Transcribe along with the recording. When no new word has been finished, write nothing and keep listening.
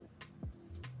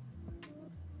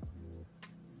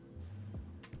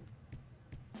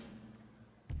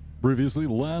Previously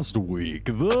last week,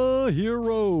 the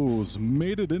heroes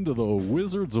made it into the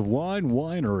Wizards of Wine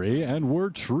winery and were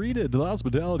treated to the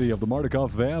hospitality of the Mardukov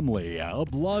family, a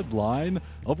bloodline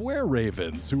of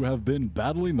were-ravens who have been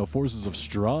battling the forces of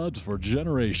Strahd for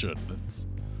generations.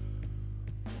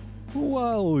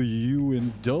 While you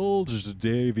indulged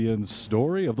Davian's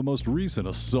story of the most recent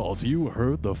assault, you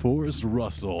heard the forest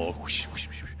rustle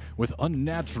with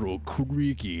unnatural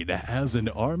creaking as an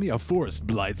army of forest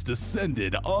blights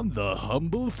descended on the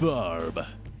humble farm.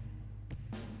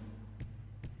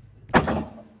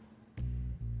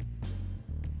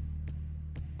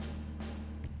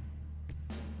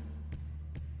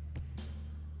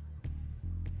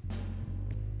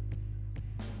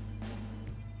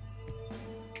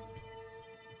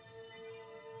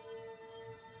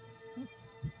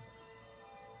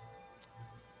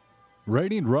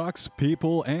 Raining rocks,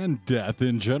 people, and death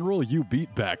in general, you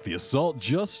beat back the assault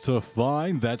just to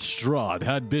find that Strahd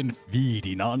had been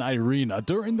feeding on Irina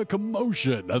during the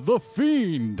commotion. The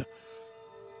Fiend!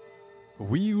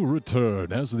 We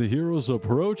return as the heroes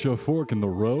approach a fork in the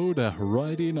road,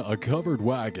 riding a covered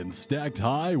wagon stacked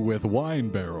high with wine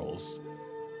barrels.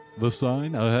 The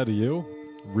sign ahead of you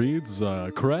reads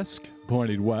Kresk,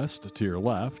 pointing west to your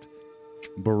left.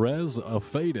 Berez, a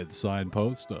faded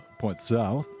signpost, points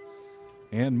south.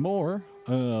 And more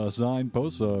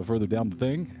signposts further down the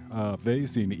thing,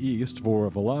 facing east for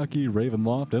Vallaki,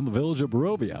 Ravenloft, and the village of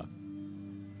Barovia.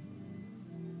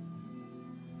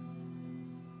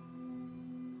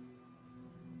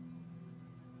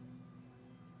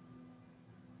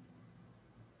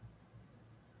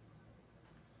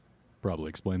 Probably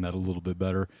explain that a little bit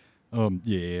better.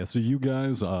 So you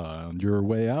guys, on your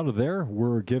way out of there,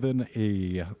 were given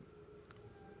a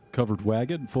covered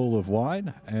wagon full of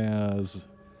wine, as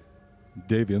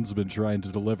Davian's been trying to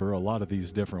deliver a lot of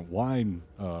these different wine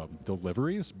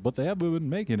deliveries, but they haven't been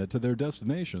making it to their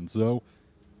destination, so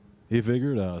he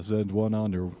figured send one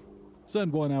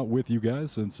out with you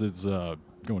guys, since it's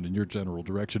going in your general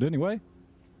direction anyway.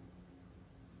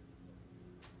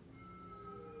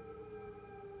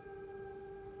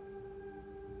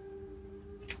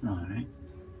 All right.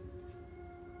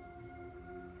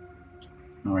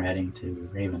 We're heading to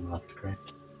Ravenloft,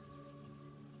 correct?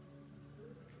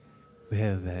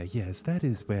 Well, yes, that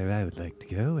is where I would like to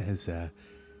go, as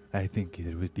I think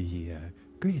it would be a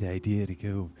great idea to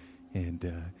go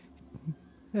and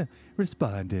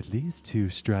respond at least to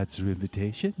Strahd's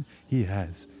invitation. He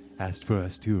has asked for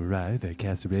us to arrive at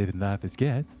Castle Ravenloft as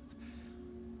guests.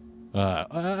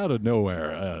 Out of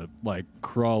nowhere, like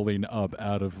crawling up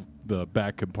out of the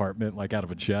back compartment, like out of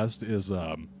a chest, is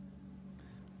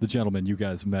the gentleman you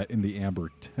guys met in the Amber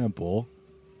Temple.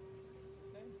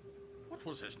 What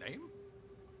was his name?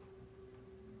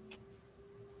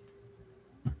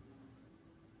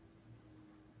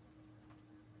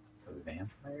 A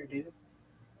vampire dude?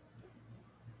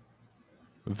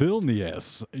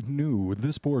 Vilnius knew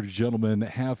this poor gentleman,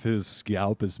 half his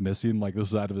scalp is missing, like the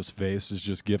side of his face is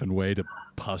just given way to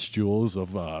pustules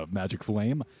of magic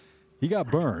flame. He got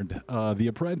burned. The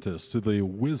apprentice to the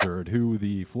wizard who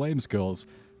the flame skulls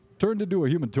turned into a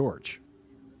human torch.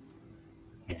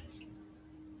 Yes.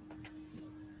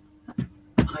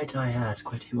 Might I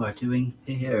ask what you are doing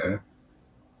here?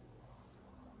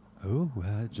 Oh,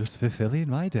 just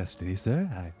fulfilling my destiny, sir.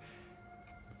 I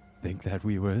think that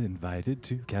we were invited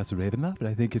to Castle Ravenloft, but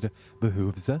I think it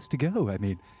behooves us to go. I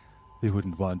mean, we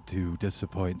wouldn't want to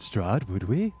disappoint Strahd, would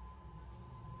we?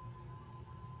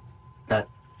 That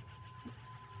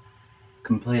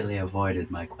completely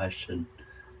avoided my question.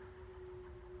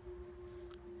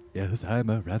 Yes, I'm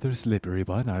a rather slippery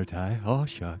one, aren't I? Oh,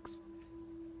 shucks.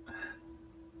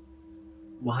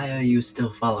 Why are you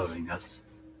still following us?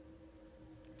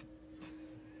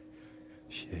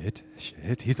 Shit,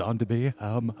 he's on to me.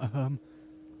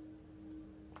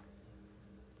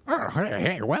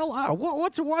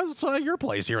 What's your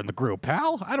place here in the group,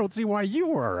 pal? I don't see why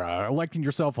you are electing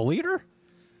yourself a leader.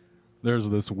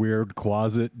 There's this weird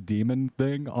quasit demon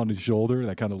thing on his shoulder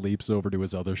that kind of leaps over to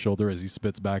his other shoulder as he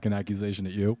spits back an accusation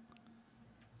at you.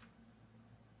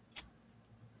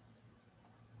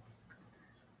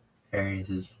 Harry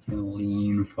just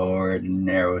lean forward and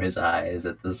narrow his eyes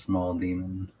at the small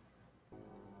demon.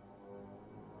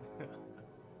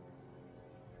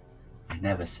 I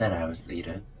never said I was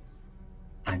leader.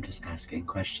 I'm just asking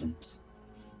questions.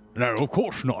 No, of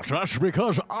course not. That's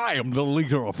because I am the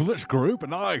leader of this group,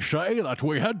 and I say that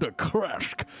we head to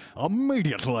Kresk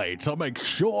immediately to make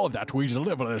sure that we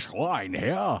deliver this wine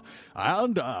here,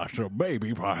 and to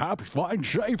maybe perhaps find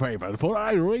safe haven for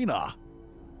Irina.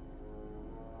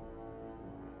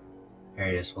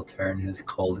 Arius will turn his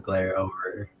cold glare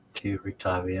over to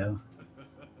Rictavio.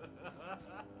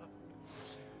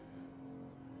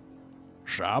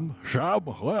 Sam,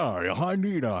 well, I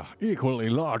need a equally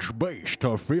large base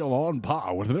to feel on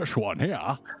par with this one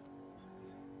here.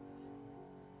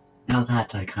 Now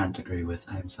that I can't agree with,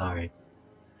 I'm sorry.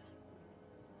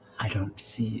 I don't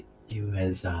see you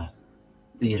as a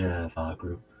leader of our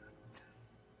group.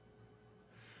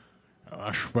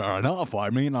 That's fair enough. I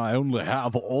mean, I only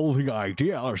have all the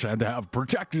ideas and have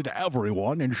protected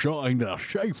everyone, ensuring their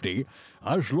safety,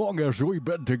 as long as we've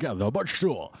been together. But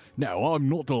sure, now I'm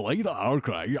not the leader.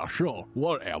 Okay, yeah, sure,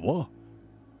 whatever.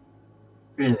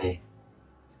 Really?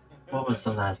 What was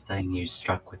the last thing you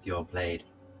struck with your blade?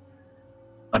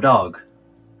 A dog,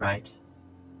 right?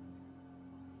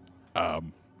 No.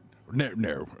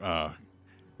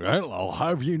 Well, I'll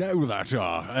have you know that,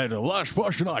 the last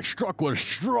person I struck was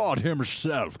Strahd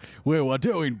himself. We were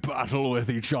doing battle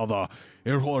with each other.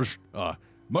 It was a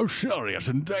most serious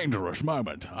and dangerous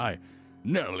moment. I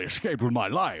nearly escaped with my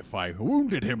life. I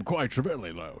wounded him quite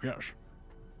severely, though, yes.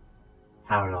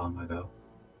 How long ago?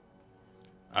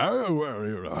 Oh, well,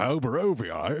 you know how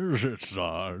Barovia is. It's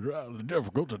rather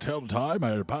difficult to tell the time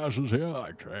as it passes here.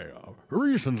 I'd say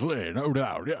recently, no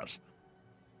doubt, yes.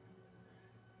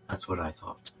 That's what I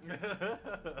thought.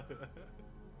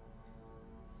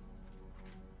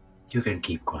 You can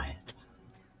keep quiet.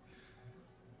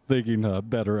 Thinking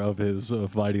better of his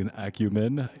fighting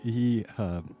acumen, he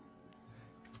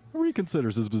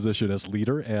reconsiders his position as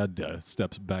leader and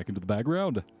steps back into the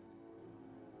background.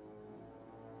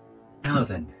 Now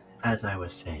then, as I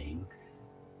was saying,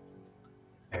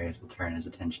 Arius will turn his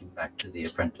attention back to the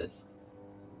apprentice.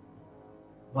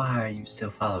 Why are you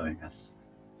still following us?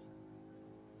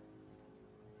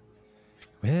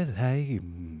 Well, I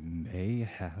may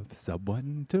have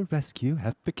someone to rescue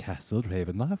at the castle,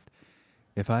 Ravenloft.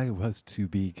 If I was to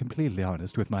be completely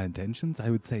honest with my intentions, I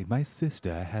would say my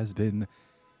sister has been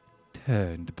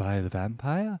turned by the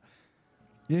vampire.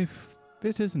 If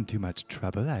it isn't too much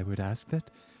trouble, I would ask that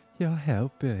your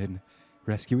help in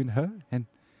rescuing her and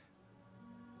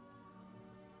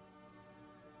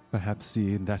perhaps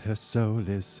seeing that her soul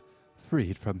is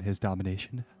freed from his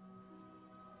domination.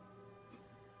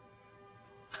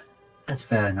 That's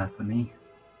fair enough for me.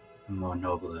 A more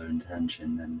nobler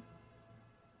intention than...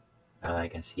 Well, I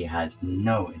guess he has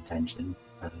no intention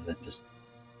other than just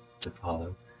to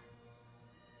follow.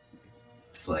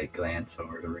 Slight glance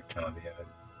over to Rictavio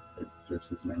as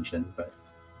this is mentioned, but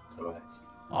otherwise...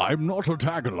 I'm not a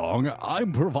tag-along.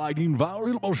 I'm providing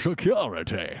valuable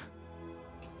security.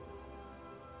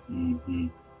 Mm-hmm.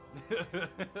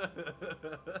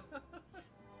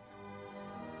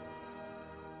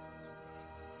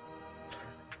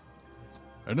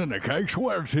 And in the case,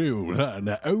 where to, then,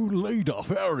 the old leader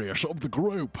Farius of the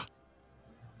group?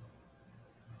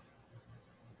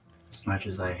 As much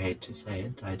as I hate to say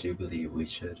it, I do believe we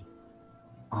should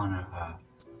honor our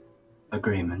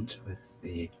agreement with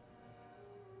the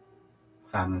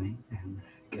family and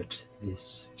get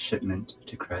this shipment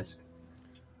to Kresk.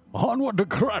 Onward to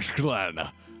Kresk, then.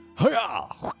 Hiya!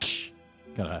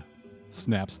 Kind of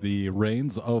snaps the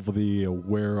reins of the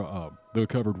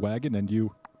covered wagon, and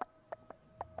you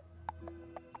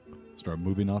start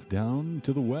moving off down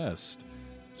to the west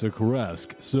to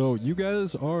Kresk. So you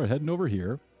guys are heading over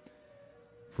here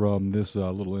from this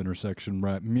little intersection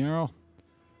right meow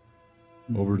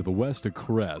over to the west of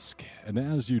Kresk. And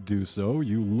as you do so,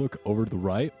 you look over to the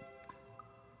right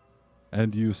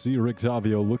and you see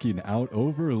Rictavio looking out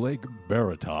over Lake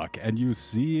Baratok, and you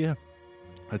see a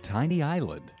tiny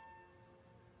island.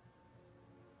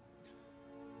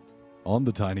 On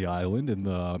the tiny island in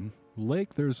the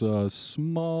lake, there's a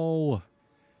small,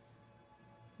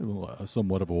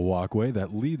 somewhat of a walkway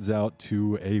that leads out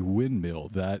to a windmill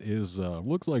that is,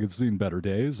 looks like it's seen better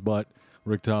days, but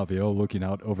Rictavio, looking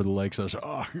out over the lake, says,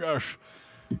 Yes,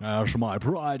 that's my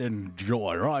pride and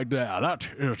joy right there. That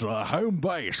is the home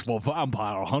base for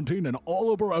vampire hunting in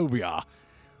all of Barovia.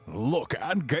 Look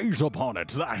and gaze upon it.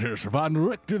 That is Van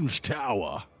Richten's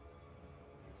tower.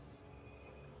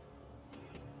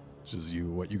 Which is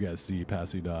what you guys see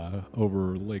passing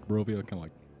over Lake Barovia, kind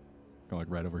of like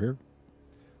right over here.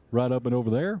 Right up and over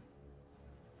there.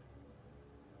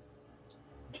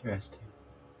 Interesting.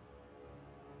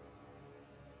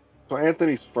 So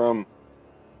Anthony's from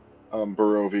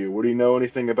Barovia. Would he know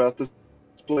anything about this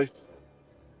place?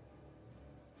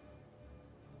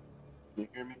 Can you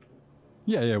hear me?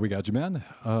 Yeah, we got you, man.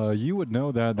 You would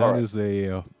know that that is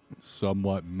a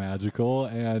somewhat magical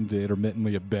and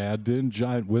intermittently abandoned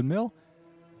giant windmill.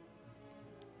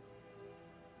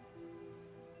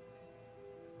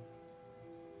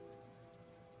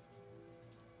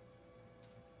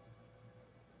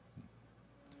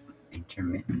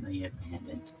 intermittently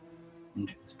abandoned.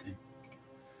 Interesting.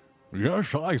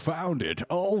 Yes, I found it,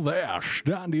 all there,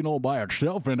 standing all by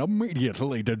itself, and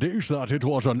immediately deduced that it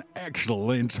was an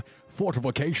excellent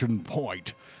fortification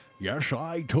point. Yes,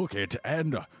 I took it,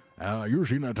 and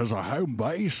using it as a home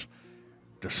base,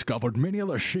 discovered many of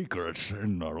the secrets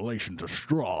in relation to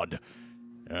Strahd.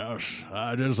 Yes,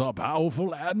 that is a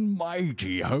powerful and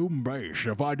mighty home base,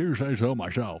 if I do say so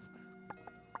myself.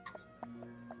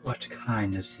 What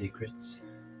kind of secrets?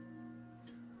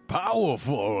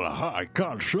 Powerful, I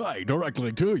can't say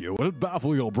directly to you. It'll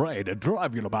baffle your brain and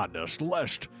drive you to madness,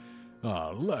 lest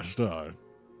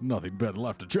nothing better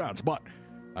left to chance. But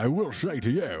I will say to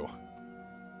you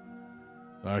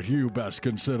that you best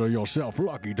consider yourself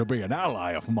lucky to be an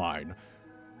ally of mine,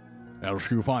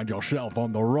 else you find yourself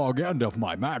on the wrong end of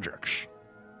my magics.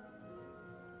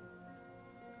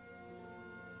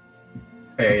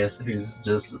 Various, who's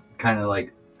just kind of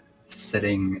like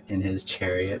sitting in his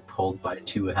chariot, pulled by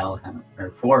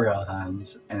four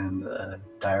hellhounds, and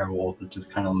dire wolf is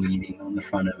just kind of leaning on the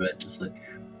front of it, just like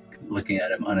looking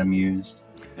at him unamused.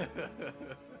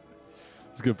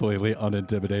 It's completely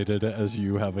unintimidated as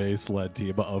you have a sled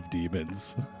team of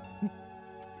demons.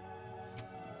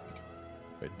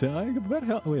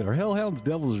 Are hellhounds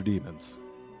devils or demons?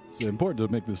 It's important to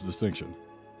make this distinction.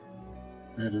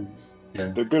 That is, yeah.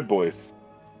 They're good boys.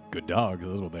 Good dogs,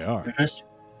 that's what they are.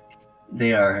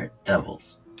 They are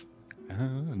devils.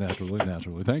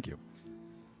 Naturally, thank you.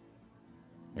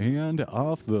 And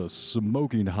off the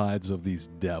smoking hides of these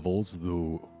devils,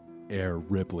 the air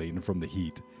rippling from the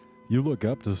heat, you look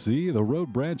up to see the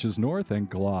road branches north and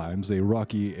climbs a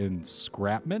rocky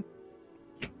escarpment,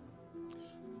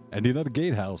 ending at a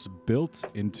gatehouse built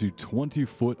into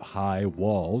 20-foot high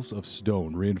walls of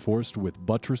stone reinforced with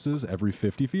buttresses every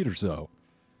 50 feet or so.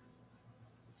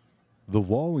 The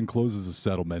wall encloses a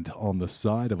settlement on the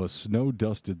side of a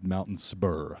snow-dusted mountain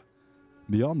spur.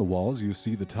 Beyond the walls, you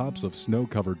see the tops of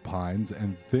snow-covered pines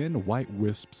and thin white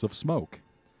wisps of smoke.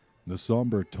 The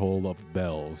somber toll of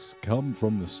bells come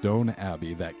from the stone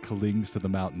abbey that clings to the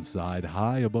mountainside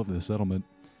high above the settlement.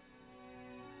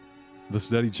 The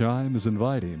steady chime is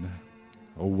inviting,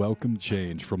 a welcome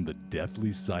change from the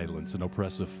deathly silence and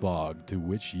oppressive fog to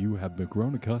which you have been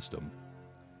grown accustomed.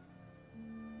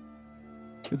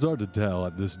 It's hard to tell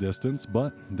at this distance,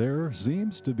 but there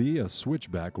seems to be a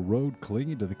switchback road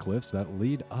clinging to the cliffs that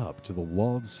lead up to the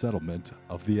walled settlement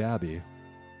of the abbey.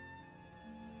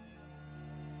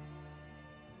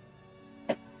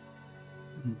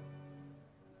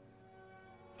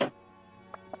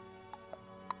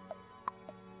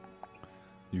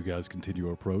 You guys continue to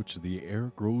approach. The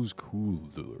air grows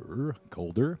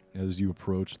colder as you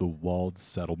approach the walled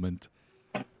settlement.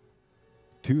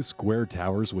 Two square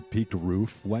towers with peaked roof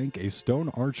flank a stone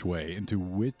archway into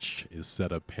which is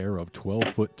set a pair of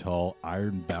 12-foot-tall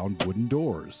iron-bound wooden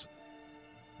doors.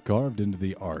 Carved into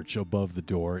the arch above the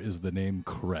door is the name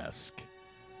Kresk.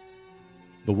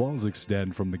 The walls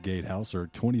extend from the gatehouse are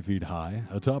 20 feet high.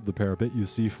 Atop the parapet you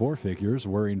see four figures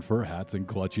wearing fur hats and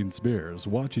clutching spears,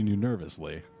 watching you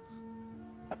nervously.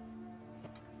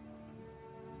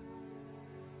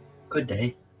 Good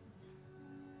day.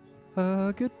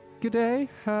 Good day.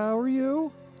 How are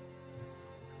you?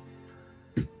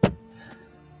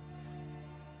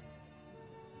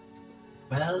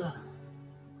 Well,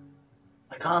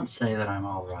 I can't say that I'm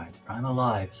alright, but I'm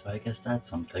alive, so I guess that's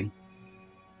something.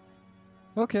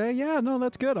 Okay, yeah, no,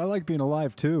 that's good. I like being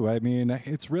alive too. I mean,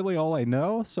 it's really all I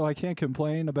know, so I can't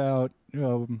complain about.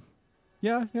 I'm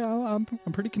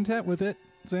pretty content with it.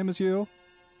 Same as you.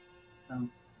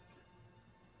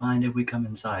 Mind if we come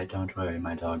inside? Don't worry,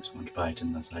 my dogs won't bite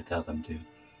unless I tell them to.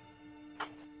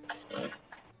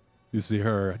 You see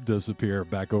her disappear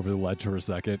back over the ledge for a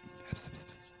second.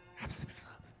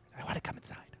 I want to come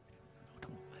inside.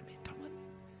 Don't let me.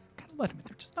 Gotta let him in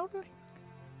there. Just no.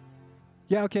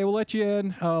 Yeah, okay, we'll let you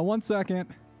in. 1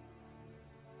 second.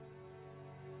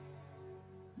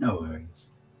 No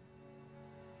worries.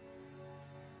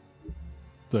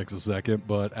 Takes a second,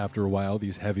 but after a while,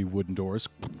 these heavy wooden doors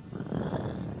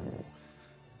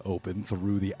open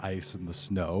through the ice and the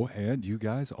snow, and you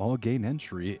guys all gain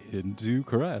entry into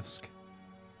Kresk.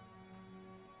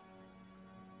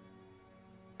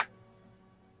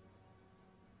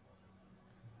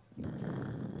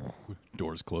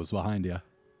 Doors close behind you.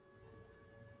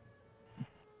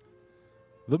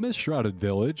 The mist-shrouded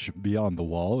village beyond the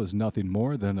wall is nothing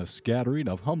more than a scattering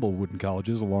of humble wooden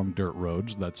cottages along dirt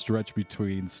roads that stretch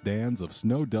between stands of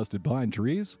snow-dusted pine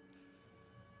trees.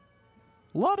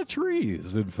 A lot of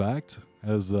trees, in fact,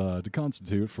 as to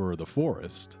constitute for the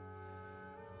forest.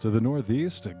 To the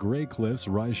northeast, gray cliffs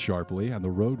rise sharply, and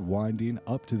the road winding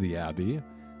up to the abbey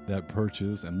that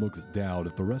perches and looks down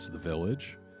at the rest of the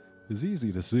village is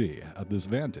easy to see at this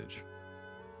vantage.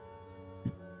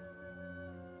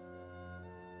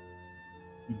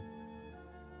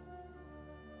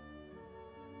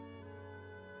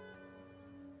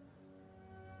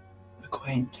 A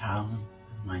quaint town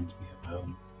reminds me of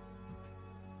home.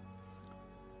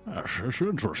 Yes, it's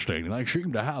interesting. They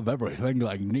seem to have everything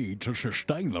they need to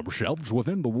sustain themselves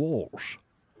within the walls.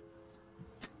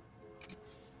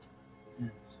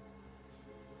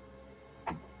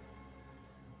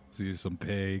 See some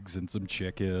pigs and some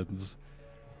chickens.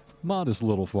 Modest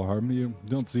little farm. You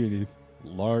don't see any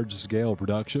large-scale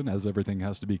production, as everything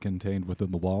has to be contained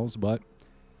within the walls, but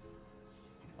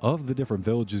of the different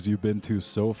villages you've been to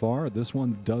so far, this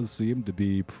one does seem to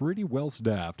be pretty well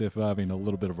staffed, if having a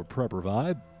little bit of a prepper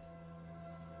vibe.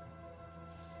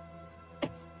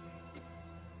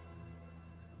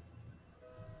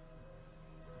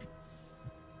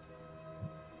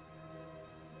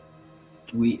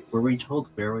 Were we told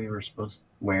where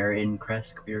in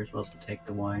Kresk we were supposed to take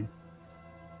the wine?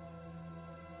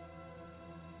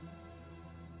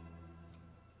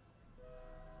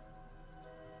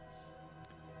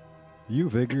 You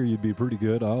figure you'd be pretty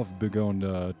good off going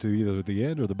to either the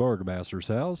inn or the burgomaster's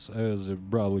house, as it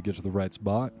probably get to the right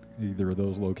spot, either of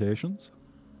those locations.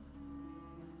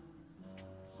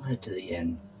 I'll head to the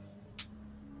inn.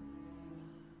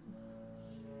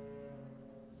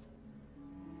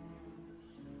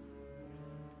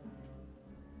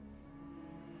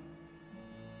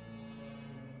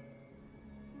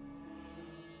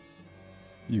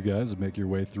 You guys make your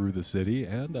way through the city,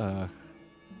 and other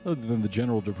than the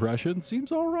general depression,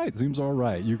 seems all right. Seems all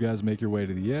right. You guys make your way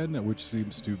to the inn, which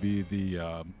seems to be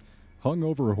the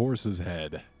hungover horse's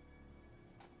head.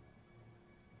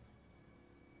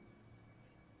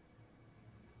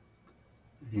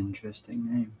 Interesting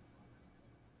name.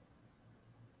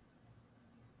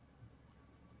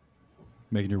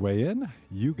 Making your way in,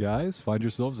 you guys find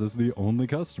yourselves as the only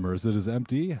customers. It is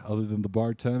empty. Other than the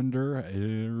bartender,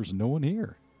 there's no one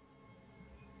here.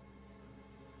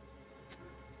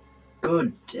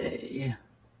 Good day.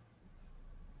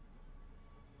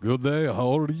 Good day,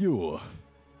 how are you?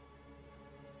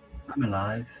 I'm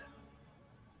alive.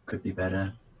 Could be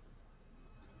better.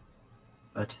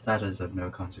 But that is of no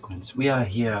consequence. We are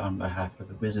here on behalf of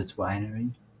the Wizard's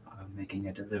Winery, making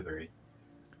a delivery.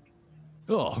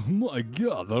 Oh my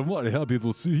god, I'm very happy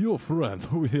to see your friend.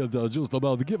 We had just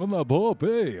about given up hope.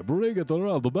 Hey, bring it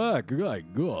around the back. My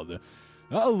god.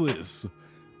 Alice,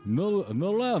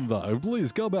 Nalanda,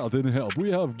 please come out and help.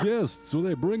 We have guests, so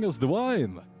they bring us the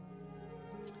wine.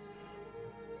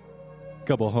 A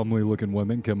couple humbly looking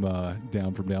women come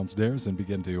down from downstairs and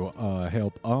begin to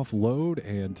help offload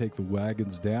and take the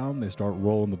wagons down. They start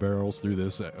rolling the barrels through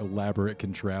this elaborate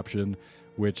contraption,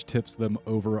 which tips them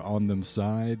over on them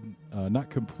side,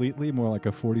 not completely, more like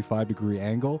a 45-degree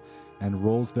angle, and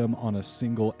rolls them on a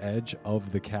single edge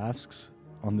of the casks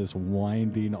on this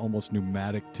winding, almost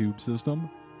pneumatic tube system.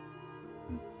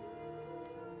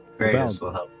 Various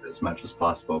will help as much as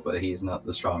possible, but he's not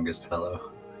the strongest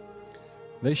fellow.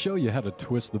 They show you how to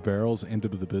twist the barrels into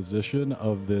the position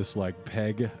of this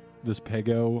this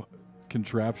pego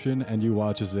contraption, and you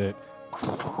watch as it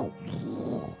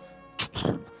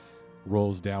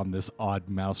rolls down this odd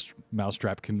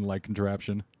mousetrap like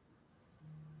contraption.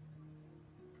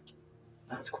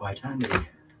 That's quite handy.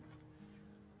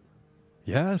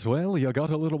 Yes, well, you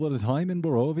got a little bit of time in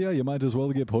Barovia. You might as well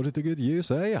get put it to good use,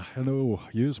 eh? No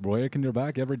use breaking your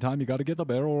back every time you got to get the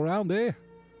barrel around, eh?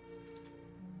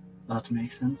 That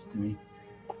makes sense to me.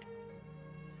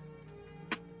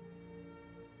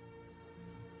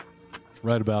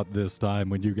 Right about this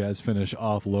time, when you guys finish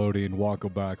offloading, walk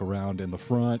back around in the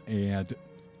front, and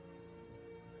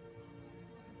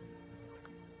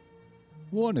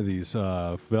one of these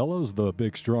fellows, the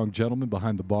big strong gentleman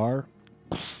behind the bar,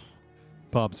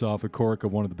 pops off the cork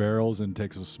of one of the barrels and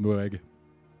takes a swig.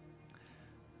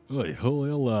 Hey,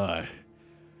 well,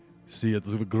 see,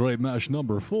 it's the Great Mash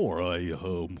number 4.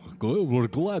 We're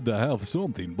glad to have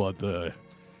something, but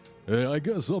I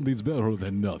guess something's better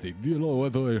than nothing. You know,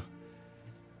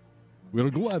 we're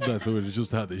glad that we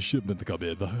just had this shipment come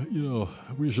in. You know,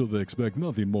 we should expect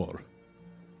nothing more.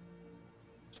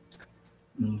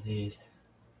 Indeed.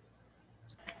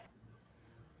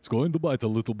 It's going to bite a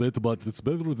little bit, but it's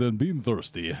better than being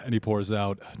thirsty. And he pours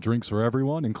out drinks for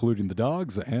everyone, including the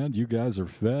dogs, and you guys are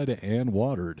fed and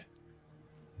watered.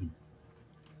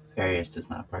 Various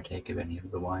does not partake of any of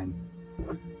the wine.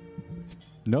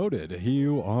 Noted.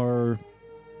 You're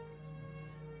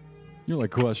You're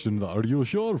like questioning, are you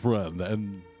sure, friend?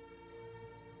 And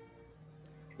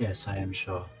Yes, I am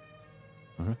sure.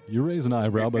 you raise an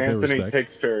eyebrow, but they Anthony respect.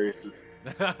 takes Farius's.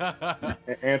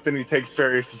 Anthony takes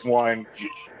Farius's wine.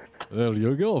 There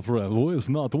you go, friend. Who is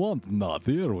not want not?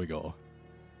 Here we go.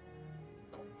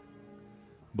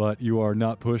 But you are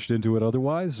not pushed into it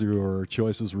otherwise. Your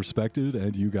choice is respected,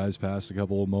 and you guys pass a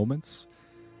couple of moments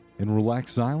in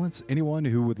relaxed silence. Anyone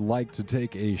who would like to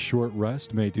take a short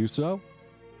rest may do so.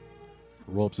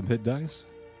 Roll up some hit dice.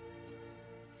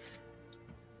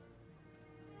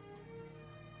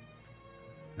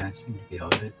 I seem to be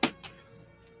alright.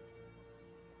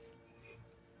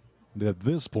 And at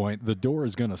this point, the door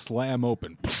is going to slam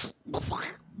open. That's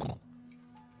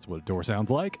what a door sounds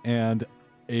like. And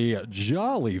a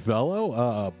jolly fellow,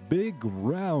 a big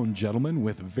round gentleman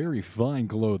with very fine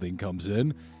clothing comes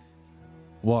in,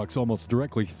 walks almost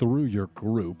directly through your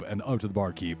group and up to the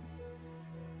barkeep.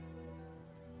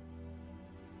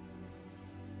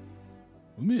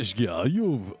 Mishka,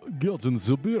 you've gotten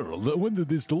the beer. When did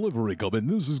this delivery come in?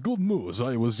 This is good news.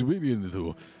 I was beginning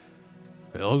to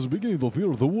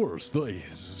fear the worst.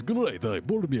 This is great.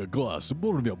 Pour me a glass.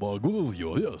 Pour me a mug, will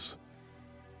you? Yes.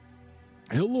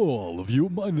 Hello, all of you.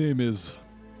 My name is...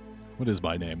 What is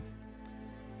my name?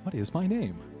 What is my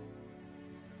name?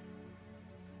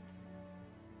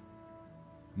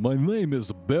 My name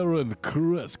is Baron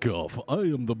Kreskov. I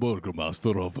am the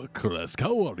Burgomaster of Kresk.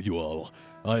 How are you all?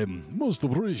 I am most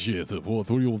appreciative of what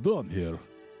you've done here.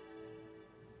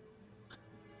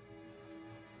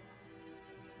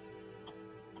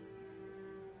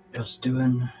 Just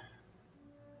doing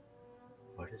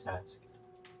what is asked.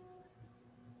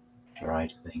 The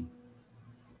right thing.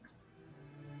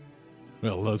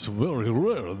 Well, that's very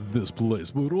rare in this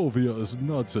place. Barovia is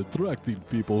not attracting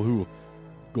people who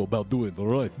go about doing the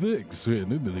right things,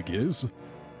 and in any case,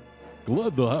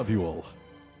 glad to have you all.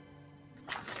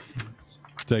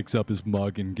 Takes up his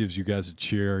mug and gives you guys a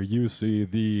cheer. You see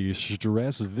the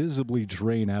stress visibly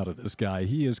drain out of this guy.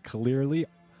 He is clearly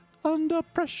under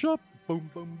pressure.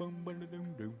 Boom, boom, boom, boom,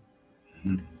 boom,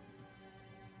 boom.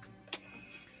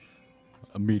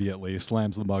 Immediately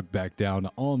slams the mug back down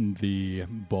on the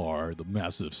bar, the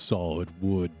massive solid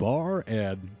wood bar,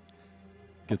 and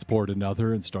gets poured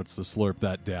another and starts to slurp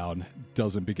that down.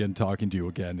 Doesn't begin talking to you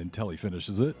again until he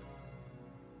finishes it.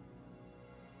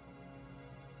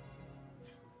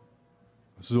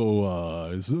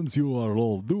 So, since you are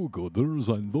all do-gooders,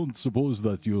 I don't suppose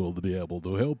that you'll be able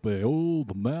to help a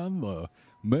old man,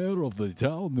 mayor of the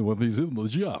town, when he's in the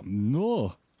jam,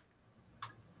 no?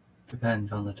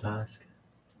 Depends on the task.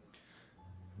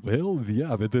 Well, the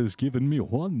abbot has given me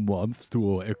 1 month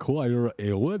to acquire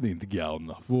a wedding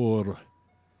gown for...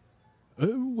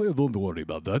 well, don't worry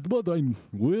about that, but I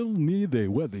will need a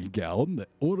wedding gown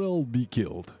or I'll be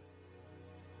killed.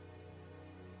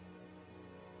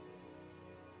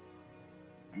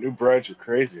 New brides are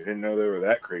crazy. I didn't know they were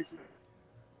that crazy.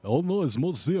 Oh no, it's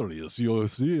more serious. You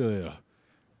see,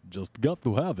 just got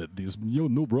to have it, these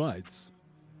new brides.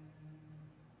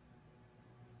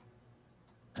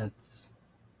 That's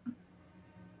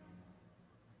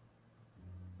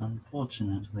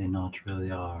unfortunately not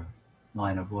really our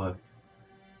line of work.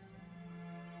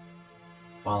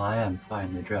 While I am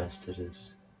finely dressed, it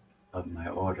is of my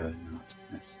order, not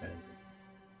necessarily.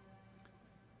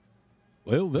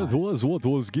 Well, that was what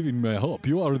was giving me hope.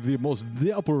 You are the most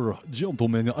dapper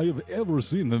gentleman I have ever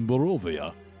seen in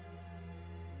Barovia.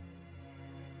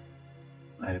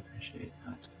 I appreciate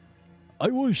that. I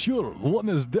was sure one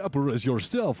as dapper as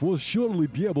yourself will surely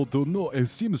be able to know a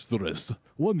seamstress,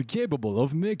 one capable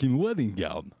of making wedding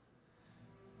gown.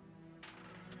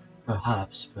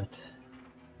 Perhaps, but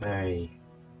very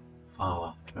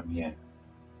far from here.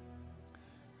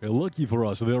 Lucky for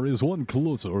us, there is one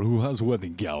closer who has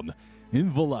wedding gown. In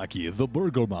Vallaki, the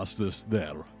burgomaster's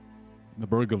there. The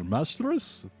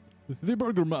burgomasteress? The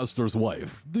burgomaster's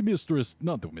wife. The mistress,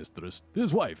 not the mistress,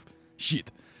 his wife.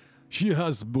 Shit. She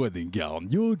has wedding gown.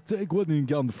 You take wedding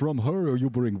gown from her or you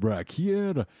bring back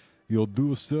here. You'll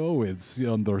do so, it's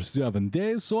under 7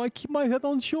 days, so I keep my head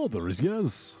on shoulders,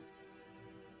 yes?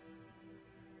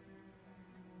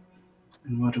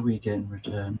 And what do we get in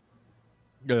return?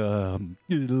 That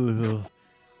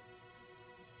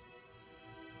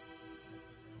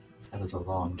is a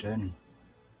long journey.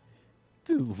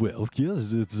 Well,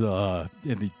 yes, it's,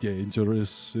 any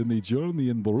journey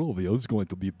in Barovia is going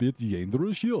to be a bit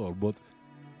dangerous, sure, but...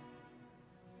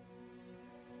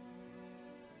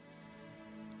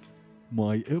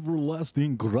 My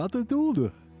everlasting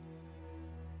gratitude?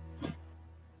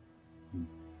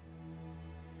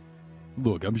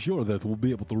 Look, I'm sure that we'll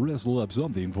be able to wrestle up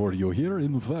something for you here.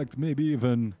 In fact, maybe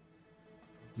even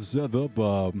set up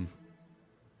one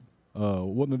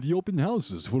of the open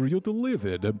houses for you to live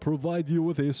in and provide you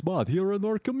with a spot here in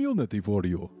our community for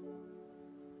you.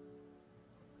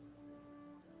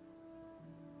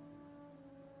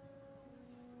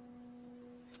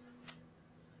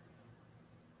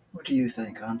 What do you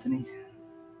think, Anthony?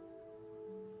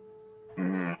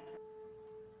 Hmm.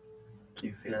 Do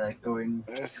you feel like going?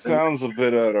 That sounds a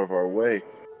bit out of our way.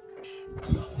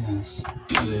 Yes.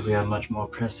 I believe we have much more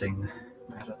pressing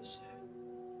matters.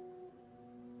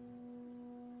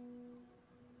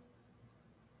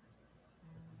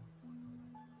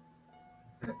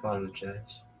 I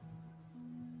apologize.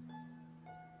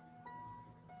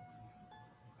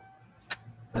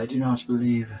 I do not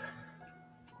believe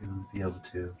you will be able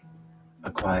to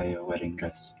acquire your wedding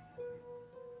dress.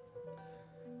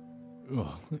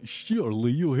 Oh,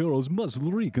 surely you heroes must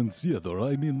reconsider.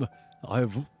 I mean,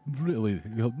 I've really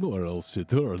got nowhere else to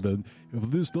turn, and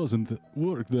if this doesn't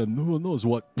work, then who knows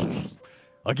what.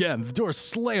 Again, the door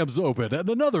slams open, and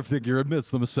another figure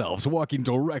admits themselves, walking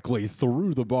directly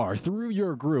through the bar, through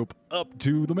your group, up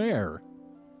to the mayor.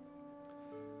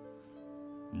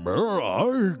 Mayor,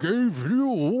 I gave you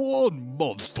 1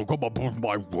 month to come up with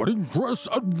my wedding dress,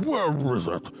 and where is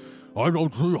it? I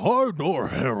don't see hide nor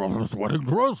hair of this wedding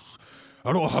dress.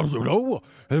 And I'll have you know,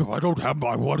 if I don't have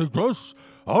my wedding dress,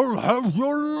 I'll have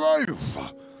your life.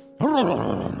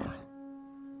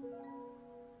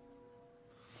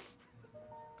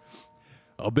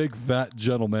 A big fat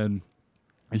gentleman,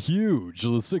 huge,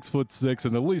 6'6"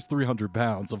 and at least 300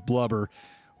 pounds of blubber,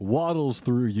 waddles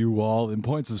through you all and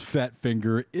points his fat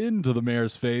finger into the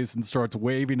mayor's face and starts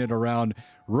waving it around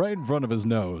right in front of his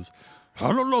nose.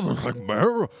 And another thing,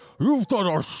 Mayor, you've done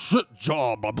a shit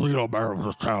job of being a mayor of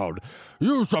this town.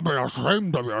 You should be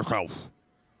ashamed of yourself.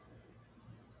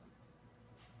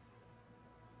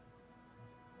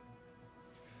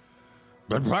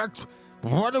 In fact,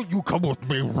 why don't you come with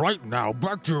me right now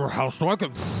back to your house so I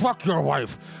can fuck your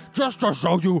wife, just to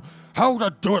show you how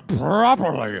to do it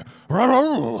properly.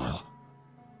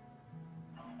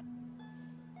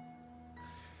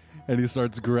 And he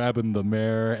starts grabbing the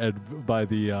mayor and by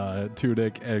the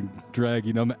tunic and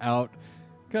dragging him out,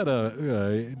 kind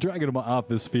of dragging him off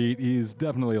his feet. He's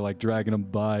definitely like dragging him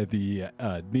by the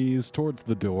knees towards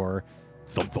the door.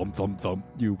 Thump, thump, thump, thump.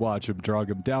 You watch him drag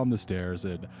him down the stairs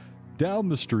and down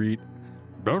the street.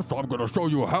 Next, I'm gonna show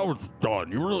you how it's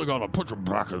done. You really gotta put your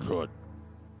back into it.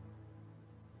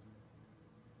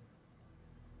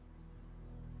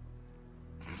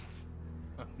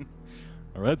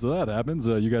 All right, so that happens.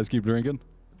 You guys keep drinking.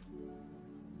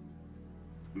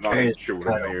 Not Very sure what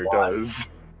kind a of mayor wild. does.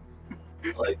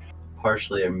 Like,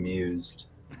 partially amused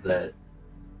that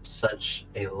such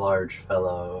a large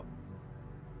fellow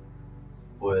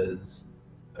was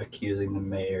accusing the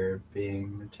mayor of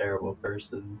being a terrible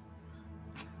person.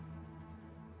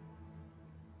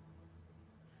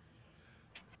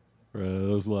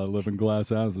 Those living glass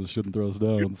houses shouldn't throw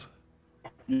stones.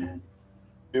 And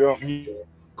You don't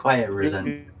quiet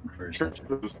resentment for such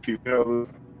trust a those people. You know,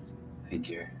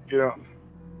 figure. you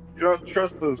don't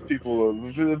trust those people.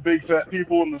 The big fat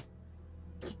people in the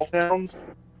small towns.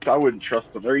 I wouldn't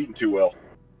trust them. They're eating too well.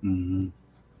 Mm-hmm.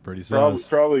 Pretty Probably, sus.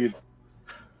 probably it's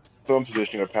some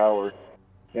position of power.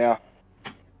 Yeah.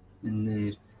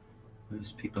 Indeed.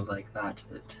 There's people like that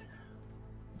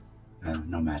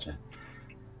no matter.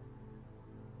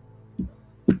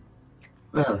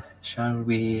 Well, shall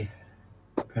we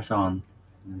press on?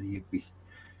 I believe we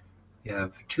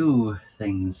have 2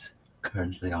 things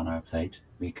currently on our plate.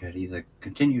 We could either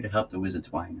continue to help the Wizard's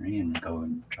Winery and go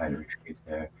and try to retrieve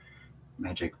their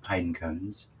magic pine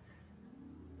cones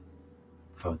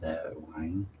for their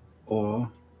wine,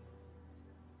 or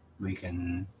we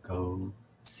can go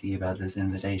see about this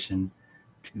invitation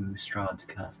to Strahd's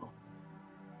castle.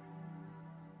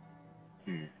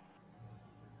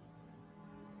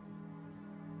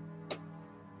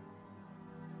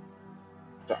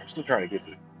 So I'm still trying to get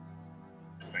this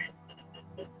thing.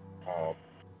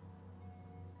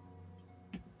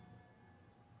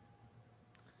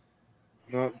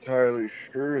 Not entirely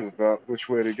sure about which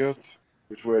way to go.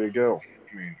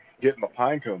 I mean, getting the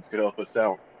pine cones could help us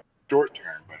out short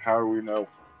term, but how do we know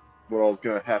what all's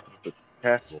going to happen at the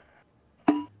castle?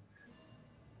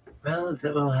 Well,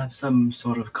 they will have some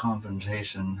sort of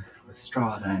confrontation with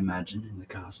Strahd, I imagine, in the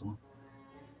castle,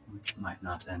 which might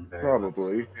not end very well.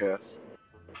 Probably, yes.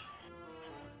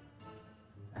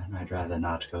 And I'd rather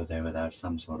not go there without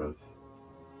some sort of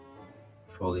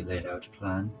fully laid out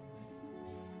plan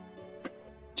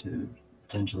to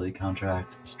potentially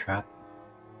counteract this trap.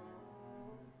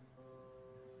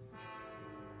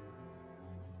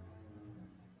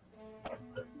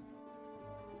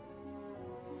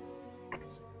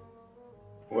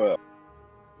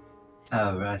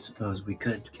 Oh, I suppose we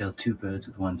could kill two birds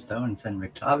with one stone and send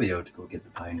Rictavio to go get the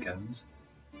pine cones.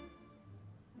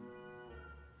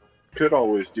 Could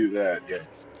always do that,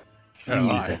 yes. What do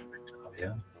you Aye. think,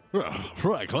 Rictavio? Well,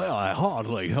 frankly, I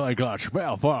hardly think that's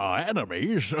fair for our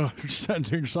enemies.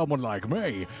 Sending someone like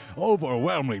me,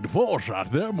 overwhelming force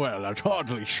at them, well, that's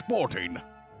hardly sporting.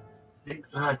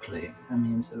 Exactly. That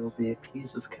means it will be a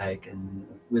piece of cake and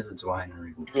Wizard's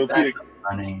Winery will It'll be be back up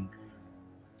running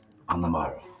on the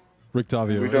morrow.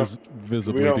 Rictavio We don't- is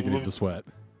visibly we don't beginning look- to sweat.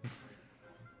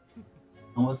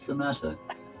 And what's the matter?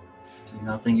 Do you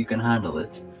not think you can handle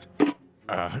it?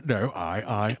 No,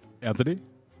 Anthony?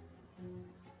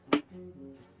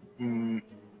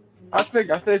 I think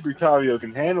Rictavio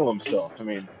can handle himself. I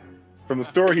mean, from the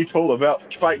story he told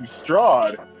about fighting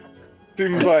Strahd,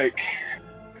 seems like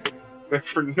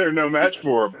they're no match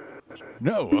for him.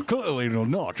 No, clearly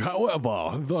not.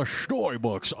 However, the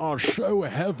storybooks are so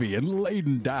heavy and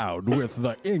laden down with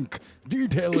the ink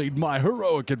detailing my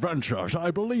heroic adventures.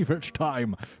 I believe it's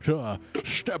time to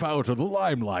step out of the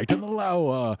limelight and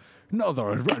allow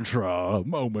another adventurer a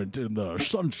moment in the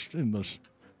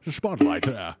spotlight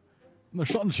there, in the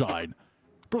sunshine.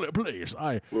 Please,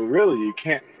 I Well, really, you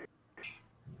can't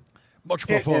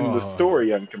prefer end the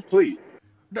story incomplete.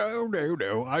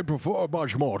 No. I prefer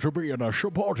much more to be in a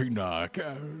supporting role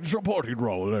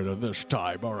this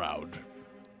time around.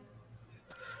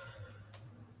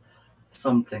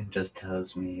 Something just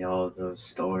tells me all those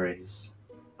stories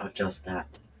are just that.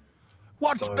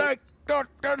 What's Stories.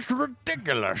 that's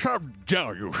ridiculous. How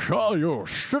dare you, sir? You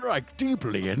strike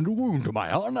deeply and wound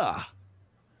my honor.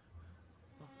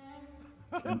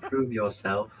 Improve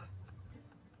yourself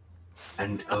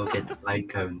and go get the pine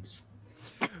cones.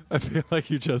 I feel like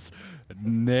you just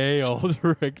nailed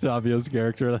Rictavio's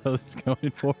character that I was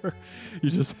going for. You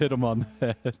just hit him on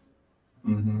the head.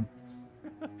 Mm-hmm.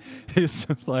 He's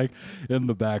just like in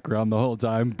the background the whole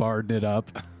time, barding it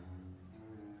up.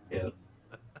 Yep.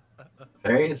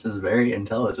 Various is very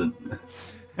intelligent.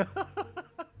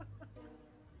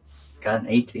 Got an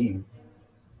 18.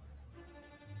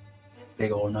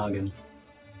 Big old noggin.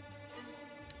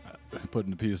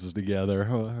 Putting the pieces together.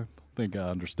 I think I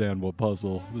understand what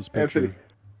puzzle this picture.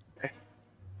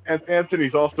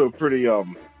 Anthony's also pretty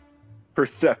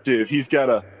perceptive. He's got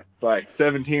a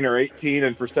 17 or 18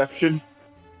 in perception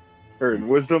or in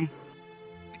wisdom.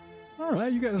 All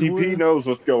right, you guys. DP knows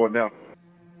what's going down.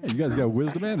 You guys got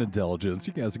wisdom and intelligence.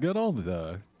 You guys got all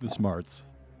the smarts.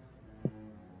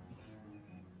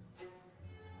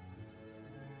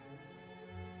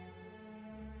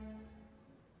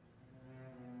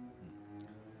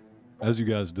 As you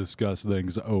guys discuss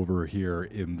things over here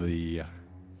in the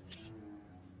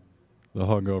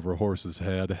hungover horse's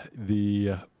head,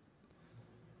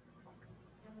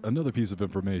 another piece of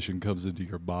information comes into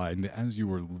your mind as you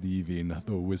were leaving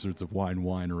the Wizards of Wine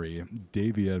Winery.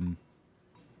 Davian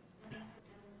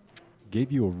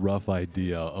gave you a rough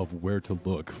idea of where to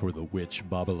look for the witch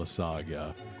Baba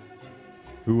Lysaga,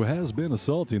 who has been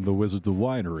assaulting the Wizards of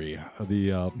Winery,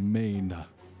 the main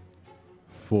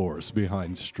force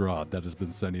behind Strahd that has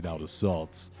been sending out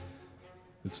assaults.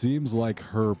 It seems like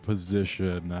her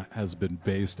position has been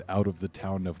based out of the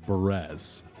town of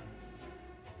Berez.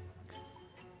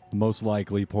 The most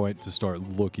likely point to start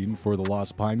looking for the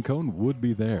Lost Pinecone would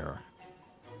be there.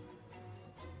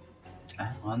 Is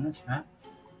that on this map?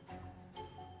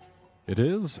 It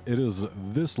is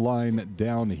this line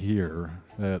down here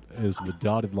that is the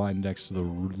dotted line next to the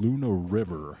Luna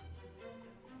River.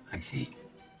 I see.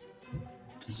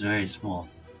 It's very small.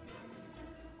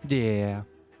 Yeah.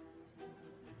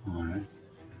 Alright.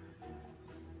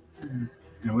 And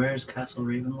where is Castle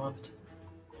Ravenloft?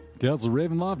 Castle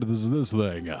Ravenloft, this is this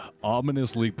thing.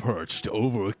 Ominously perched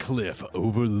over a cliff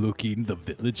overlooking the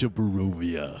village of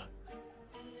Barovia.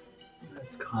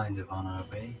 That's kind of on our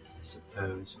way. I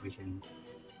suppose we can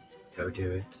go do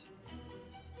it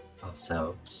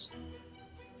ourselves.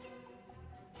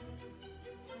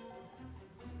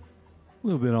 A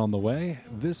little bit on the way.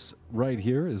 This right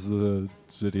here is the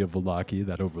city of Vallaki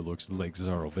that overlooks Lake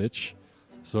Zarovich.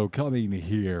 So coming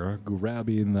here,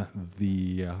 grabbing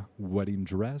the wedding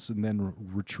dress, and then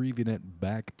retrieving it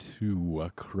back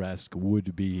to Kresk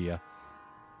would be...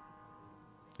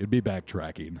 it'd be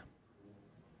backtracking.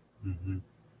 Mm-hmm.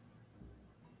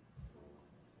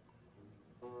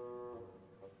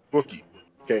 Bookie.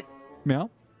 Okay. Meow?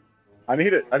 I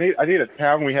need a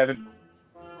town we haven't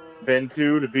been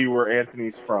to be where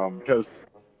Anthony's from, because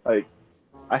I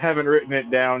haven't written it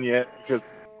down yet because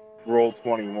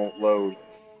Roll20 won't load.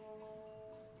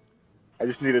 I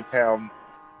just need a town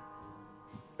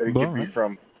that he could be Alright.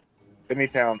 from. Any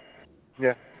town.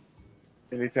 Yeah.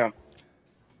 Any town.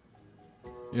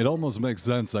 It almost makes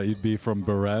sense that you'd be from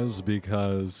Berez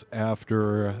because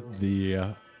after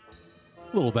the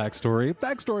little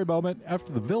backstory moment,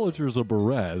 after the villagers of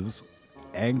Berez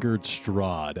angered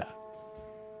Strahd,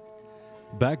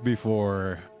 back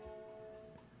before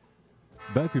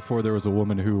there was a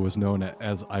woman who was known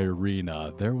as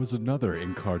Irina, there was another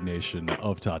incarnation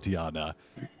of Tatiana.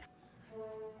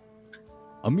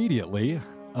 Immediately,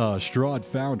 Strahd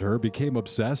found her, became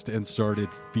obsessed, and started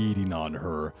feeding on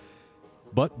her.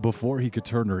 But before he could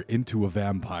turn her into a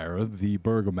vampire, the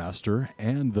burgomaster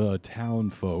and the town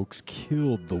folks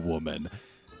killed the woman,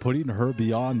 putting her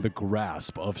beyond the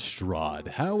grasp of Strahd.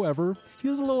 However, he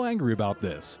was a little angry about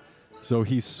this, so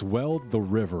he swelled the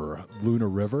river, Luna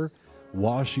River,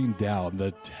 washing down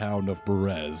the town of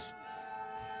Berez.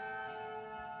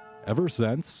 Ever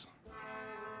since,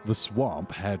 the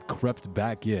swamp had crept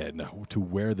back in to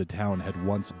where the town had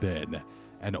once been,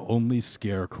 and only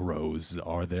scarecrows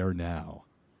are there now.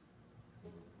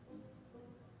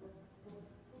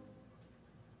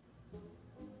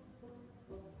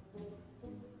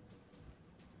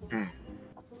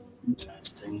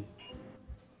 Interesting.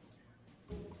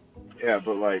 Yeah,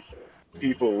 but like,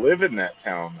 people live in that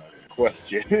town. That's the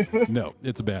question. No,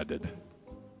 it's abandoned.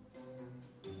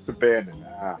 It's abandoned.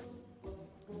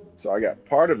 So I got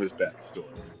part of his backstory.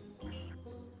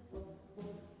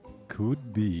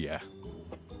 Could be.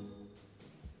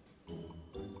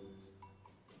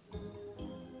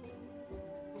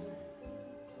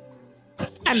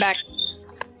 I'm back.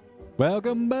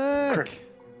 Welcome back.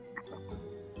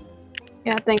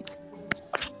 Yeah, thanks.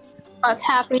 What's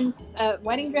happened?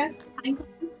 Wedding dress? Pine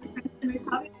cones?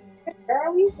 Where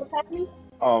are we? What's happening?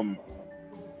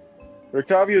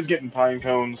 Rictavio's getting pine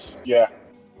cones. Yeah.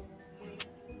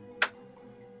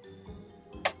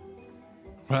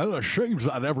 Well, it seems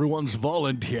that everyone's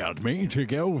volunteered me to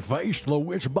go face the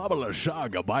Witch Bubbler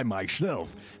Saga by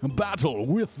myself and battle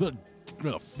with the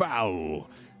foul,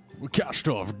 cast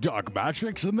off dark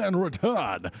magics, and then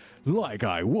return, like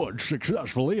I would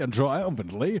successfully and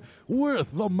triumphantly,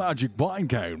 with the magic pine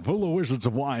cone for the Wizards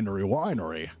of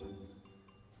Winery.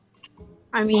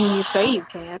 I mean, you say you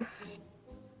can.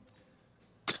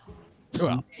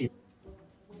 Well, You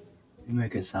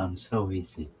make it sound so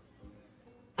easy.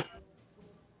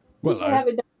 We should have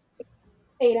it done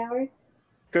in 8 hours.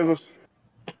 Because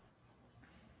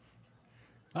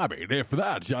I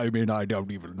mean, I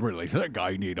don't even really think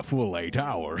I need a full 8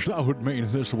 hours. That would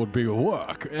mean this would be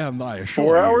work, and I assure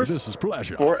 4 you hours? this is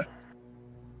pleasure. 4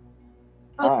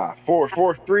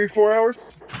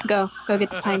 hours? Go get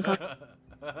the pine cone.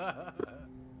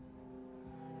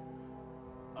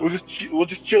 We'll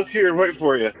just chill here and wait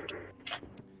for you.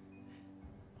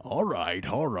 All right.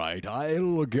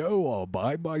 I'll go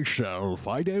by myself.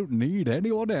 I don't need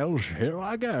anyone else. Here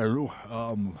I go.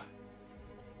 All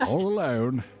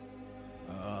alone.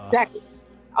 Exactly.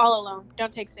 All alone.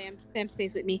 Don't take Sam. Sam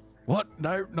stays with me. What?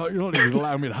 No, you don't even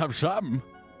allow me to have some.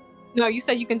 No, you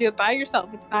said you can do it by yourself.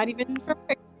 It's not even for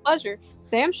pleasure.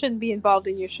 Sam shouldn't be involved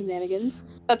in your shenanigans.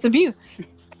 That's abuse.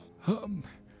 No,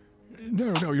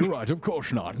 you're right. Of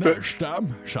course not. No,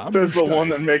 Sam. There's you the one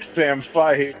stay. that makes Sam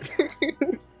fight.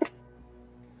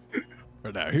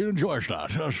 Now, he enjoys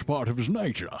that. That's part of his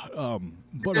nature.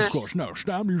 But of course, no,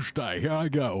 Sam, you stay. Here I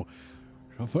go.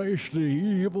 To face the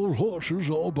evil horses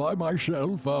all by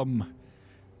myself. Well,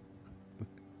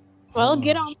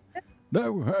 get on.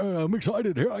 No, I'm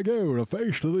excited. Here I go. To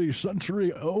face the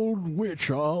century-old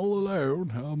witch all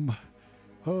alone.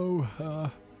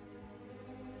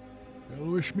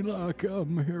 Wish me luck.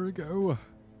 Here we go.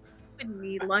 You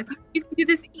need luck. You can do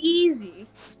this easy.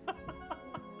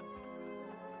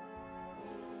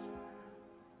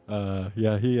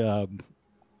 Yeah,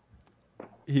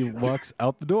 he walks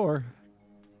out the door,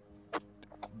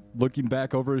 looking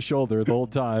back over his shoulder the whole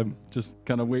time, just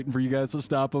kind of waiting for you guys to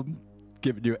stop him,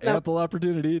 giving you ample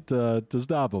opportunity to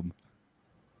stop him.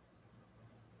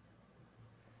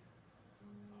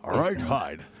 All right,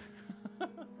 hide.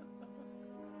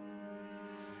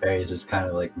 Barry just kind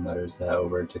of like mutters that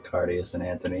over to Cardius and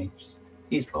Anthony.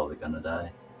 He's probably gonna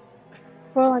die.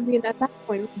 Well, I mean, at that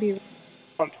point, it would be.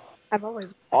 I've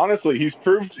always. Honestly, he's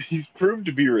proved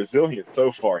to be resilient so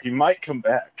far. He might come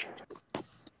back.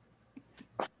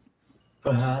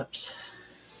 Perhaps.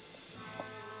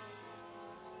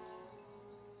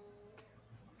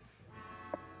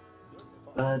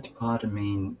 But part of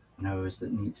me knows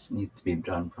that needs to be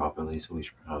done properly, so we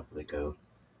should probably go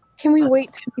Can we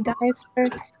wait till he dies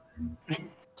first?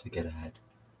 to get ahead.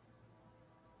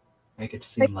 Make it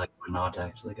seem like we're not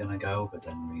actually gonna go, but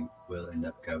then we will end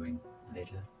up going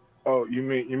later. Oh, you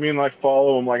mean like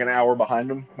follow him like an hour behind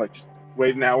him? Like just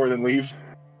wait an hour then leave?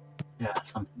 Yeah,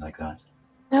 something like that.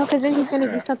 No, because then he's gonna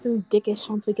Yeah. do something dickish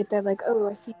once we get there. Like, oh,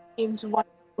 I see James White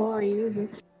glory.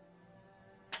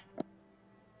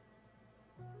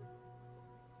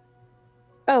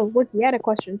 Oh, Wookie, you had a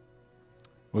question.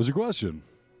 What's your question?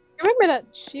 Remember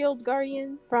that shield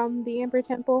guardian from the Amber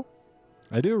Temple?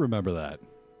 I do remember that.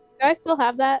 Do I still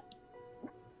have that?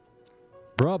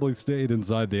 Probably stayed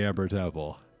inside the Amber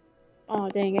Temple. Oh,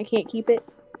 dang, I can't keep it.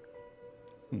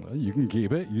 Well, you can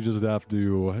keep it. You just have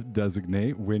to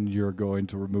designate when you're going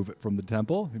to remove it from the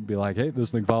temple and be like, hey,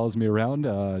 this thing follows me around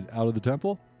out of the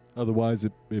temple. Otherwise,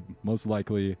 it most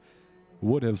likely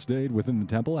would have stayed within the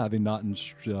temple, having not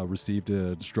received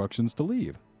instructions to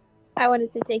leave. I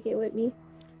wanted to take it with me.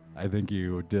 I think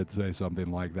you did say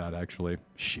something like that, actually.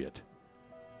 Shit.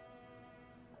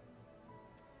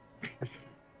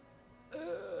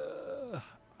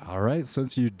 All right,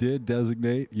 since you did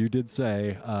designate, you did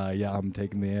say, yeah, I'm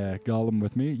taking the golem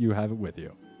with me. You have it with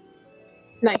you.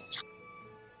 Nice.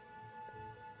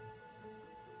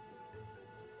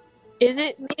 Is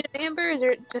it made of amber, or is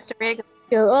it just a regular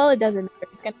shield? Oh, it doesn't matter.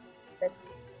 It's gonna be this.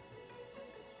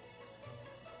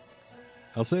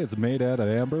 I'll say it's made out of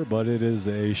amber, but it is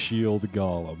a shield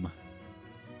golem.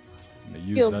 And they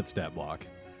use Shield. that stat block.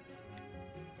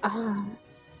 Ah,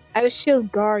 I was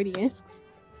shield guardian.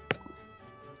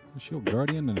 A shield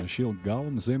guardian and a shield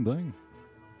golem, the same thing?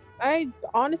 I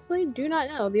honestly do not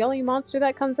know. The only monster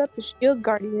that comes up is shield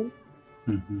guardian.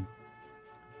 Mm-hmm.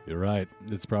 You're right.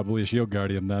 It's probably a shield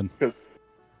guardian then. Because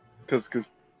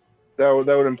that would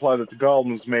imply that the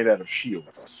golem was made out of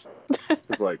shields.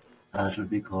 It's like That would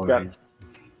be glorious.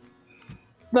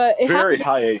 But it very has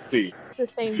high AC. the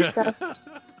same stuff.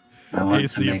 I want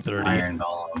AC to of make 30. an iron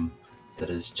golem that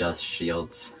is just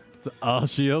shields. It's all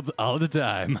shields all the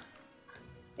time.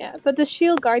 Yeah, but the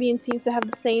shield guardian seems to have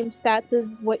the same stats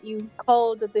as what you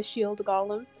called the shield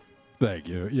golem. Thank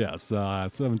you. Yes,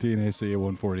 17 AC,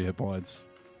 140 hit points.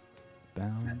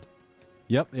 Bound.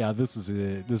 Yep, yeah, this is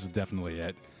it. This is definitely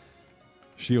it.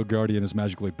 Shield Guardian is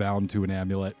magically bound to an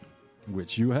amulet,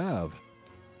 which you have.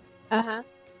 Uh-huh.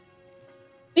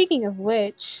 Speaking of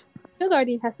which, shield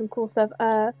guardian has some cool stuff.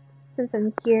 Since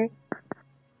I'm here,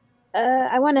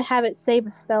 I want to have it save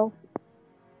a spell.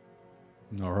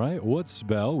 All right, what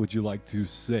spell would you like to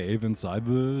save inside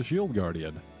the Shield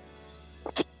Guardian?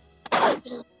 Because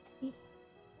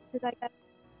I got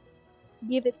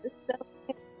give it the spell.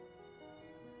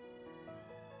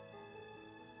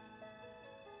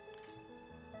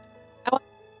 I want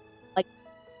like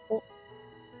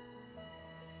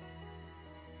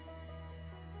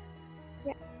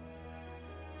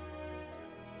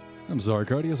I'm sorry,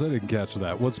 Cardius, I didn't catch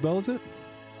that. What spell is it?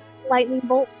 lightning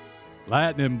bolt.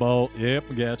 Lightning Bolt. Yep,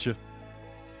 I got you.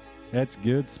 That's a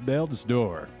good spell to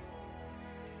store.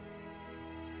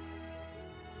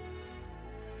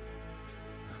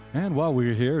 And while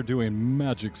we're here doing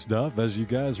magic stuff, as you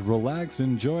guys relax,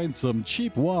 enjoying some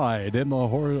cheap wine in the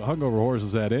Hungover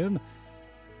Horse's Head Inn,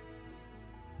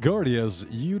 Guardias,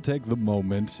 you take the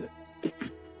moment,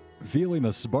 feeling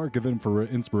a spark of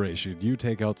inspiration. You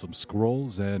take out some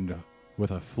scrolls and,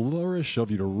 with a flourish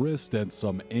of your wrist and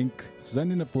some ink,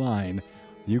 sending it flying,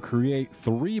 you create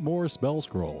 3 more spell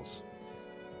scrolls.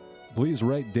 Please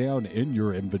write down in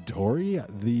your inventory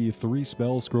the 3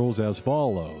 spell scrolls as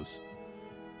follows: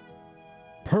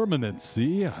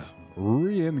 Permanency,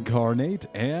 Reincarnate,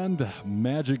 and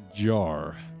Magic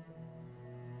Jar.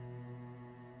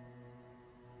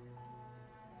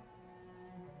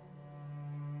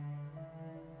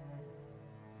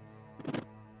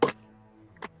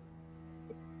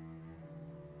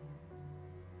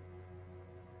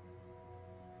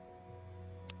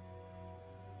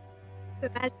 So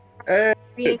magic Hey,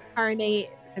 reincarnate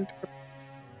and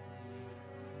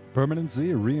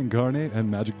Permanency, Reincarnate, and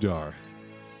Magic Jar.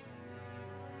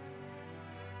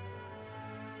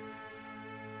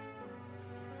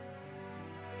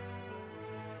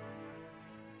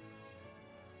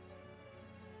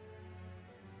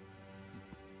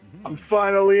 I'm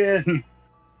finally in.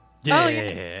 Yeah, Oh,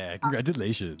 yeah.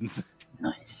 Congratulations.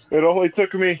 Nice. It only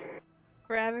took me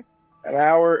forever. an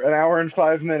hour and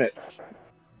 5 minutes.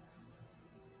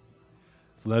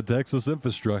 So that Texas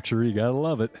infrastructure, you gotta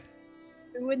love it.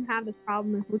 We wouldn't have this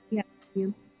problem if we had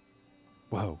you.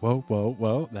 Whoa, whoa, whoa,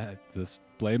 whoa. This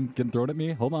blame getting thrown at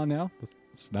me. Hold on now.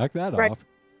 Let's knock that Right. off.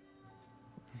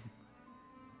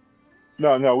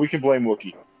 No, we can blame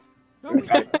Wookiee.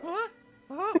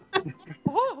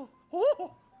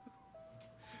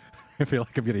 I feel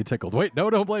like I'm getting tickled. Wait,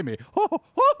 no, don't blame me.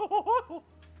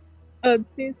 Oh,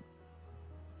 dude.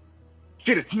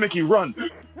 Shit, it's Mickey, run!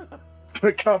 It's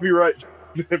gonna copyright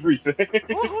everything.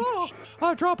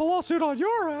 I drop a lawsuit on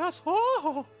your ass.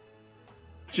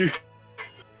 You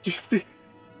Did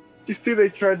you see they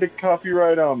tried to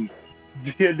copyright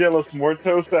Dia de los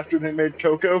Muertos after they made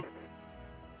Coco?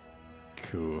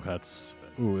 Cool. That's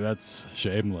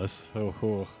shameless.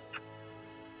 Oh.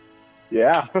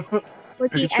 Yeah.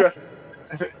 Would They you tried-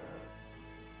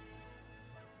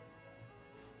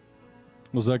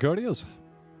 Was that Guardias?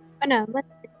 oh, no, let's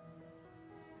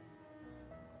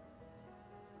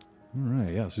All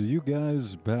right, yeah, so you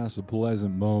guys pass a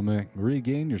pleasant moment,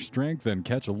 regain your strength, and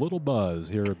catch a little buzz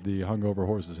here at the Hungover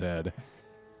Horse's Head.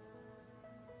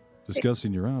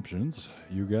 Discussing your options,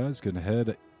 you guys can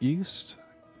head east,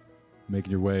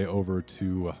 making your way over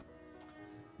to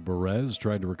Berez,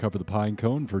 trying to recover the Pine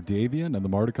Cone for Davian and the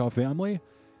Mardukov family,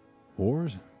 or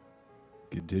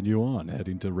continue on,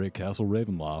 heading to Castle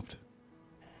Ravenloft.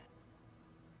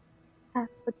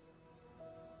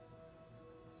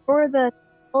 for the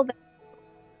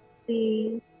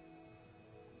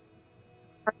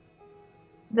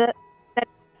that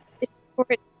it's for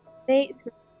it states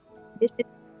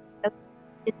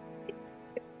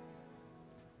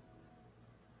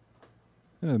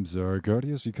I'm sorry,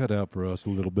 Guardias, you cut out for us a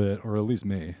little bit, or at least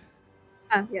me.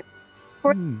 yeah,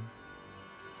 Hmm.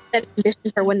 that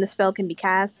condition for when the spell can be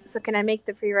cast. So can I make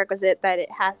the prerequisite that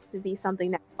it has to be something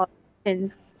that costs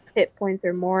 10 hit points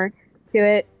or more to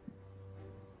it?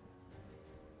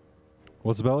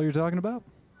 What spell you're talking about?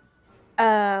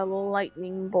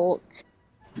 Lightning bolt.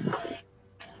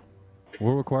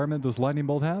 What requirement does Lightning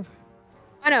Bolt have?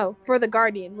 I know, for the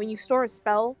Guardian, when you store a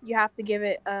spell, you have to give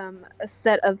it a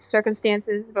set of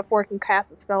circumstances before it can cast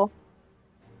the spell.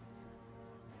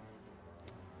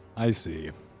 I see.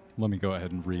 Let me go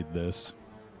ahead and read this.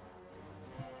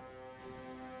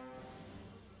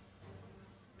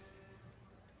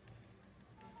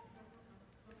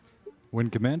 When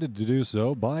commanded to do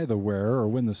so by the wearer or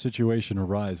when the situation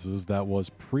arises that was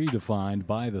predefined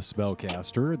by the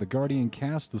spellcaster, the Guardian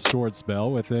casts the stored spell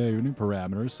within any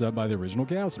parameters set by the original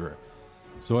caster.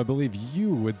 So I believe you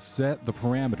would set the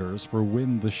parameters for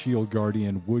when the Shield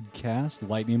Guardian would cast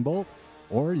Lightning Bolt,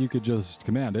 or you could just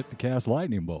command it to cast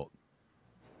Lightning Bolt.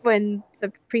 When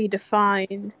the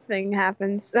predefined thing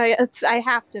happens, I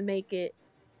have to make it,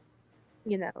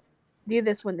 do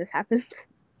this when this happens.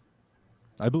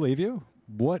 I believe you.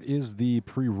 What is the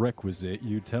prerequisite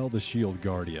you tell the Shield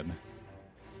Guardian?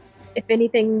 If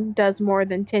anything does more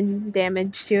than 10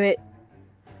 damage to it.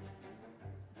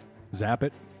 Zap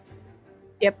it?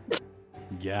 Yep.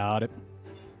 Got it.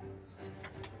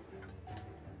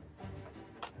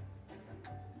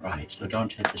 Right, so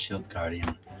don't hit the Shield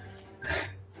Guardian.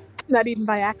 Not even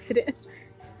by accident.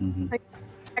 Mm-hmm.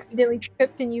 Accidentally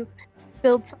tripped and you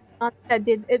build something on that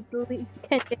did at least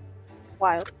 10 damage.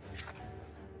 Wild.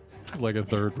 It's like a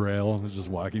third rail, just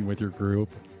walking with your group.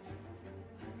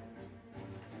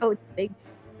 Oh, it's big.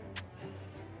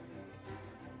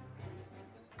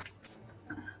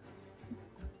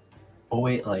 We'll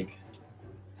wait like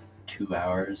 2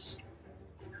 hours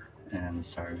and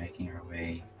start making our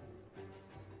way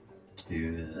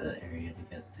to the area to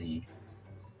get the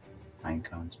pine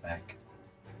cones back.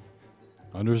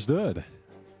 Understood.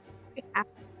 Yeah.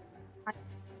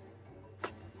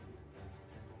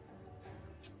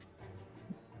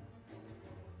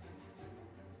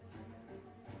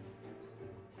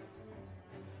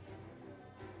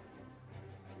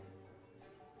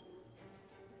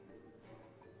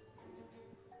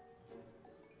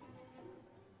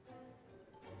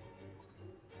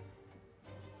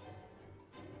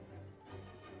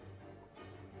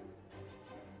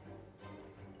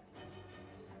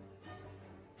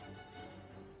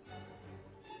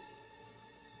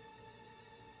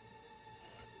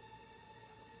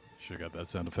 Should have got that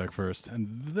sound effect first,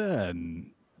 and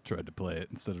then tried to play it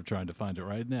instead of trying to find it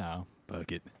right now.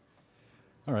 Fuck it.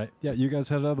 All right, yeah, you guys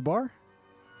headed out of the bar?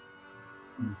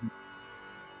 Mm-hmm.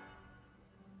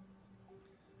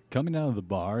 Coming out of the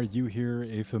bar, you hear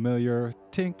a familiar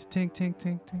tink, tink, tink,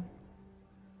 tink, tink.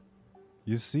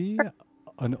 You see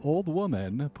an old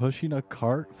woman pushing a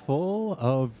cart full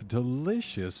of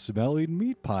delicious smelling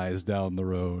meat pies down the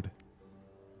road.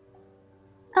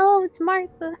 Oh, it's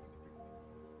Martha.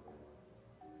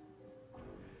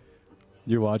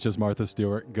 You watch as Martha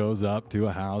Stewart goes up to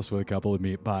a house with a couple of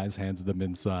meat pies, hands them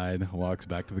inside, walks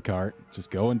back to the cart,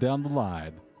 just going down the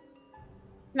line.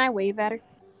 Can I wave at her?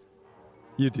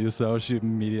 You do so. She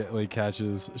immediately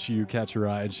you catch her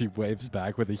eye, and she waves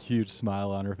back with a huge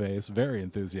smile on her face, very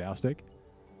enthusiastic.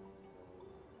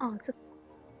 Oh, it's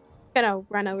gonna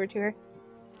run over to her.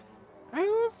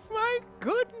 Oh my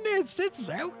goodness, it's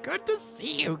so good to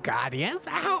see you, Guardians.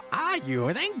 How are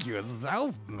you? Thank you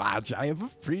so much. I have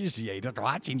appreciated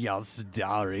watching your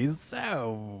stories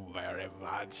so very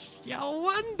much. You're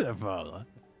wonderful.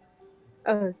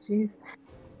 Oh, jeez.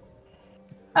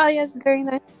 Oh, yeah, it's very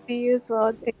nice to see you as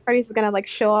well. Cardi's gonna, like,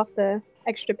 show off the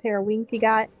extra pair of wings he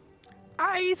got.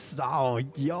 I saw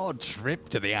your trip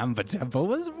to the Amber Temple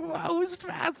was most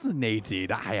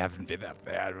fascinating. I haven't been up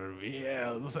there in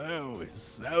years. Oh, it's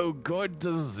so good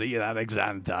to see that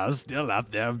Xantha still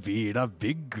up there being a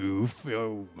big goof.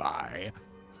 Oh, my.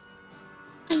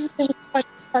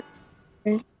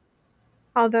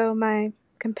 Although my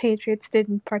compatriots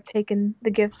didn't partake in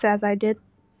the gifts as I did.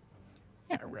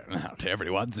 Yeah, well, not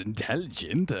everyone's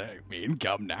intelligent. I mean,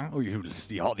 come now, you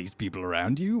see all these people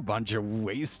around you, bunch of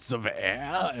wastes of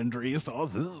air and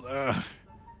resources.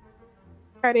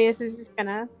 Cardius is just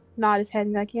gonna nod his head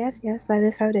and be like, yes, that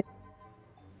is how it is.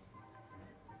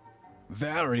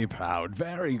 Very proud,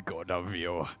 very good of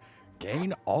you.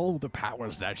 Gain all the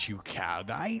powers that you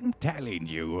can. I'm telling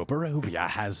you, Barovia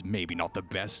has maybe not the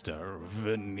best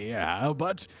veneer,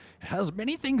 but has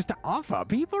many things to offer.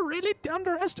 People really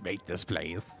underestimate this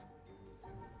place.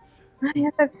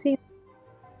 Yes, I've seen.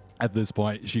 At this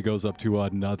point, she goes up to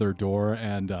another door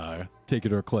and,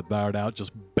 taking her clipboard out,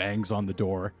 just bangs on the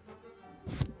door.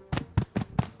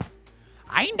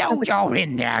 I know you're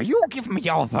in there. You give me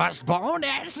your firstborn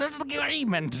as the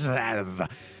agreement says.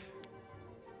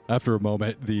 After a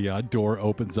moment, the door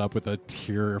opens up with a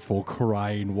tearful,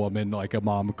 crying woman, like a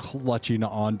mom clutching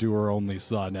onto her only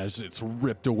son as it's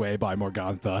ripped away by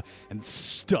Morgantha and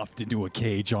stuffed into a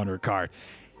cage on her cart.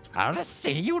 I'll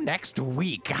see you next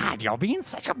week. God, you're being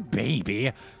such a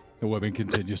baby. The woman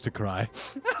continues to cry.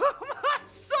 Oh, my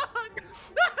son!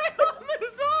 I love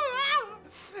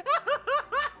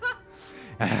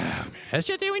my son! As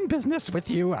you're doing business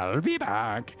with you, I'll be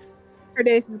back.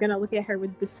 Cardius is gonna look at her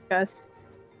with disgust.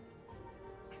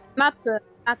 Not the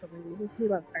lady who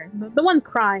loves her. The one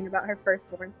crying about her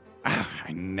firstborn. Oh,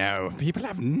 I know. People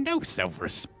have no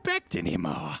self-respect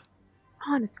anymore.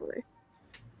 Honestly.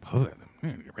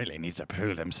 Really needs to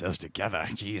pull themselves together.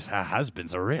 Jeez, her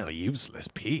husband's a really useless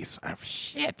piece of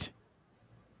shit.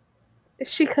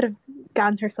 She could have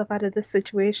gotten herself out of this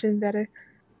situation better.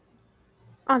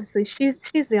 Honestly, she's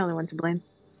the only one to blame.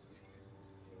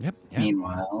 Yep.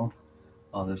 Meanwhile,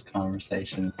 while this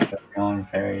conversation is going on,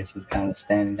 Farius is kind of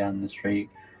standing down the street,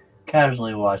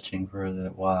 casually watching for a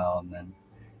while, and then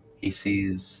he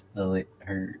sees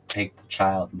her take the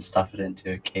child and stuff it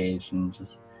into a cage and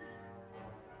just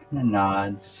kind of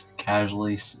nods,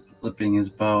 casually slipping his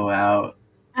bow out,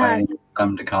 biting his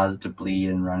thumb to cause it to bleed,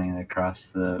 and running across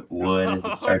the wood as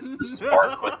it starts to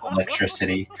spark with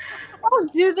electricity.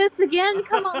 Don't do this again.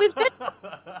 Come on, we've been.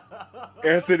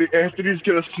 Anthony's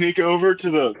gonna sneak over to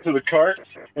the cart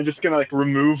and just gonna like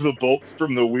remove the bolts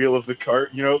from the wheel of the cart.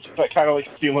 You know, just like kind of like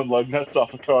stealing lug nuts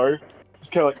off a car.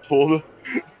 Just kind of like pull the.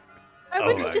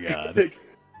 Oh my god!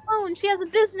 Oh, she has a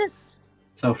business.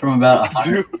 So from about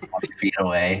 120 feet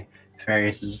away,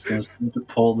 Farius is just gonna start to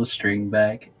pull the string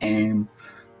back, aim,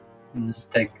 and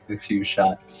just take a few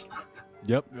shots.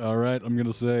 Yep, all right, I'm going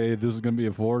to say this is going to be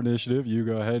a 4 initiative. You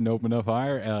go ahead and open up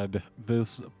fire, and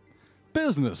this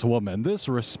businesswoman, this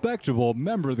respectable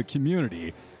member of the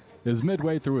community, is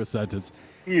midway through a sentence.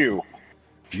 You.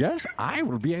 Yes, I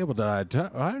will be able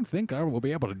to, I think I will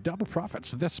be able to double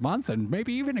profits this month and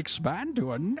maybe even expand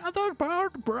to another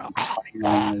part.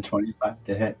 29 and 25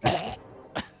 to hit.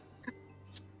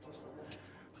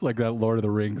 It's like that Lord of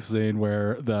the Rings scene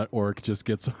where that orc just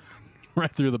gets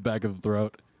right through the back of the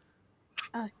throat.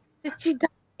 Did she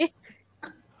die?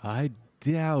 I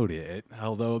doubt it,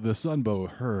 although the sunbow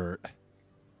hurt.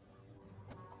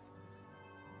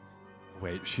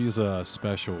 Wait, she's a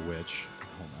special witch.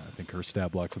 Hold on, I think her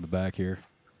stat block's in the back here.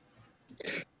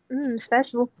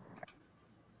 Special.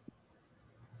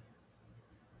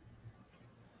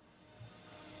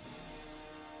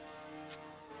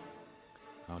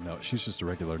 Oh no, she's just a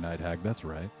regular night hag. That's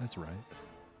right. That's right.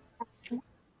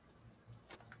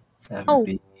 That would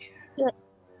be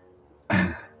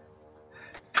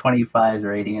 25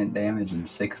 radiant damage and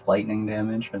 6 lightning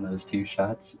damage from those 2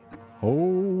 shots. Oh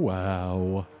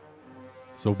wow.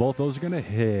 So both those are gonna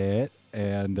hit.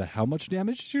 And how much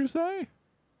damage did you say?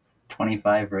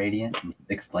 25 radiant and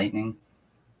 6 lightning.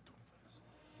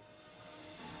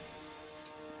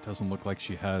 Doesn't look like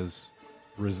she has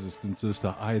resistances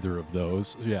to either of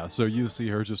those. Yeah, so you see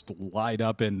her just light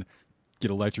up and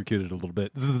get electrocuted a little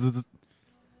bit.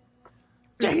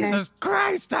 Jesus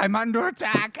Christ, I'm under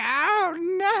attack. Oh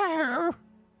no.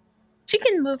 She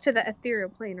can move to the ethereal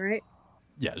plane, right?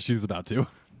 Yeah, she's about to.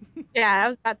 Yeah, I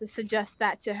was about to suggest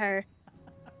that to her.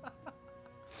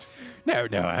 No,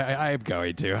 I'm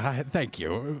going to. Thank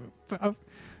you.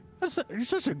 You're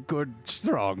such a good,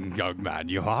 strong young man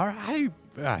you are. I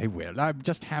will. I'm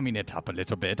just hamming it up a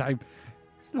little bit.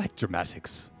 like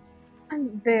dramatics.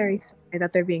 I'm very sorry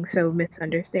that they're being so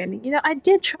misunderstanding. I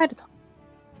did try to talk.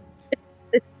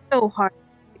 It's so hard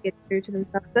to get through to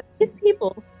themselves. But these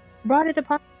people brought it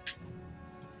upon.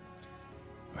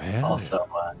 Well, Also,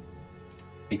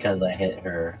 because I hit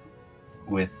her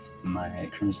with my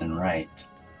Crimson Right,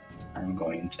 I'm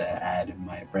going to add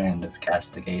my brand of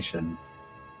castigation.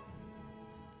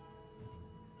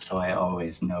 So I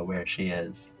always know where she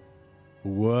is.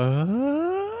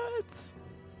 what?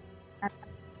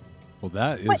 Well,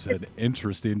 that is an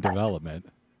interesting development.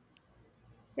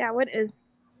 Yeah, what is?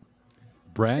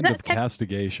 Brand that of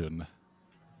castigation.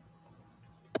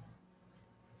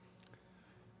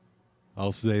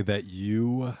 I'll say that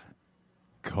you,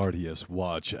 Cardius,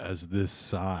 watch as this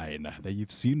sign that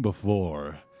you've seen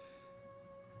before,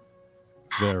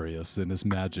 Various in his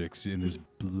magics, in his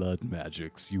blood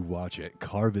magics, you watch it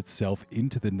carve itself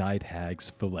into the night hag's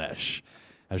flesh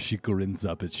as she grins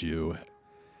up at you.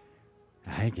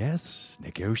 I guess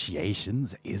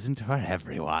negotiations isn't for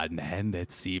everyone, and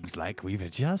it seems like we've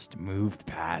just moved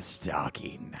past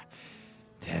talking.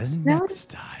 Till No. next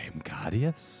time,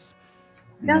 Cardius.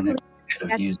 And then No. if I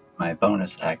could have used my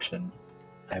bonus action,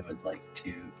 I would like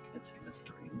to. Let's see, what's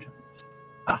the range of this?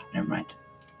 Ah, never mind.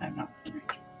 I'm not in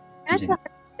range. I just want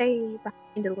to stay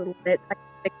behind a little bit so I can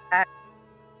fix that.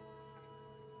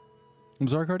 I'm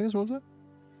sorry, Cardius, what was that?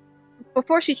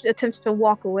 Before she attempts to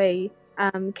walk away,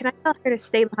 can I tell her to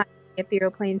stay behind the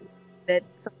ethereal plane a bit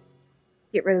so I can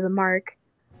get rid of the mark?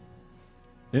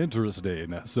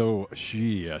 Interesting. So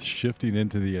she, shifting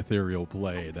into the ethereal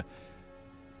plane,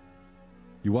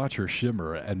 you watch her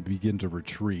shimmer and begin to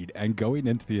retreat, and going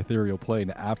into the ethereal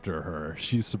plane after her,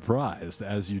 she's surprised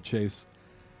as you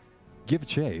give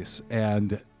chase,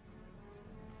 and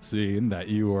seeing that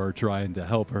you are trying to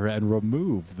help her and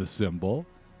remove the symbol,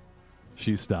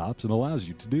 she stops and allows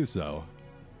you to do so.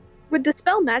 Would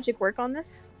Dispel Magic work on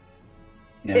this?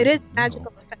 Yeah. It is No.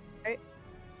 magical effect, right?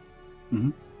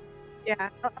 Mhm. Yeah.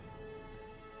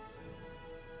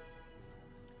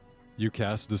 You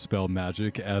cast Dispel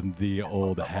Magic, and the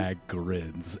old hag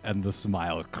grins, and the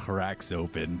smile cracks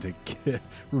open,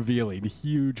 revealing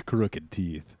huge crooked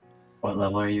teeth. What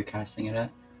level are you casting it at?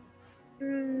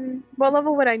 What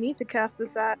level would I need to cast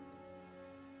this at?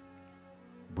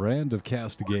 Brand of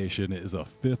Castigation is a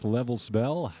 5th level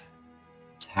spell.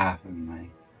 It's half of my.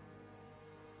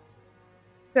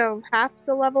 So half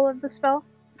the level of the spell?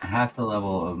 Half the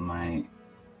level of my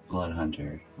Blood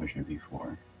Hunter, which would be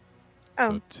 4. Oh,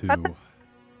 So 2. that's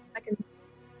I can.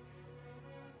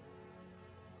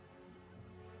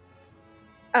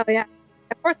 Oh yeah.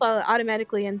 At 4th level, it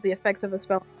automatically ends the effects of a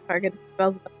spell on target.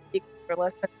 Spells equal or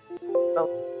less than spell.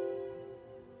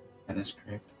 That is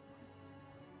correct.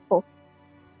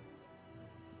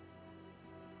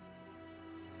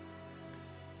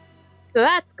 So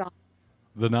that's gone.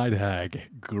 The night hag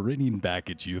grinning back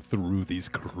at you through these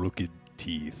crooked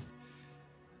teeth,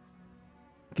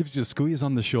 gives you a squeeze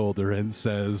on the shoulder and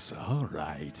says, "All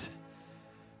right,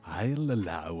 I'll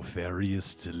allow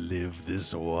Farius to live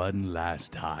this one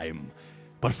last time.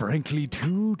 But frankly,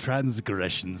 2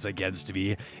 transgressions against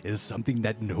me is something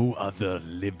that no other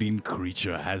living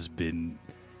creature has been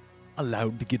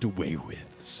allowed to get away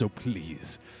with. So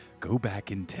please, go back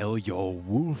and tell your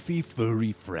wolfy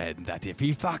furry friend that if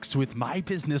he fucks with my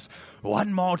business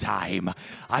one more time,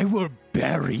 I will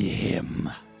bury him."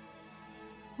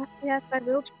 Yes, I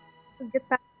will try to get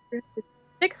back to the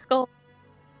thick skull,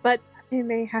 but I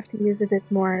may have to use a bit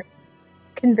more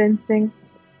convincing.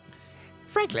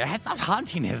 Frankly, I thought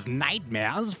haunting his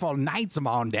nightmares for nights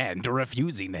on end,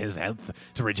 refusing his health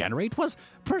to regenerate, was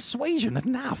persuasion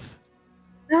enough.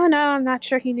 No, I'm not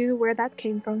sure he knew where that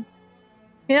came from.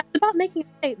 It's about making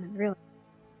a statement, really.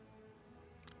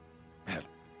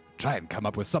 Try and come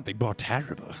up with something more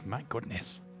terrible. My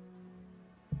goodness.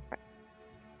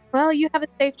 Well, you have a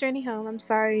safe journey home. I'm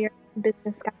sorry you're a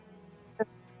business guy.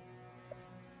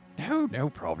 No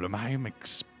problem. I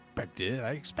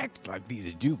expect like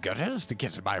these do-gooders to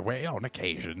get in my way on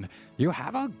occasion. You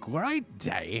have a great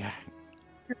day.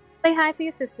 Say hi to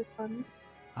your sister for me.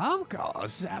 Of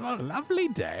course. Have a lovely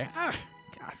day.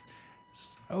 God,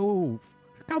 so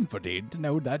comforting to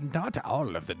know that not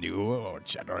all of the new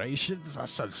generations are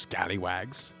so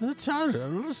scallywags.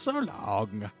 So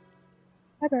long.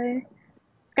 Bye-bye.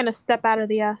 He's gonna step out of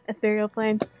the ethereal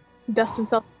plane, dust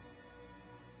himself.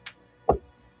 And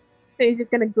he's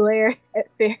just gonna glare at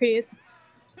Farius.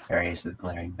 Farius is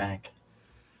glaring back.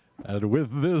 And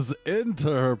with this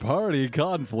inter-party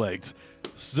conflict,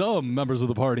 Some members of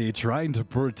the party trying to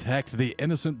protect the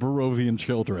innocent Barovian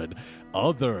children.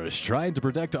 Others trying to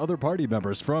protect other party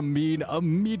members from being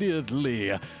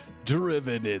immediately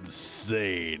driven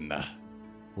insane.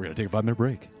 We're going to take a 5-minute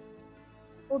break.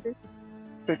 Hold it.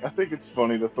 I think it's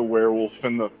funny that the werewolf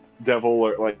and the devil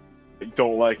are like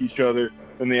don't like each other,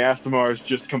 and the Astamar is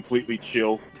just completely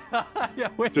chill. Yeah,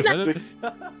 wait Just a minute.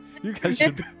 You guys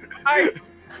should be... Alright.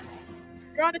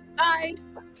 You're on its side.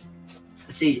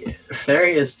 See,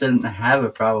 Farius didn't have a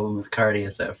problem with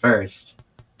Cardius at first,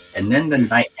 and then the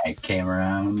Night Hag came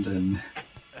around, and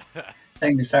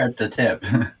things started to tip.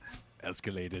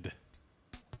 escalated.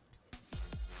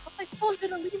 I told you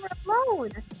to leave her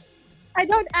alone. I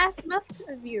don't ask much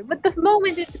of you, but the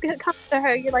moment it comes to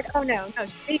her, you're like, oh no,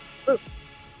 she's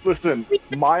Listen,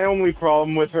 my only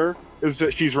problem with her is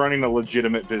that she's running a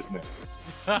legitimate business.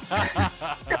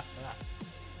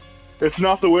 It's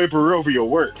not the way Barovia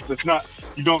works. It's not.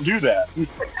 You don't do that.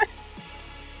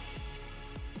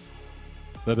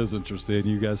 That is interesting.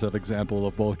 You guys have example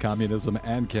of both communism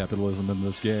and capitalism in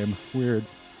this game. Weird.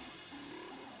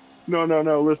 No.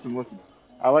 Listen.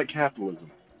 I like capitalism.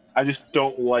 I just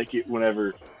don't like it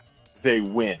whenever they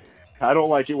win. I don't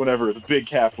like it whenever the big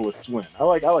capitalists win. I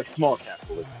like small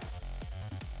capitalism.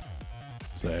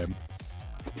 Same.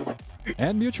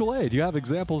 And mutual aid. You have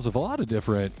examples of a lot of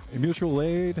different mutual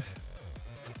aid.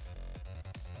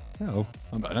 No,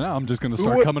 I'm just going to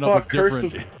start coming up with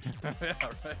different. Yeah,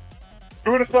 right.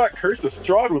 Who would have thought Curse of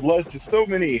Strahd would lead to so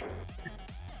many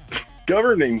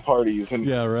governing parties and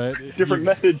Yeah, right. different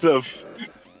methods of...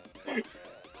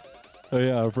 Oh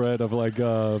yeah, right. Of like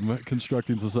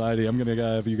constructing society. I'm gonna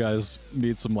have you guys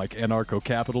meet some like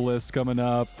anarcho-capitalists coming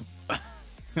up.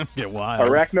 Get wild.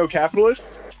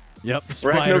 Arachno-capitalists? Yep,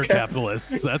 spider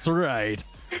capitalists. That's right.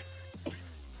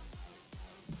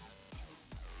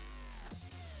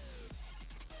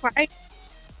 Right?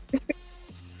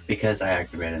 Because I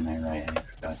activated my right, I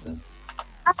forgot to.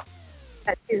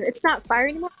 That too. It's not fire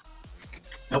anymore?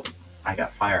 Nope, I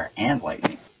got fire and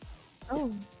lightning.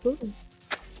 Oh, cool.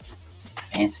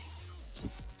 Fancy.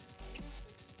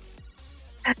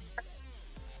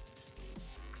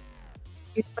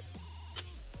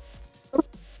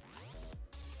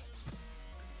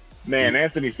 Man,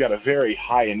 Anthony's got a very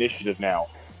high initiative now.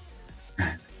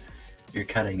 You're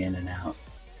cutting in and out.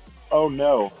 Oh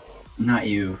no. Not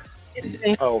you.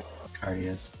 It's Oh.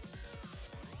 Cardius.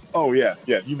 Oh yeah.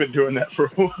 You've been doing that for a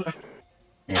while.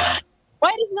 Yeah.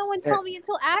 Why does no one tell me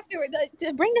until afterward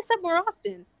to bring this up more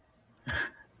often?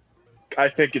 I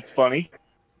think it's funny.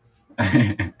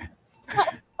 Funny.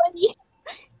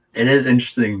 It is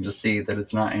interesting to see that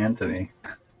it's not Anthony.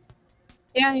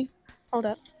 Yeah. Hold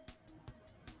up.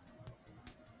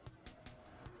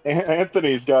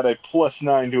 Anthony's got a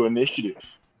 +9 to initiative.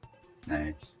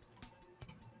 Nice.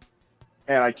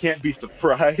 And I can't be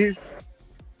surprised.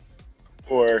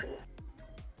 Or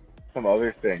some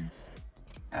other things.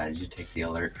 Did you take the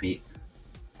alert feat?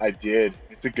 I did.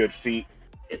 It's a good feat.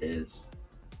 It is.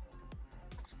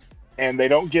 And they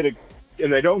don't get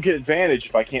advantage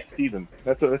if I can't see them.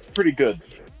 That's pretty good.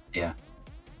 Yeah.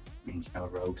 Means no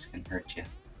rogues can hurt you.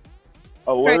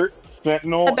 Alert,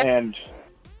 Sentinel, and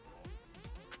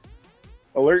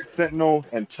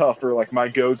Tough are like my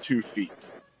go-to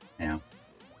feats. Yeah.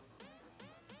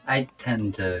 I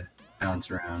tend to bounce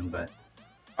around, but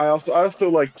I also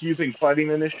like using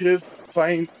Fighting Initiate,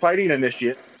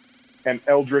 and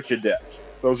Eldritch Adept.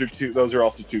 Those are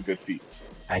also two good feats.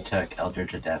 I took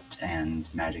Eldritch Adept and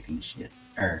Magic Initiate.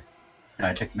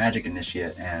 I took Magic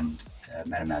Initiate and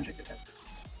Meta Magic Adept.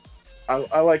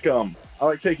 I like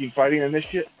taking Fighting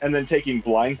Initiate and then taking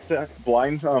Blind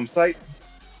Sight.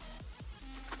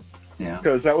 Yeah.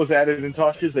 Because that was added in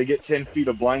Tasha's. They get 10 feet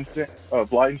of blind sight.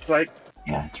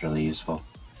 Yeah, it's really useful.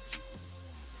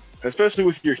 Especially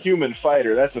with your human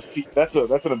fighter, that's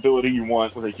an ability you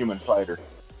want with a human fighter.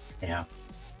 Yeah.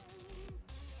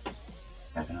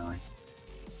 Definitely.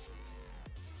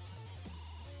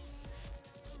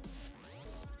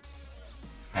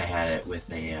 I had it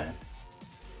with a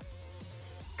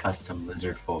custom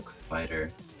lizard folk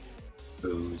fighter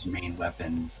whose main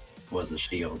weapon was a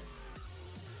shield.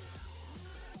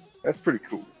 That's pretty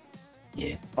cool.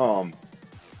 Yeah.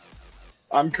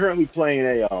 I'm currently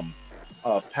playing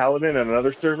a paladin on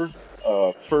another server,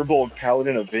 Furbolg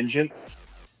Paladin of Vengeance.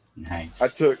 Nice. I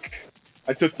took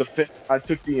the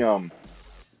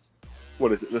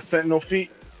Sentinel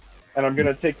feat, and I'm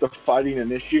gonna take the Fighting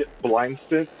Initiate Blind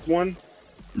Sense one.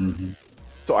 Mm-hmm.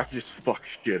 So I can just fuck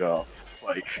shit up,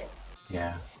 like.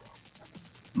 Yeah.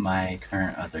 My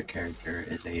current other character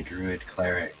is a druid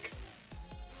cleric,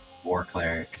 war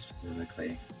cleric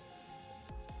specifically.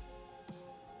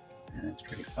 and it's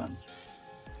pretty fun.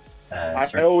 I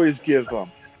always give I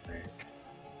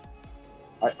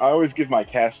always give my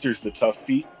casters the tough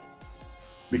feat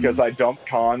because I dump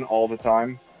con all the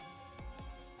time.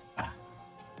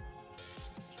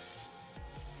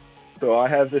 So I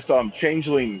have this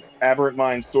changeling aberrant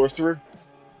mind sorcerer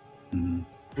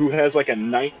who has like a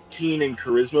 19 in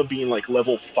charisma, being like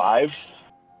level 5.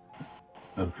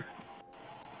 Oh.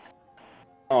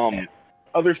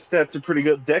 Other stats are pretty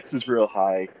good. Dex is real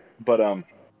high, but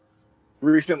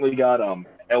recently got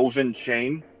Elven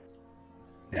Chain.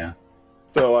 Yeah.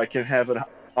 So I can have an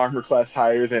armor class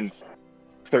higher than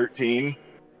 13.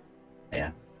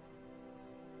 Yeah.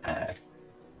 That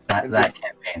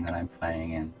campaign that I'm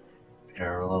playing in,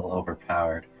 they're a little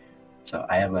overpowered. So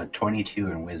I have a 22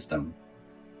 in wisdom.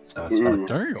 So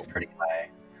it's pretty high.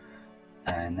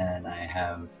 And then I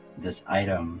have this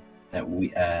item that we,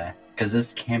 because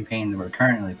this campaign that we're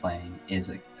currently playing is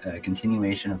a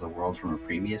continuation of the world from a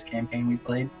previous campaign we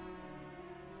played.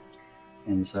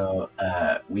 And so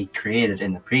we created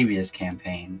in the previous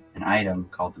campaign an item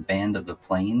called the Band of the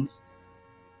Plains.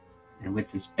 And with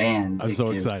this band, I'm so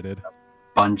excited. A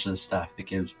bunch of stuff. It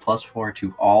gives +4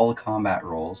 to all combat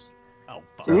rolls. Oh,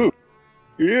 fuck. Ooh.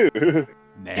 Ew.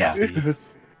 Nasty.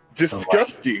 It's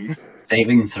disgusting. So,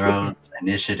 saving throws,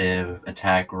 initiative,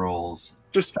 attack rolls.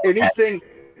 Just anything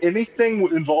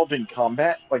involving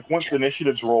combat. Like once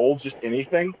initiatives roll, just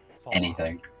anything.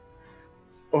 Anything.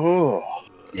 Oh.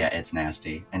 Yeah, it's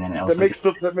nasty. And then it also That makes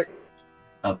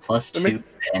a +2 to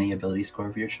any ability score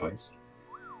of your choice.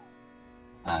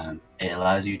 It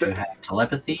allows you to have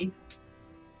telepathy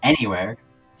anywhere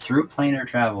through planar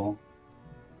travel.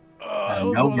 That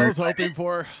was what I was hoping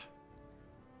for.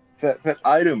 That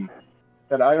item's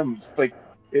like,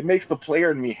 it makes the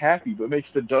player and me happy, but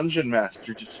makes the dungeon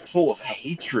master just full of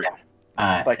hatred.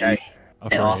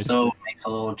 It also makes a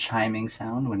little chiming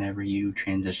sound whenever you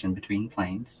transition between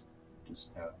planes.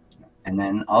 And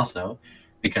then also,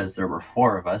 because there were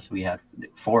 4 of us, we had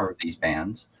 4 of these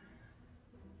bands.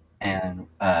 And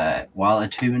while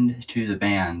attuned to the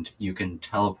band, you can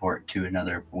teleport to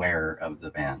another wearer of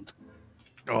the band.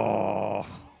 Oh,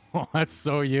 that's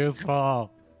so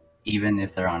useful. Even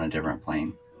if they're on a different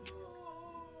plane.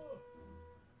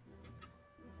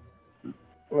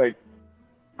 Like,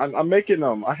 I'm making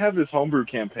I have this homebrew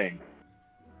campaign,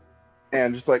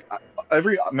 and just like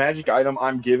every magic item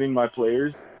I'm giving my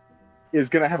players is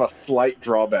gonna have a slight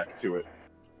drawback to it,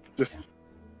 just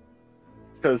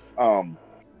because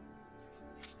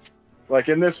like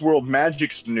in this world,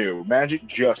 magic's new. Magic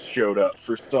just showed up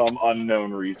for some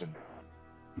unknown reason,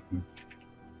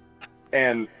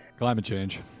 and climate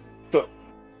change. So,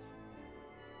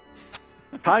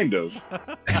 kind of.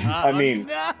 I mean,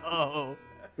 no.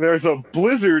 There's a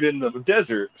blizzard in the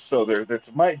desert, so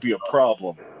that might be a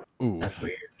problem. Ooh, that's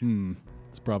weird.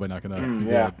 It's probably not gonna be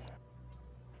good.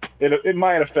 It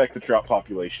might affect the trout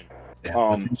population. Yeah,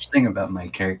 what's interesting about my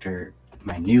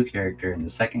new character in the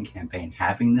second campaign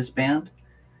having this band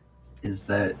is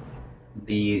that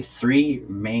the 3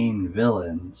 main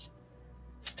villains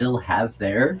still have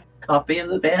their copy of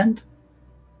the band.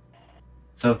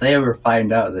 So if they ever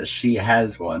find out that she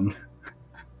has one,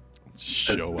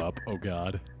 show up. Oh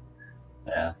god.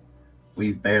 Yeah,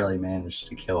 we've barely managed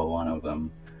to kill one of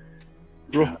them.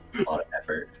 A lot of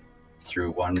effort through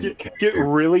one character. Get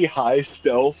really high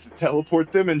stealth,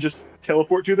 teleport them, and just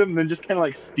teleport to them, and then just kind of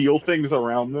like steal things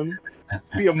around them.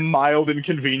 Be a mild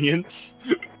inconvenience.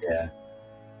 Yeah.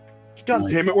 God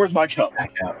damn it! Where's my cup?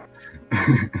 Back out.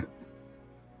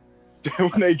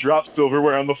 When they drop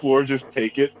silverware on the floor, just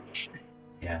take it.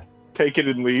 Yeah. Take it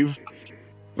and leave.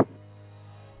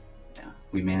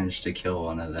 We managed to kill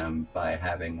one of them by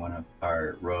having one of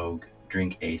our rogue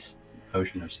drink a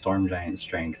potion of storm giant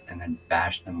strength and then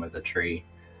bash them with a tree.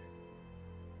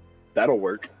 That'll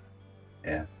work.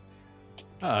 Yeah.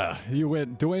 You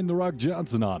went Dwayne The Rock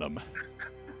Johnson on him.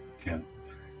 Yeah.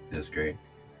 It was great.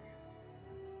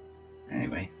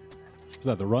 Anyway. Is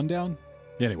that the rundown?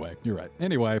 Anyway, you're right.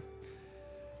 Anyway.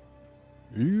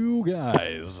 You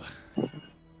guys.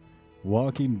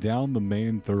 Walking down the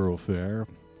main thoroughfare.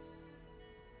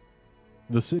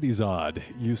 The city's odd.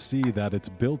 You see that it's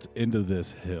built into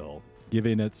this hill,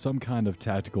 giving it some kind of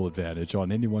tactical advantage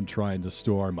on anyone trying to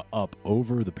storm up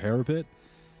over the parapet,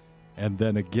 and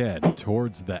then again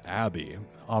towards the abbey,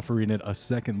 offering it a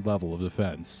second level of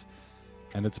defense.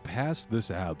 And it's past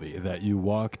this abbey that you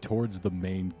walk towards the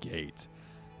main gate,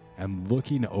 and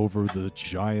looking over the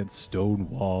giant stone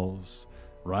walls,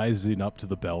 rising up to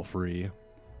the belfry.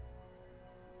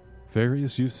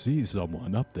 Various, you see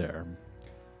someone up there.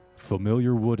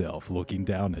 Familiar wood elf looking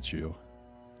down at you.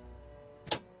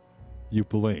 You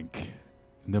blink,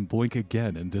 and then blink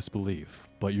again in disbelief,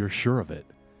 but you're sure of it.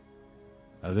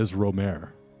 That is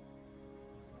Romer.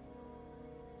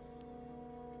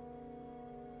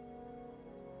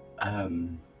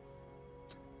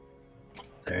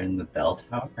 They're in the bell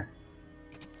tower.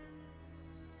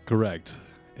 Correct.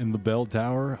 In the bell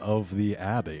tower of the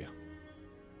Abbey.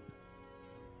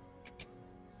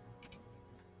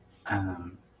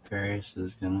 Various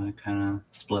is gonna kind of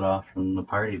split off from the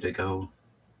party to go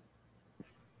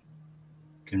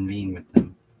convene with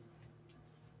them.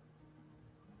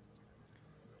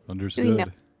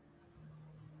 Understood.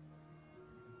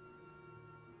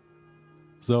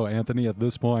 So, Anthony, at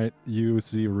this point, you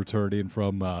see returning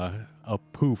from a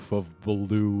poof of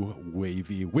blue,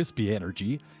 wavy, wispy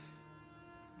energy.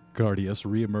 Cardius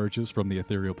reemerges from the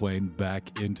ethereal plane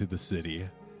back into the city.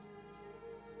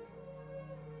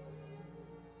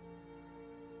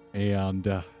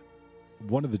 And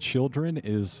one of the children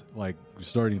is, like,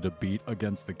 starting to beat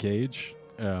against the cage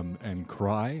and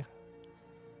cry.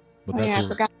 But that's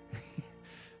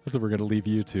what we're going to leave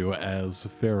you to as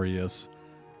Farius.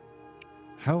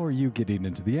 How are you getting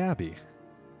into the Abbey?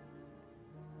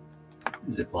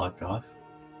 Is it blocked off?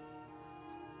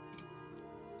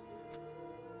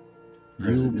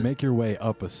 You make your way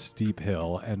up a steep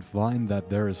hill and find that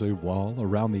there is a wall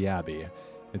around the Abbey.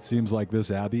 It seems like this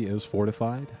Abbey is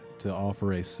fortified to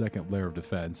offer a second layer of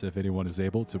defense if anyone is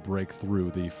able to break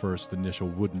through the first initial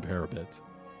wooden parapet.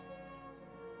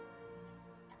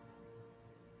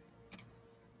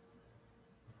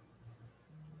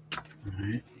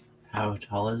 Alright. How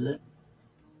tall is it?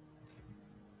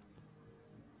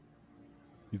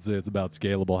 You'd say it's about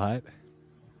scalable height.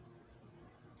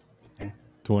 Okay.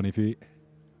 20 feet.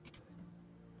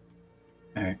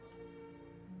 Alright.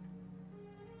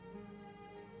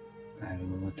 I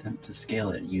will attempt to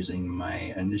scale it using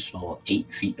my initial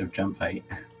 8 feet of jump height.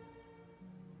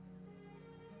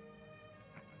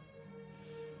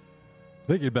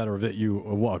 Thinking better of it, you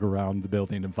walk around the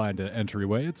building and find an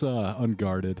entryway. It's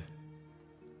unguarded.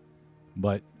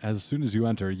 But as soon as you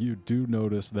enter, you do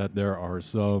notice that there are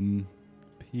some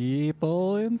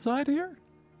people inside here.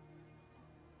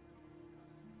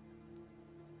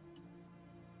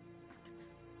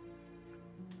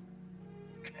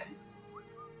 Okay.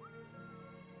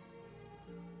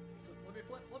 Let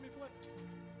me flip.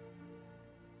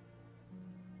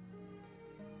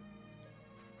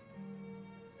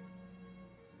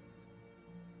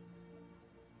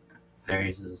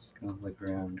 Darius is gonna look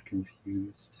around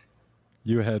confused.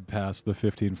 You head past the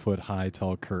 15-foot high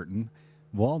tall curtain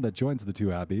wall that joins the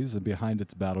two abbeys, and behind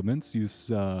its battlements, you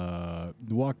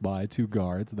walk by two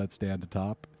guards that stand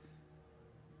atop.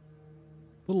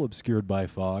 A little obscured by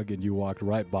fog, and you walked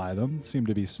right by them, seem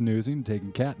to be snoozing,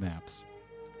 taking cat naps.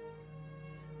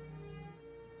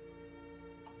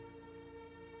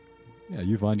 Yeah,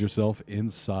 you find yourself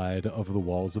inside of the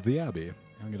walls of the Abbey.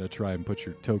 I'm going to try and put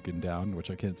your token down, which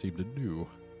I can't seem to do.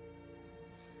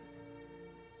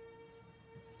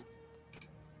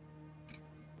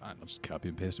 Fine, I'll just copy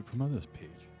and paste it from on this page.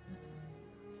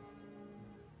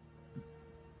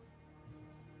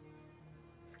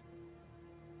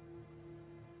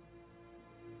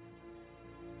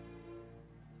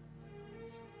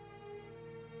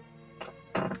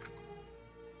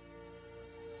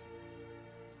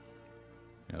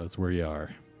 Yeah, that's where you are.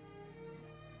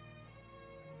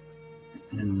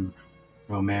 And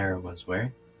Romer was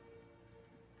where?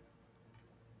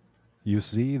 You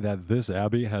see that this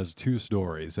abbey has 2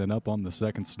 stories, and up on the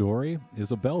second story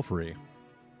is a belfry.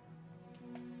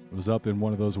 It was up in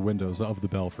one of those windows of the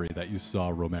belfry that you saw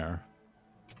Romer.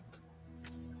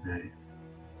 Right.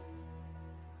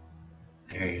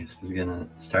 Darius is gonna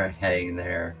start heading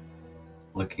there,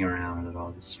 looking around at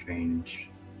all the strange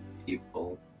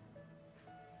people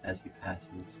as he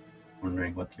passes,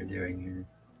 wondering what they're doing here.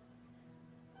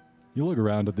 You look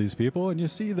around at these people, and you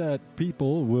see that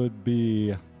people would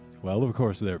be... Well, of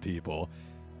course they're people,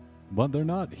 but they're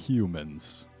not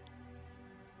humans.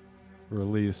 Or at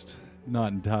least,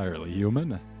 not entirely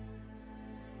human.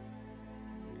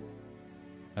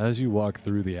 As you walk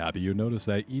through the abbey, you notice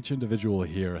that each individual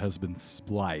here has been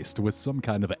spliced with some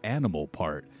kind of animal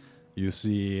part. You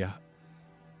see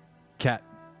cat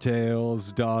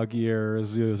tails, dog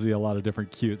ears, you see a lot of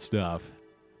different cute stuff.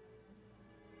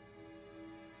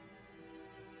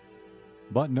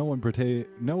 But no one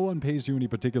pays you any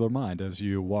particular mind as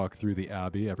you walk through the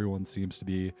abbey. Everyone seems to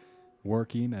be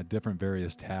working at different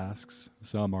various tasks.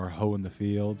 Some are hoeing the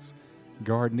fields,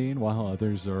 gardening, while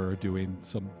others are doing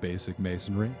some basic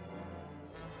masonry.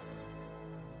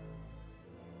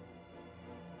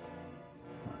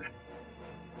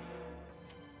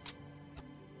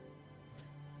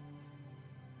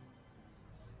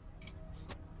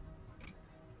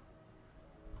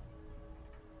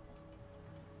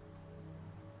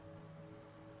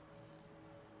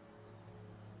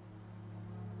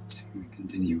 we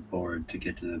continue forward to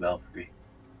get to the belfry.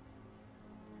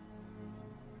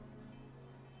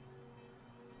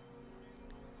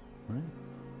 Right.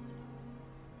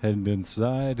 Heading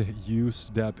inside, you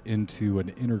step into an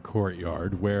inner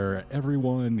courtyard where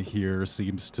everyone here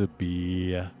seems to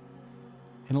be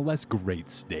in a less great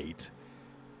state.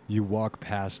 You walk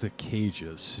past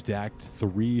cages stacked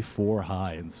 3-4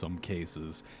 high in some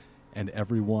cases, and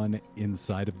everyone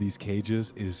inside of these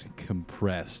cages is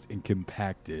compressed and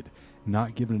compacted,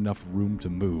 not given enough room to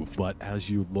move. But as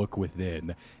you look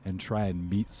within and try and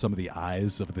meet some of the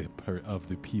eyes of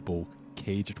the people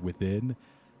caged within,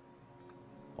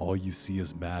 all you see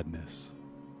is madness.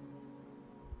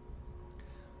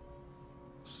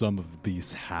 Some of the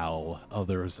beasts howl,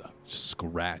 others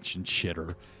scratch and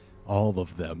chitter. All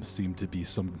of them seem to be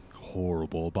some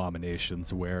horrible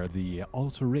abominations where the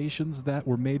alterations that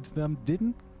were made to them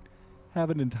didn't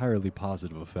have an entirely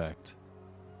positive effect.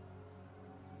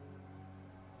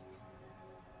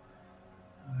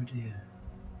 Oh dear.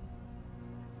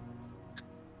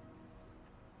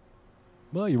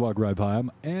 Well, you walk right by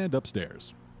them and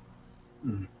upstairs.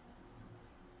 Mm.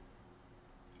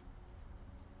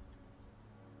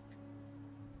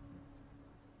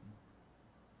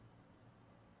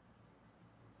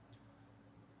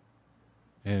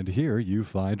 And here you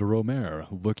find Romer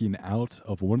looking out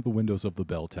of one of the windows of the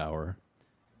bell tower.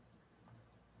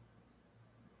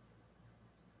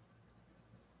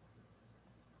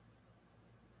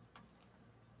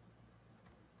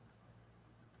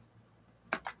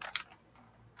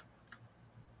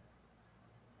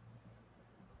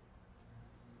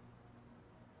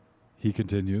 He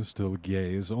continues to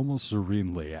gaze almost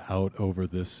serenely out over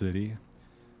this city.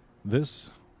 This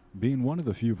being one of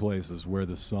the few places where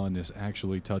the sun is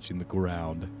actually touching the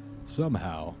ground,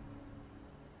 somehow,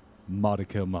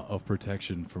 modicum of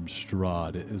protection from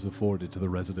Strahd is afforded to the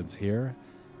residents here,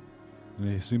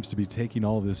 and he seems to be taking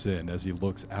all this in as he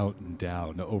looks out and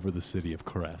down over the city of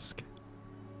Kresk.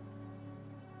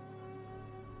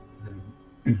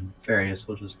 Various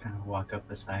will just kind of walk up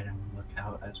beside him and look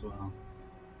out as well,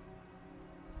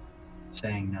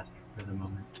 saying nothing for the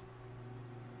moment.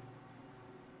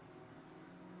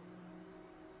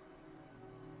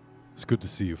 It's good to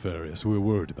see you, Farius. We were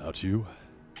worried about you.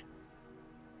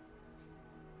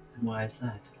 And why is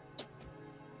that?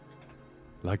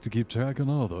 Like to keep track on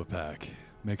all the pack.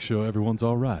 Make sure everyone's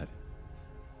all right.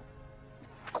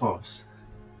 Of course.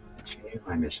 That's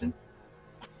my mission.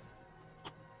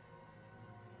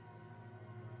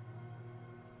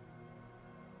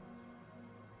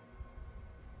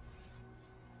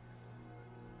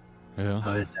 Yeah,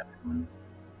 How is everyone?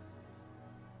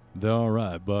 they're all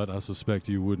right, but I suspect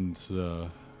you wouldn't.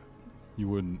 Damn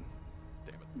it!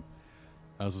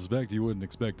 I suspect you wouldn't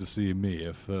expect to see me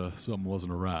if something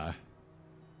wasn't awry.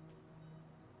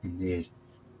 Indeed.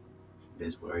 It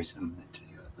is worrisome that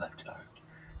you have left our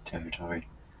territory.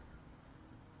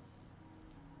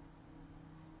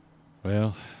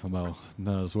 Well, I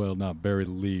might as well not bury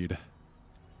the lead.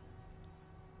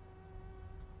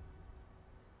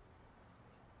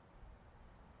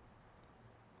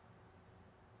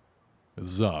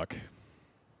 Zoc.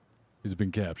 He's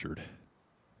been captured.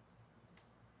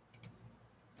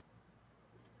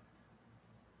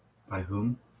 By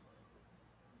whom?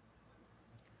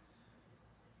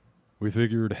 We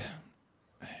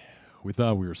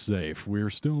thought we were safe. We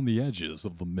were still on the edges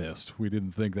of the mist. We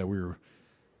didn't think that we were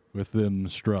within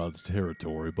Strahd's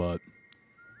territory, but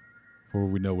before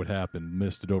we know what happened,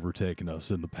 mist had overtaken us,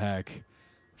 and the pack,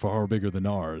 far bigger than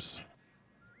ours.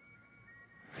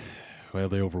 Well,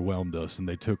 they overwhelmed us, and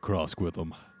they took Krosk with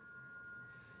them.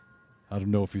 I don't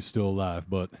know if he's still alive,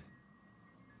 but...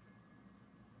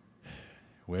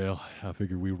 Well, I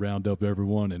figured we round up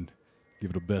everyone and give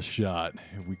it a best shot.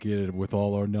 If we get it with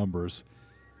all our numbers,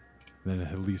 then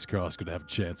at least Krosk could have a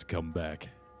chance to come back.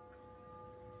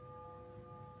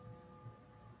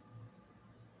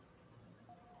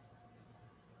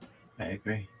 I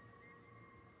agree.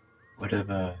 What of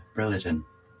Brilliton?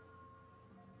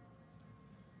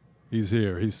 He's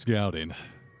here. He's scouting.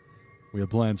 We have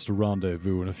plans to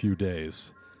rendezvous in a few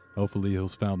days. Hopefully he'll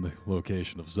found the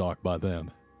location of Zoc by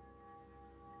then.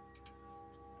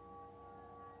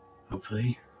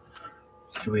 Hopefully.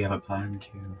 Do we have a plan to...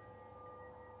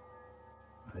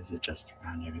 Or is it just to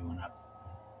round everyone up?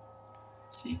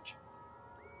 Siege?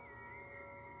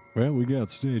 Well, we got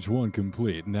stage 1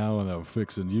 complete. Now I'm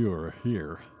fixing you are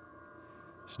here.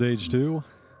 Stage 2?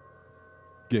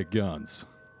 Get guns.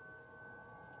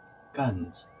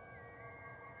 Guns?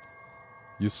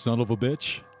 You son of a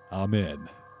bitch, I'm in.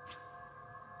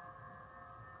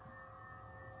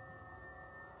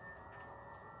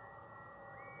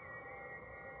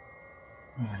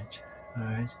 Right.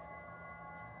 Alright.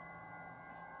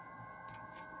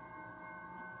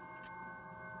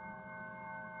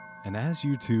 And as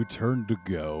you two turn to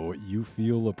go, you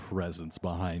feel a presence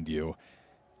behind you.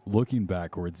 Looking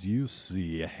backwards, you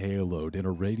see, haloed in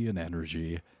a radiant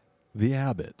energy, the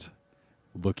abbot,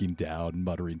 looking down,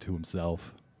 muttering to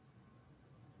himself.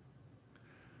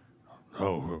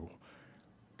 Oh,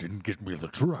 didn't get me the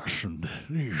trust, and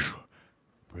these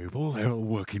people, they're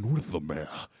working with the mayor.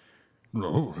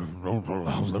 No, don't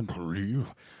allow them to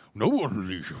leave. No one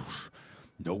leaves.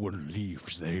 No one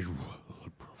leaves. They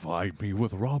provide me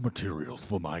with raw materials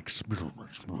for my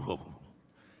experiments.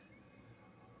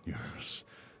 Yes,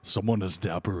 someone as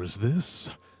dapper as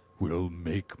this will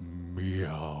make me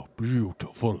a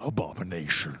beautiful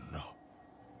abomination.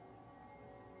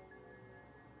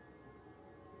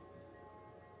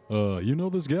 You know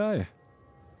this guy?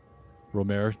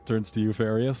 Romare turns to you,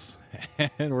 Farius,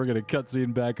 and we're gonna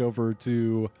cutscene back over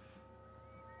to.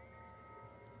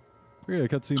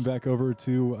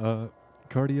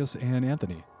 Cardius and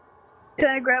Anthony.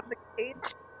 Trying to grab the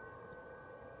cage.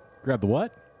 Grab the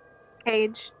what?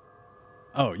 Cage.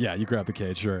 Oh yeah, you grab the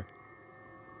cage, sure.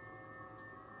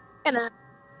 And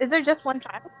is there just one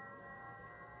child?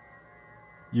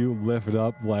 You lift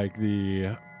up like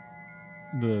the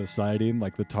siding,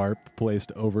 like the tarp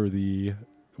placed over the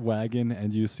wagon,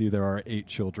 and you see there are 8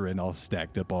 children all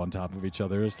stacked up on top of each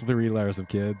other. There's 3 layers of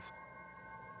kids.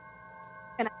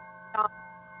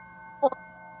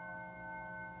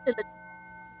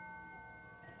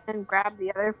 And grab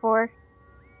the other 4.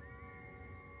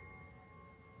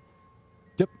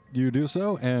 Yep, you do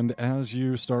so, and as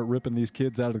you start ripping these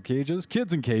kids out of the cages,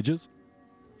 kids in cages,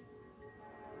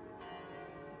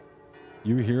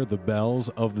 you hear the bells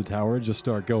of the tower just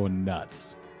start going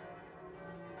nuts.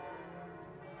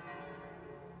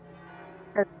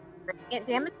 Can't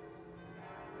damage.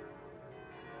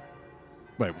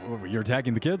 Wait, you're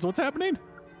attacking the kids? What's happening?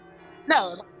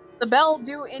 No, the bell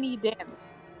do any damage.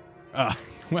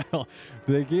 Well,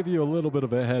 they give you a little bit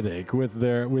of a headache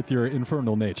with your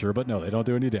infernal nature, but no, they don't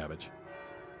do any damage.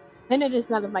 Then it is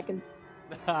none of my concern.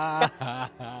 Pop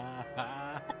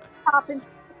into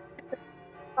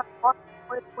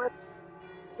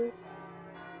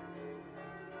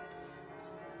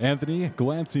Anthony,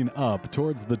 glancing up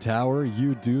towards the tower,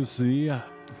 you do see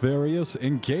Farius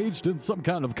engaged in some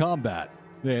kind of combat.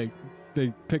 They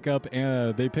pick up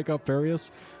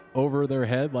Farius over their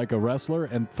head like a wrestler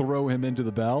and throw him into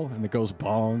the bell, and it goes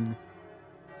bong.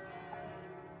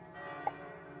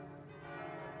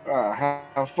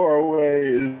 How far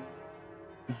away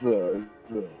is the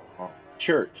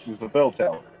church? Is the bell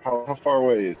tower? How far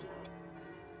away is it?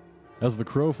 As the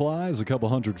crow flies, a couple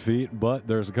 100 feet, but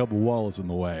there's a couple walls in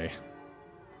the way.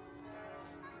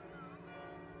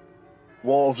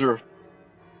 Walls are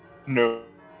no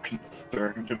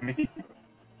concern to me.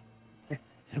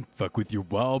 Don't fuck with your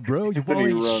wall, bro. Your wall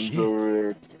Anthony ain't runs shit.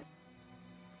 over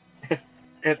there.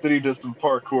 Anthony does some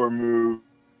parkour moves,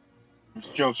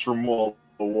 jumps from wall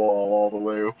to wall all the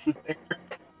way over there.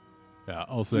 Yeah,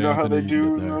 I'll say You know how Anthony, they you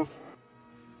do get there. those?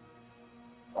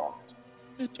 Oh,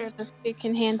 They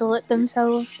can handle it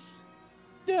themselves.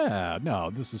 Yeah,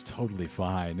 no, this is totally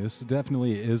fine. This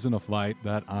definitely isn't a fight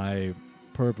that I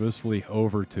purposefully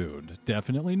overtuned.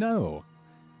 Definitely no.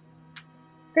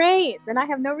 Great, then I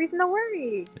have no reason to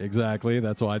worry. Exactly,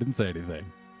 that's why I didn't say anything.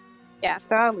 Yeah,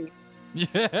 so I'll leave.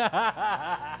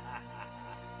 Yeah.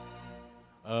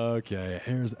 Okay,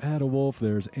 here's Adawolf,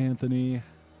 there's Anthony.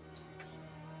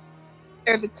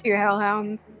 They're the 2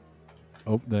 hellhounds.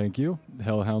 Oh, thank you.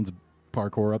 Hellhound's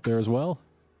parkour up there as well.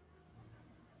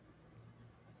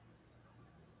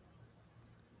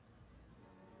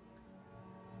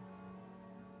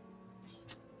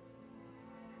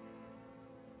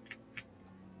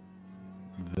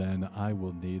 Then I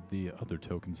will need the other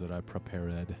tokens that I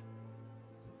prepared.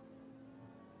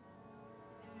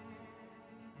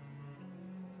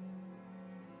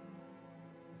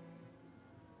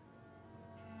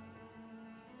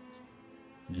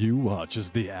 You watch as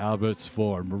the abbot's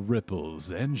form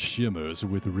ripples and shimmers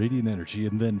with radiant energy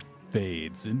and then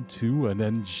fades into an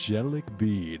angelic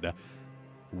being.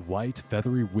 White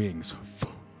feathery wings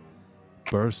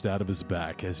burst out of his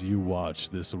back as you watch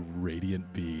this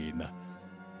radiant being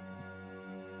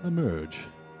emerge.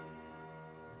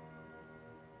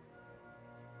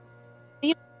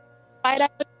 Fight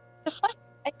out the fight.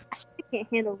 I can't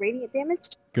handle radiant damage.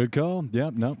 Good call.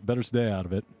 Yep, no, better stay out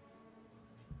of it.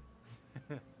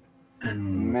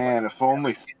 And man, if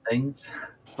only things.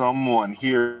 someone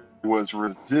here was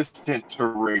resistant to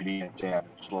radiant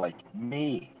damage like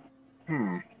me.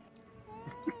 Hmm.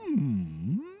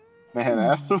 Man,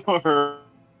 ask some of her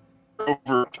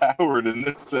overpowered in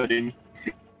this setting.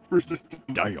 Resistant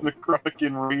to Damn. necrotic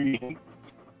and radiant.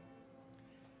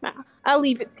 Nah, I'll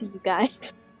leave it to you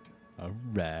guys. All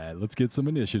right, let's get some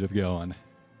initiative going.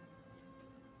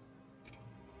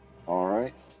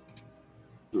 Alright.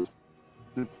 So,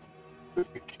 it's the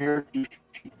character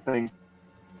sheet thing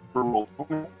for roll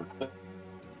 20.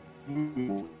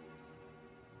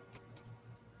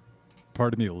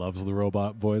 Part of me loves the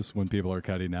robot voice when people are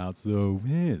cutting out. So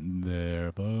when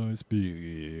their voice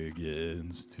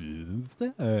begins to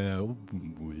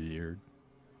sound weird.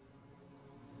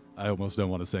 I almost don't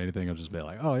want to say anything. I'll just be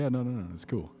like, oh yeah, no, it's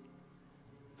cool.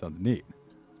 Sounds neat.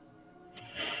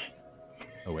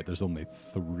 Oh wait, there's only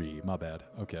 3. My bad.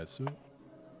 Okay, so... Be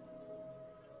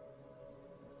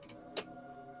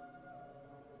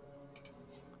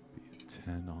a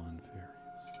 10 on fairies.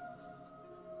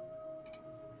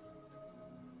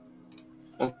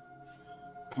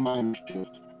 That's my initiative.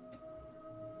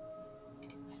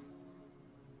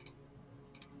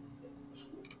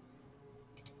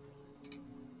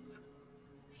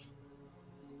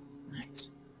 Nice.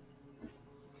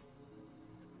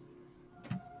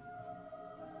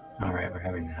 Alright, we're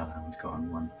having the Hellhounds go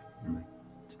on 1.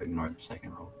 So ignore the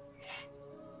second roll.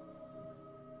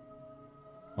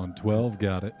 On 12,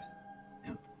 got it.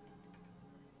 Yep.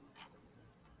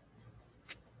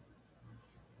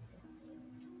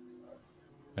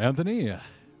 Anthony,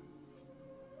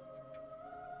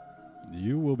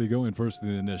 you will be going first in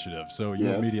the initiative, so you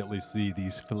Yes. immediately see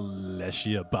these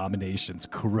fleshy abominations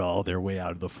crawl their way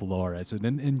out of the floor as an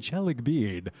angelic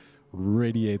being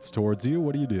radiates towards you.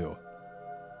 What do?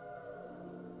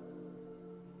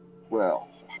 Well,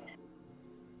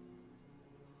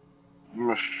 I'm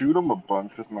gonna shoot him a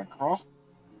bunch with my crossbow.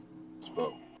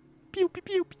 Pew, pew,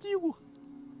 pew, pew.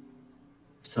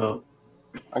 So,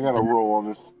 I gotta roll on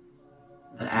this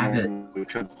the abbot,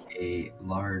 because a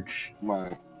large,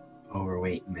 my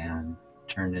overweight man,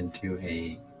 turned into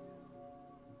a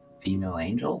female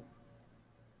angel?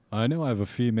 I know I have a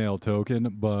female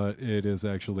token, but it is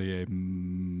actually a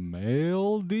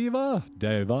male diva?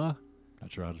 Deva?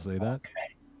 Not sure how to say that.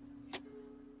 Okay.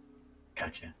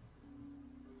 Gotcha.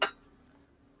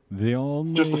 The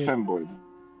only... just a femboy.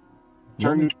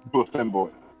 Turn into a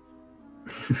femboy.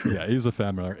 Yeah, he's a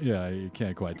femmer. Yeah, you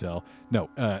can't quite tell. No,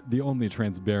 the only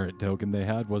transparent token they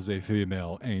had was a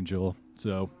female angel,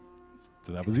 so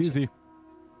that was easy.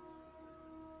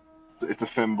 It's a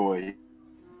femboy.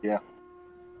 Yeah.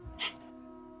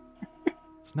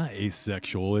 It's not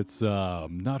asexual. It's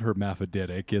not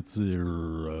hermaphroditic. It's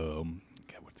God,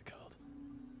 what's it called?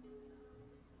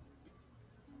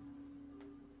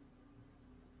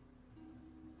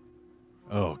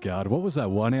 Oh God, what was that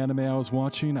one anime I was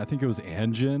watching? I think it was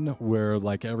Anjin, where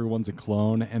like everyone's a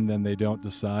clone, and then they don't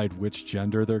decide which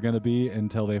gender they're gonna be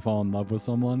until they fall in love with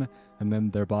someone, and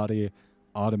then their body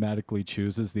automatically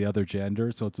chooses the other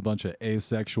gender. So it's a bunch of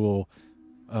asexual,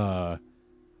 no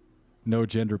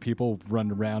gender people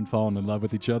running around falling in love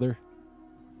with each other.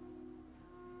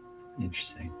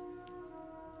 Interesting.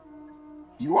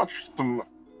 You watch some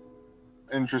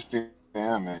interesting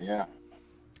anime, yeah.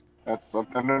 I've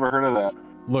never heard of that.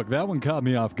 Look, that one caught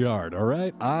me off guard, all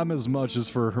right? I'm as much as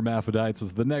for hermaphrodites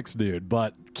as the next dude,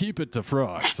 but keep it to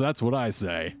frogs. That's what I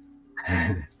say.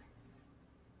 Why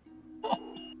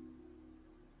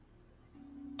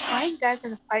are you guys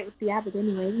in a fight with the abbot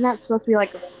anyway? Isn't that supposed to be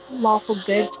like a lawful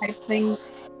good type thing?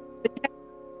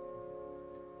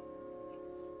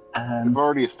 We've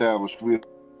already established we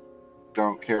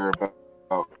don't care about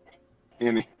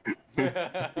any.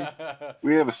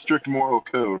 We have a strict moral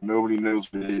code. Nobody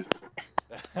knows what it is.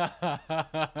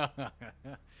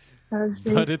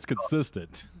 But it's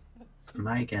consistent.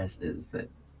 My guess is that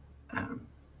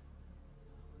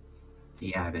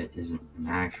the abbot isn't an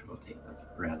actual diva,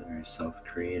 but rather a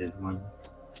self-created one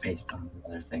based on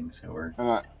other things that were.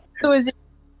 So is it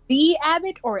the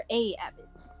abbot or a abbot?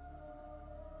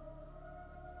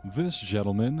 This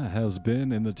gentleman has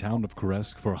been in the town of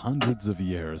Kresk for hundreds of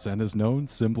years and is known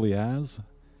simply as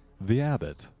the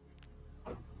Abbot.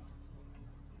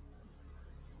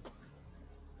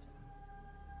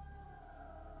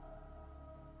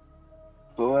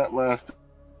 So that last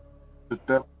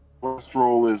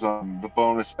roll is the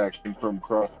bonus action from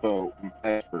crossbow and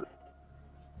expert.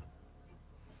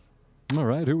 All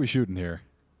right, who are we shooting here?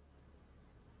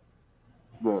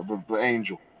 The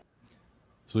angel.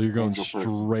 So you're going Angel first.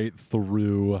 straight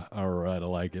through. All right, I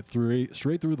like it.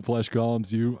 Straight through the flesh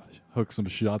columns. You hook some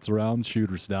shots around,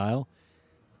 shooter style.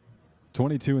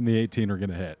 22 and the 18 are going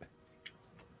to hit.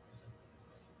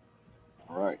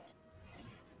 All right.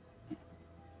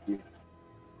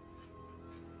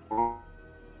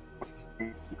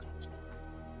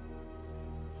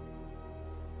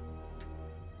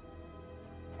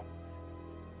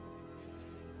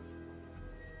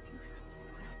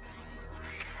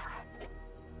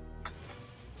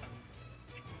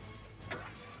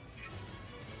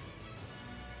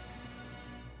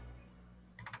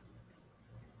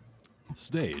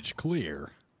 Stage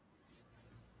clear.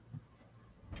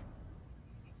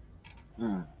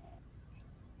 Hmm.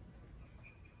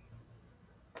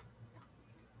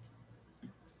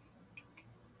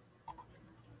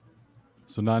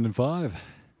 So 9 and 5.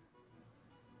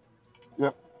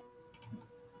 Yep.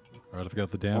 All right, I've got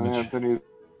the And damage. Anthony's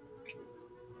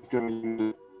gonna use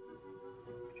it.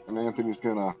 And Anthony's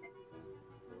gonna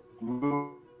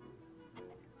move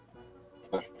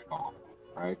flesh golem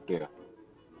right there.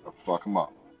 I'll fuck him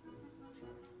up.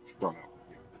 Don't know.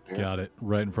 There. Got it.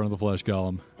 Right in front of the flesh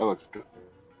golem. That looks good.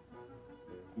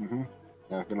 Mm-hmm.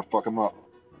 Yeah, gonna fuck him up.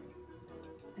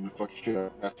 Gonna fuck shit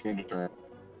up. That's the end of turn.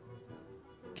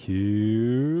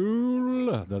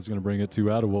 Cool. That's going to bring it to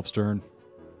Adderwolf's turn.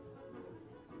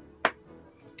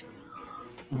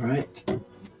 Alright.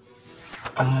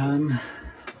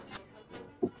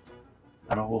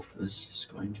 Adolf is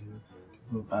just going to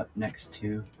move up next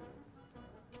to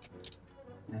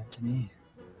Anthony.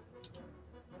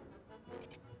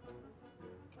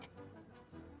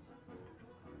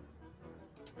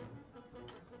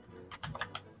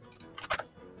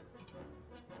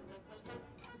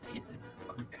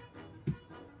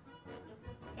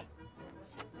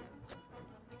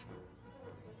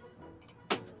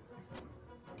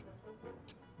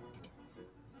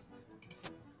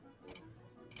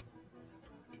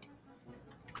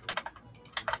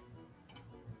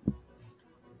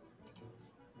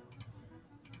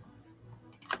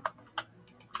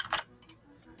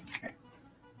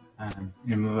 I'm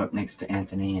gonna move up next to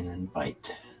Anthony and then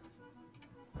bite.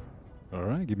 All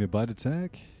right, give me a bite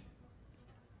attack.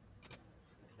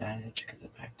 Advantage because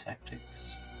of back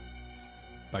tactics.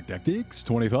 Back tactics,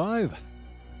 25.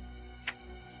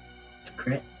 It's a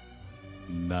crit.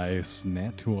 Nice,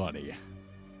 nat 20.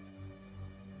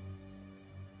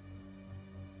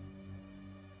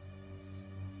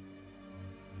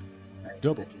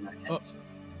 Double. Oh.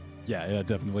 Yeah, it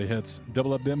definitely hits.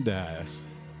 Double up them dice.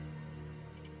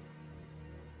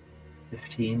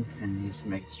 15 and needs to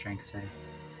make a strength save.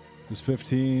 Is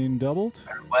 15 doubled?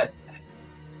 Or what?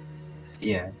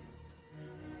 Yeah.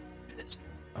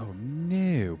 Oh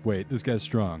no. Wait, this guy's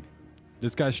strong.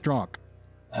 This guy's strong.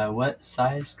 What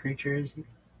size creature is he?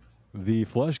 The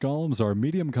flesh golems are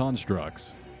medium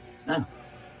constructs. Oh. So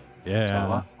a Yeah.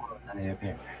 lot smaller than they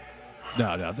appear.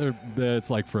 No, they're it's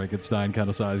like Frankenstein kind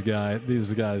of size guy.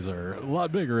 These guys are a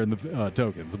lot bigger in the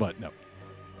tokens, but no.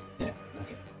 Yeah,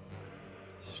 okay.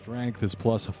 Strength is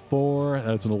plus 4.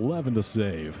 That's an 11 to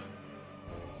save.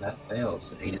 That fails,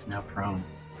 so he is now prone.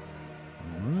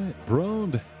 All right,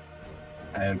 proned.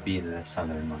 That would be the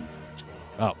southern one.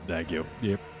 Oh, thank you.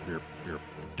 Yep.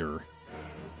 Dur.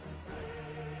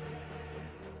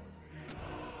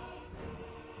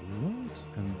 Right,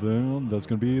 and then that's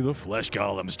going to be the flesh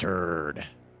golem's turn.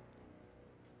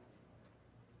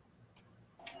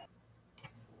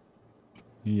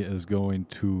 He is going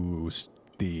to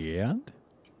stand.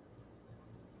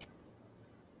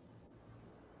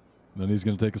 Then he's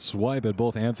going to take a swipe at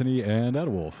both Anthony and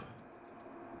Adderwolf.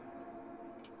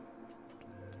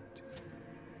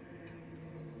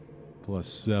 Plus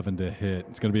 7 to hit.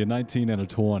 It's going to be a 19 and a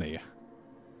 20.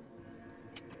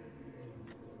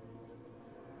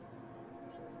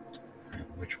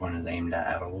 Which one is aimed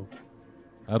at Adolf?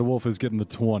 Adderwolf is getting the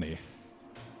 20.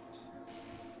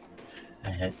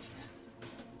 That hits.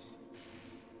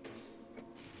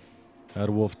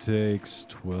 Adderwolf takes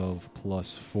 12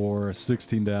 plus 4,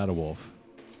 16 to Adderwolf.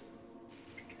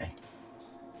 Okay.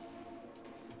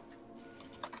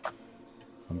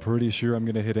 I'm pretty sure I'm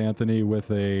going to hit Anthony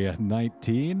with a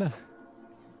 19.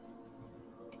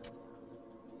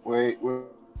 Wait.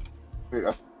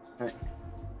 I think.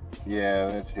 Yeah,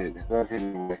 that's hit. That hit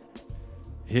away.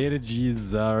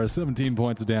 Hitages are 17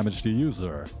 points of damage to you,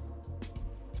 sir.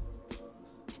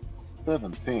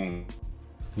 17.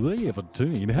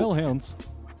 17 hellhounds.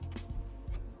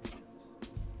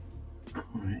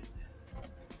 Alright.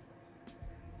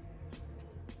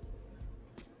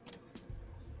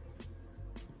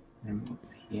 And move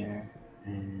here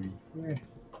and here.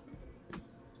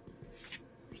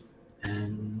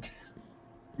 And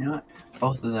you know what?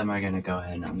 Both of them are gonna go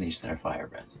ahead and unleash their fire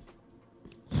breath.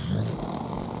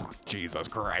 Jesus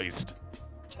Christ.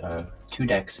 So 2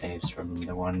 deck saves from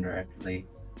the one directly.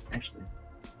 Actually.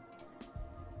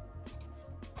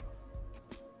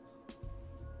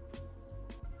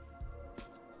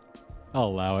 I'll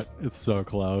allow it. It's so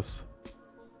close.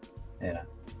 Yeah.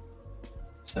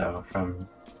 So from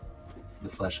the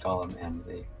flesh golem and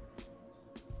the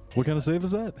What kind of save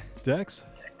is that? Dex?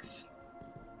 decks.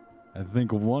 I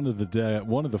think one of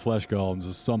the flesh golems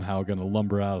is somehow going to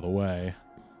lumber out of the way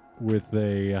with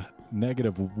a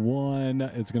 -1.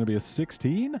 It's going to be a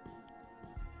 16.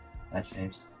 That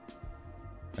saves.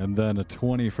 And then a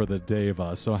 20 for the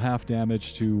Deva. So half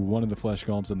damage to one of the flesh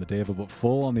golems and the Deva, but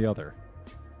full on the other.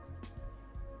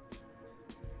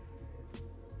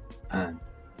 I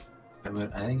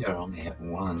think I would only hit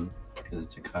one because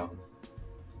it's a cone.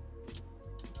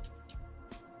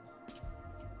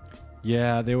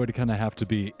 Yeah, they would kind of have to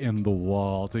be in the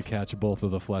wall to catch both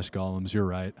of the flesh golems. You're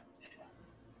right.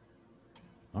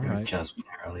 All right. Just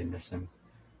narrowly miss him.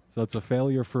 So it's a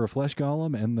failure for a flesh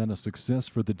golem and then a success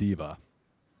for the Deva.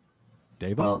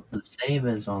 Deva? Well, the save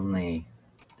is only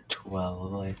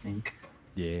 12, I think.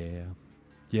 Yeah.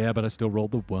 Yeah, but I still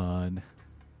rolled the 1.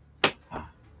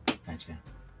 Gotcha.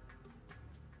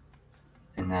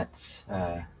 And that's,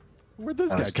 Where'd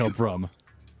this that guy was come 2. from?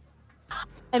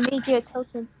 I made you a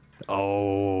token.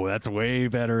 Oh, that's way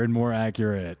better and more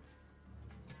accurate.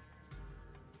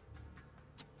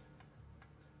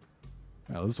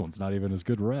 Well, this one's not even as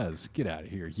good res. Get out of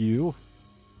here, you.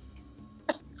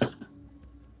 All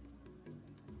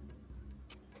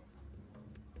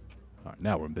right,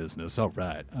 now we're in business. All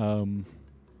right.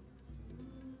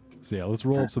 So yeah, let's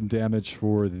roll up some damage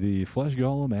for the flesh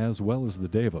golem as well as the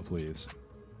Deva, please.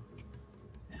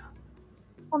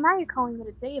 Well, now you're calling it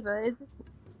a Deva, is it?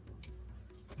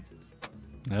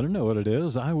 I don't know what it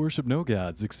is. I worship no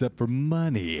gods except for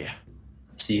money.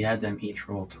 so you had them each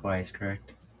roll twice,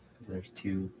 correct? There's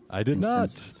 2. I did not.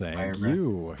 instances of fire Thank breath.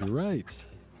 you. You're right.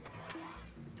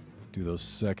 Do those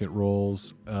second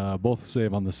rolls. Both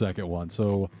save on the second one.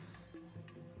 So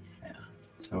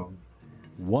So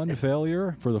 1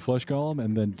 failure for the flesh golem,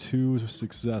 and then 2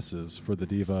 successes for the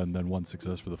Deva, and then 1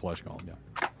 success for the flesh golem. Yeah.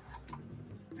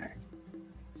 Alright.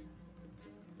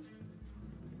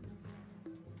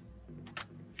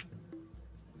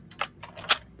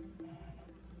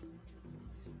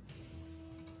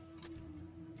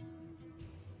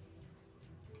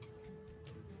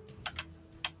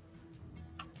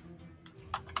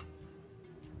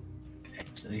 Okay,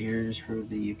 so here's for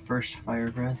the first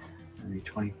fire breath. It'll be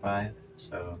 25.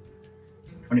 So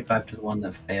 25 to the one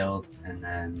that failed, and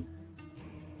then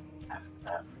after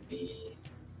that would be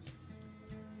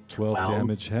 12 12.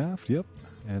 damage halved. Yep.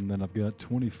 And then I've got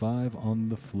 25 on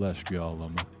the flesh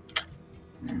golem.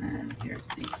 And then here's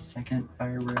the second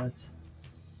fire breath.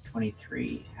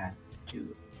 23 half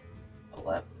to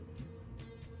 11.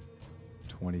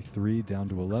 23 down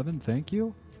to 11. Thank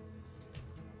you.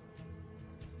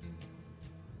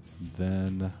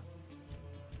 Then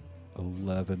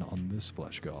 11 on this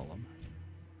flesh golem.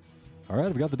 All right,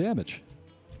 I've got the damage.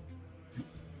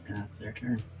 And that's their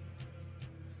turn.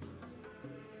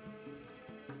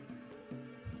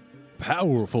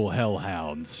 Powerful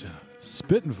hellhounds.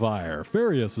 Spit and fire.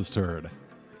 Farius' turn.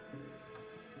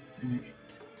 Alright.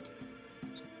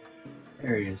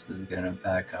 Arius is gonna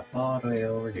back up all the way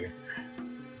over here.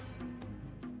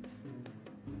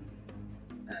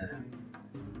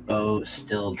 Bow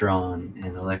still drawn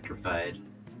and electrified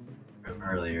from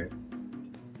earlier.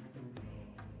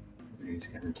 He's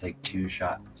gonna take 2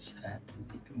 shots at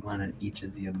one at each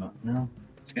of the no.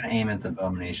 He's gonna aim at the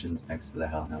abominations next to the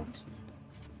hellhounds.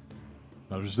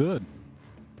 Understood.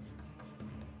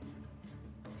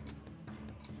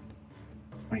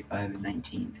 25 and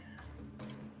 19.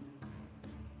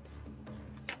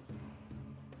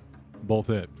 Both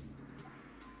hit.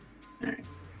 Alright.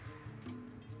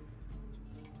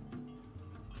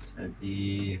 So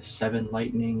the 7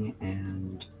 lightning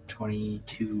and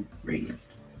 22 radiant.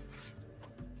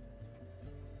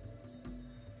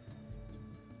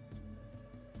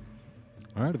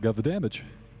 All right, I've got the damage.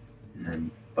 And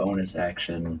then bonus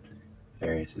action,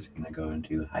 Varius is gonna go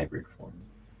into hybrid form.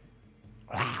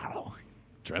 Wow.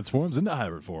 Transforms into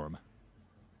hybrid form.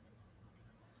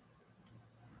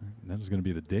 And that is going to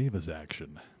be the Deva's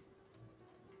action.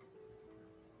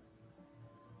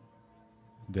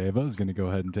 Deva is going to go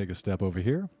ahead and take a step over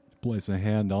here, place a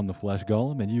hand on the flesh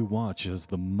golem, and you watch as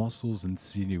the muscles and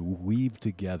sinew weave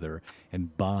together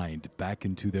and bind back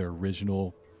into their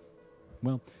original,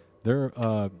 well, their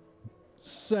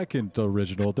second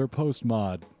original, their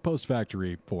post-mod,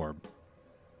 post-factory form.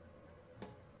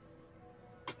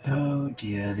 Oh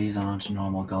dear, these aren't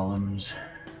normal golems.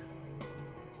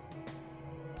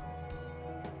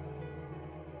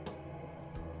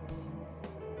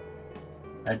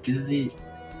 Do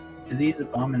these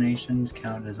abominations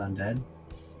count as undead?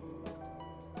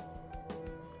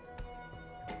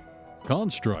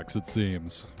 Constructs, it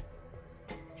seems.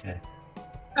 Okay.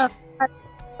 Oh,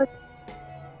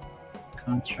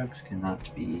 Constructs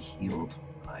cannot be healed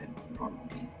by normal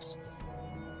means.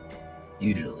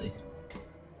 Usually.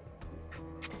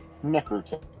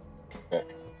 Necrotech.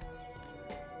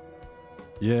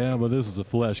 Yeah, but this is a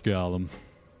flesh golem.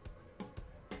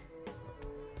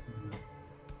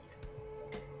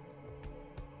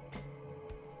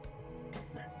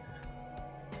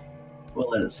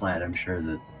 Slat, I'm sure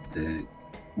that the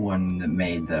one that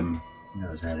made them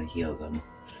knows how to heal them.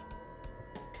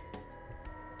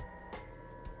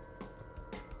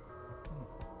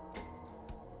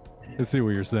 I see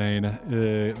what you're saying.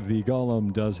 The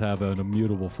golem does have an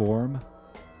immutable form.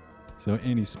 So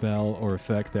any spell or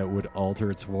effect that would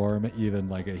alter its form, even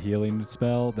like a healing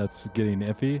spell, that's getting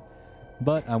iffy.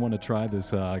 But I want to try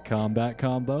this combat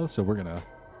combo, so we're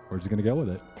just gonna go with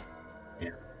it. Yeah.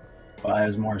 Well, I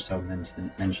was more so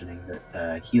mentioning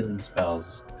that healing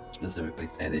spells specifically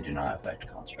say they do not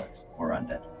affect constructs or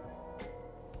undead.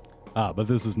 Ah, but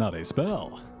this is not a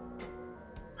spell.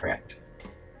 Correct.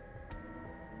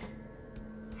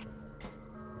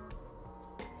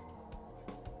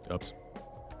 Oops.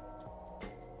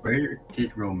 Where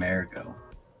did Romare go?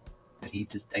 Did he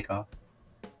just take off?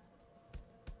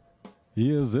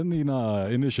 He is in the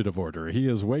initiative order. He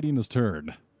is waiting his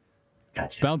turn,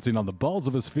 Gotcha. bouncing on the balls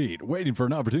of his feet, waiting for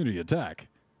an opportunity to attack.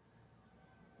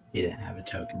 He didn't have a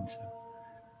token, so.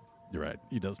 You're right.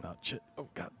 He does not. Shit. Oh,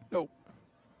 God. No.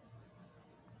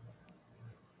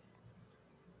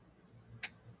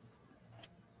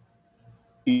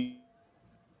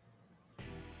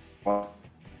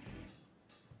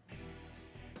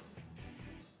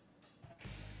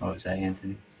 What was that,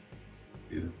 Anthony?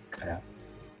 You cut out.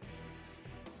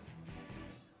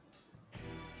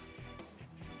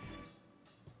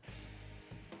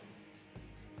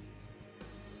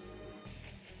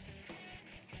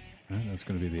 All right, that's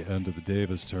going to be the end of the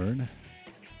Davis turn.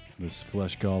 This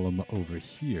flesh golem over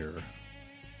here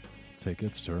take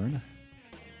its turn.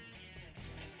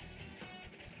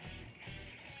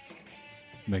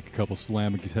 Make a couple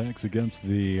slamming attacks against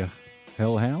the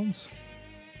hellhounds.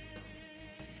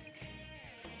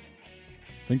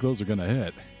 I think those are going to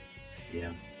hit.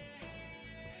 Yeah.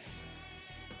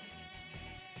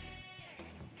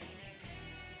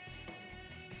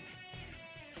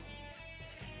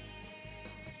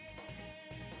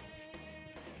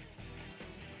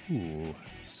 Ooh,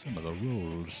 some of the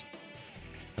rolls.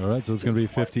 All right, so it's going to be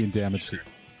 15 damage to...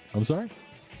 I'm sorry?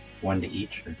 1 to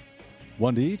each. Or...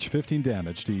 1 to each, 15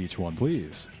 damage to each one,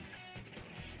 please.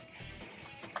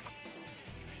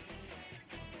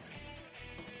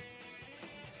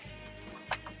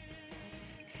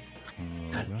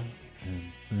 All right,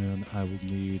 and then I will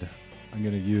need... I'm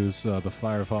going to use the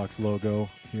Firefox logo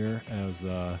here as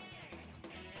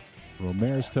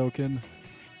Romare's token.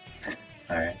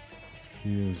 All right.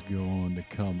 He is going to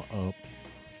come up.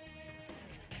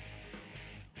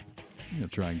 I'm going to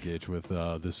try and engage with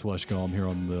this Slush Golem here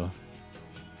on the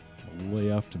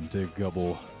left and take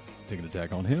an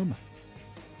attack on him.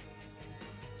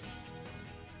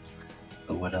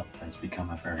 But what else has become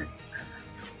a bird?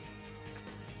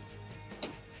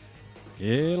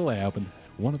 It'll happen.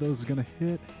 One of those is going to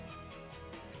hit.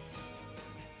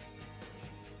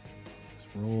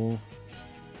 Let's roll.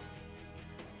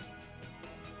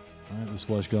 All right, this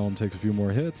Flesh Golem takes a few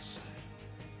more hits.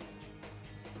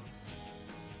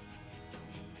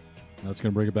 That's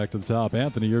going to bring it back to the top.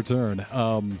 Anthony, your turn.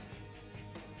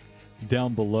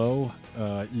 Down below,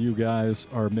 you guys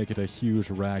are making a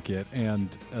huge racket, and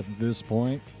at this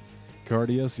point,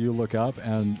 Cardius, you look up,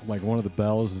 and like one of the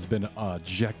bells has been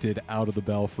ejected out of the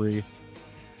belfry.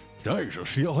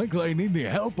 Jesus, you think they need any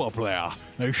help up there?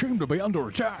 They seem to be under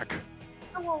attack.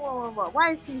 Whoa.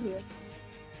 Why is he here?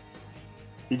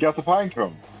 He got the pine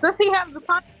cones. Does he have the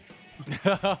pine?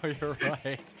 Oh, you're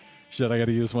right. Shit, I got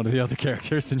to use one of the other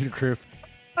characters in your group.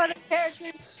 Other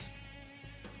characters?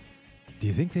 Do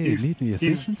you think they He's- need any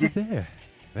assistance up there?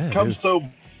 Well, Comes so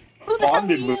Who the hell are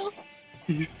bonded with. you?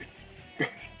 He's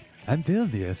I'm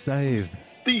Vilnius.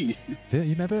 Steve. You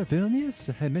remember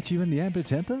Vilnius? I met you in the Amber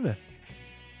Temple.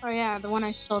 Oh yeah, the one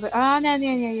I sold it. Ah, no.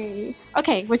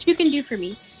 Okay, what you can do for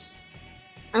me?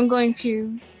 I'm going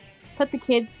to put the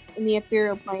kids in the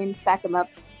ethereal plane, stack them up,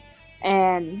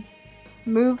 and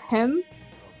move him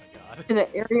to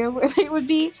the area where they would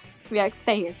be. Be like,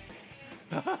 stay here.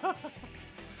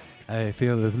 I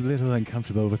feel a little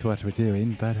uncomfortable with what we're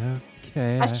doing, but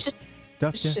okay. That's just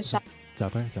Doctor, just-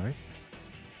 sorry.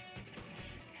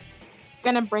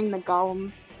 gonna bring the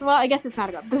golem. Well, I guess it's not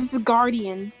a golem. This is the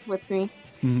guardian with me.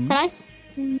 Mhm. Can I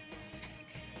see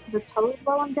the toad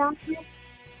while I'm down here?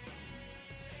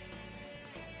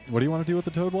 What do you want to do with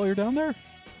the toad while you're down there?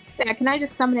 Yeah, can I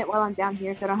just summon it while I'm down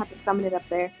here so I don't have to summon it up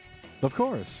there? Of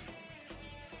course.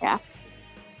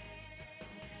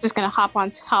 Just gonna hop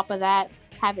on top of that,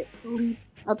 have it leap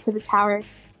up to the tower,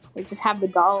 and just have the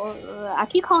golem. I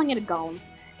keep calling it a golem.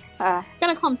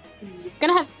 Gonna call him Steve.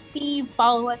 Gonna have Steve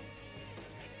follow us.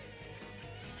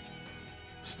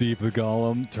 Steve the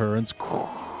Golem turns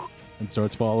and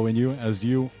starts following you as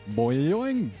you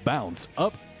boing bounce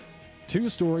up 2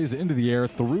 stories into the air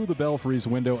through the belfry's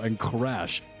window and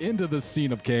crash into the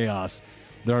scene of chaos.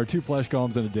 There are 2 flesh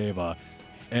golems and a deva,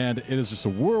 and it is just a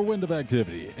whirlwind of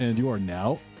activity, and you are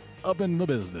now up in the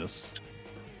business.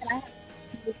 Can I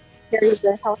have carry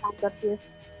the hellhounds up here?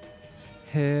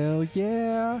 Hell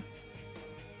yeah.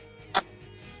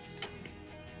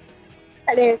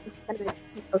 There's it's gonna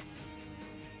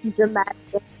be dramatic.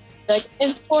 Like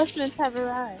enforcements have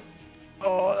arrived.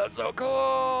 Oh, that's so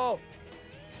cool!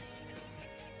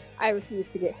 I refuse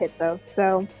to get hit though,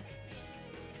 so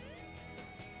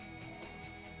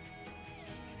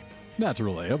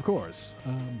Naturally, of course.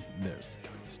 There's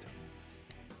Cody's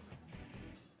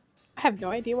I have no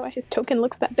idea why his token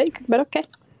looks that big, but okay.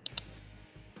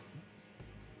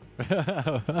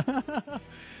 token.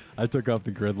 I took off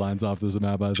the grid lines off this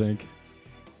map, I think.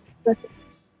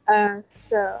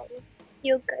 So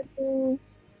you could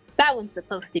that one's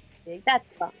supposed to be big.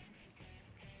 That's fine.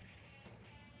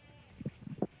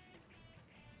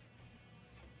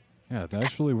 Yeah,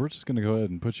 actually, we're just going to go ahead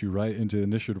and put you right into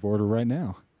initiative order right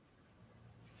now.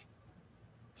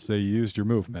 Say you used your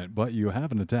movement, but you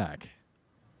have an attack.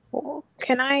 Well,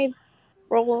 can I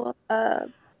roll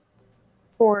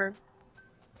for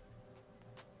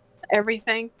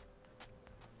everything?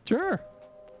 Sure.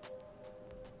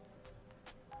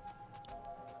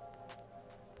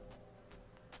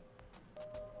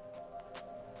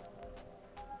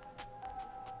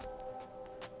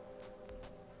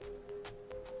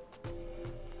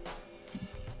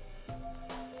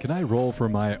 Can I roll for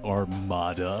my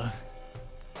armada?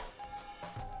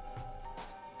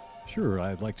 Sure,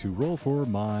 I'd like to roll for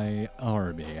my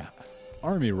army.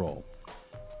 Army roll.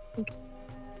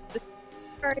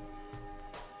 Alright.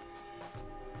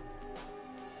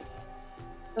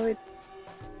 So it-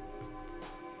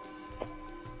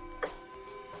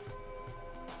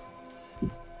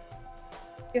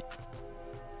 Yeah.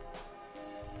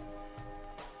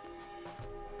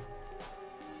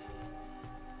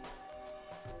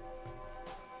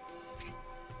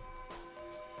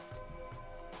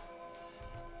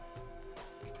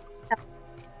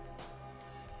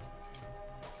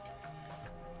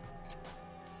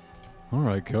 All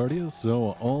right, Cardia.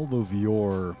 So all of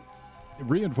your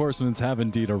reinforcements have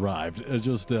indeed arrived.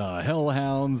 Just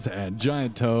hellhounds and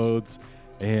giant toads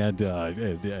and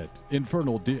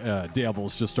infernal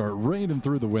devils just start raining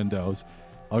through the windows.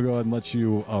 I'll go ahead and let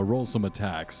you roll some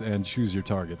attacks and choose your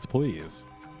targets, please.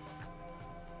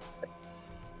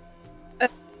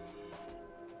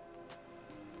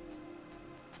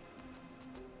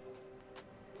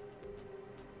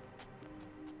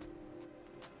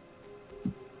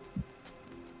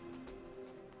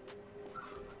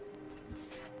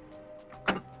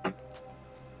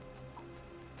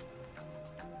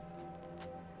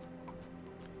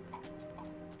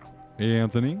 Hey,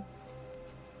 Anthony.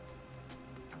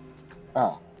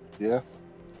 Ah, yes.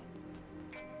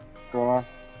 What's going on?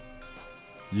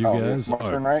 You oh, guys my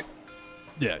are turn, right?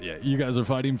 yeah. You guys are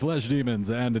fighting flesh demons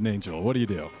and an angel. What do you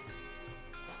do?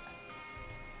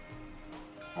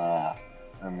 Let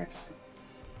me see.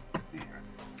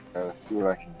 Gotta see what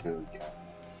I can do again.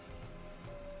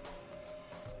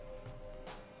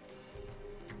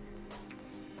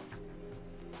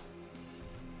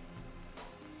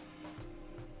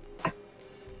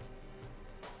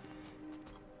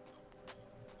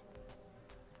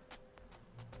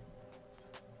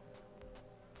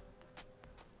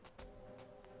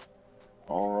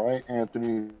 All right,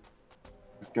 Anthony's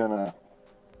gonna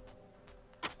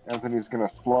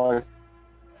slice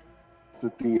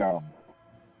at the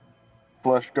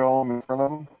flesh golem in front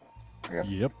of him.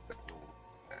 Yep.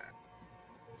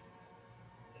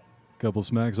 Couple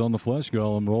smacks on the flesh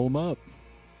golem. Roll them up.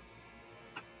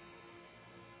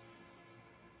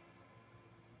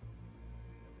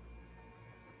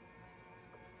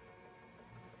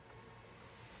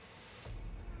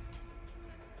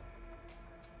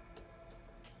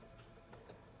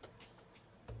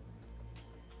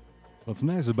 What's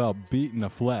nice about beating a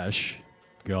flesh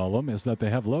golem is that they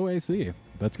have low AC.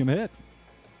 That's going to hit.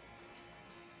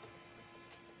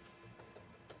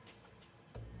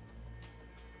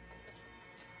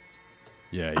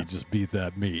 Yeah, you just beat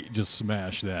that meat. Just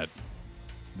smash that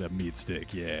meat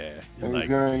stick. Yeah. You And like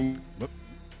he's gonna Whoop.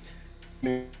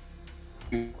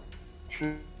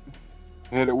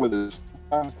 hit it with his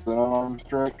hands, then unarmed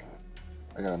strike.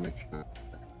 I gotta make sure that's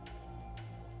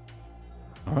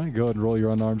All right, go ahead and roll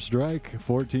your unarmed strike.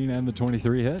 14 and the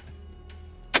 23 hit.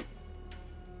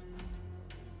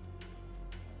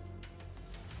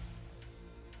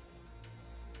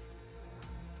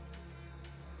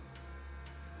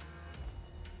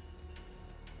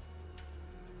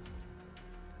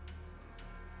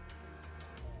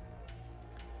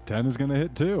 10 is going to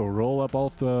hit too. Roll up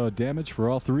all the damage for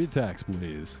all 3 attacks,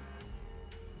 please.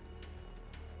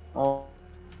 Oh.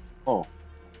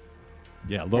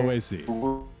 Yeah, low AC.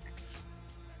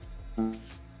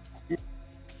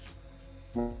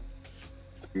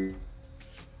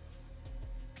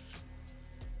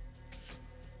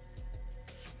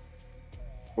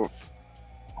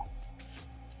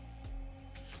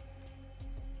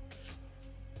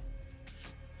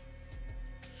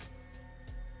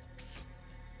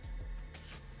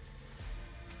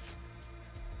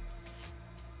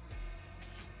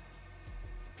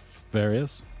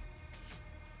 Various?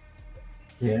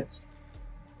 Yes.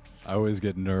 I always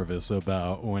get nervous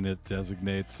about when it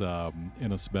designates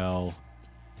in a spell,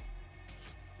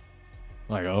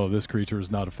 like, oh, this creature is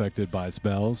not affected by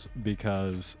spells,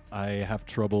 because I have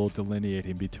trouble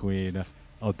delineating between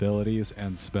abilities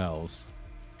and spells.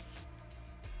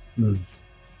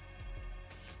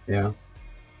 Yeah.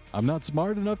 I'm not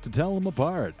smart enough to tell them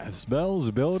apart. Spells,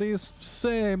 abilities,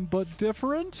 same but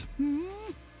different?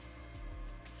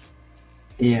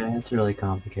 Yeah, it's really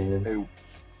complicated.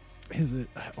 Hey, Is it,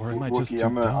 or am I just Wookie, too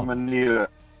I'm dumb? gonna need a.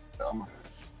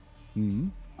 Hmm?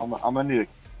 I'm gonna need a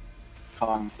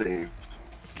con save.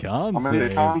 Con I'm gonna need a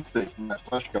save. con save from that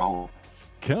flesh golem.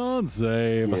 Con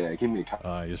save. Yeah, give me a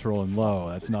con. He's rolling low.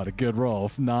 That's not a good roll.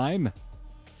 9.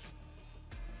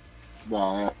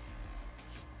 No,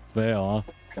 Fail,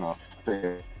 that's gonna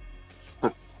fail.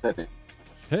 Pathetic.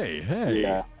 Hey, hey.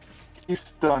 Yeah. He's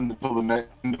stunned until the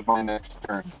end of my next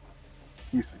turn.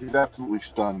 He's absolutely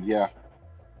stunned, yeah.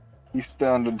 He's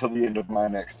stunned until the end of my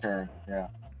next turn, yeah.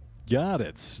 Got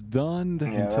it. Stunned Yeah,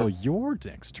 until that's- your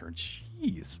next turn.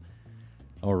 Jeez.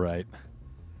 All right.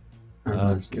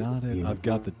 Unless I've got it. you- I've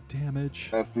got the damage.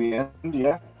 That's the end,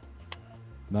 yeah.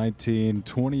 19,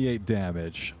 28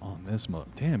 damage on this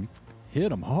month. Damn, you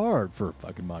hit him hard for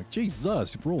fucking Mike.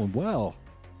 Jesus, you're rolling well.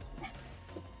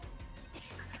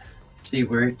 See,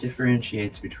 where it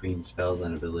differentiates between spells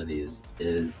and abilities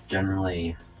is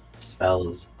generally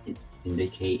spells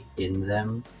indicate in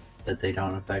them that they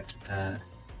don't affect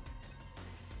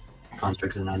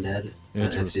constructs and undead. But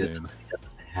if the Interesting. ability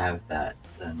doesn't have that,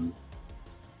 then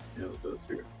it'll go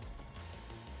through.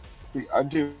 See, I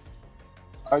do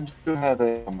have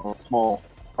a small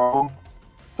problem,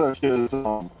 such as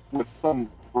with some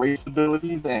race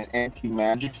abilities and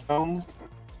anti-magic stones,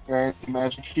 or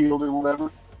anti-magic shield or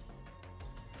whatever.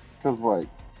 Because like,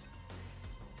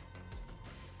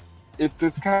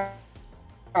 it's kind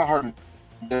of hard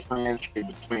to differentiate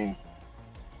between.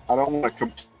 I don't want to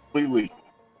completely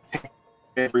take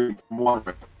everything from one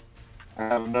race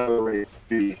and have another race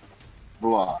be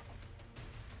blah.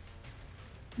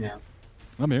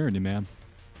 I'm hearing you, man.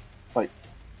 Like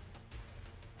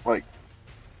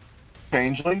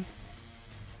changeling.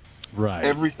 Right.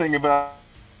 Everything about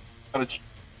a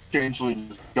changeling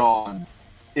is gone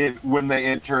when they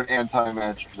enter an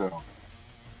anti-magic zone.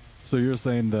 So you're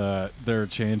saying that their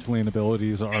changeling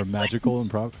abilities are magical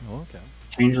and oh, okay.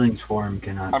 Changeling's form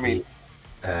cannot I mean-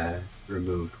 be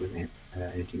removed with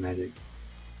anti-magic.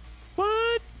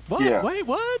 What? What? Yeah. Wait,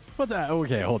 what? What's that?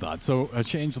 Okay, hold on. So a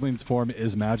changeling's form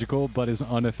is magical, but is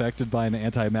unaffected by an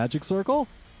anti-magic circle?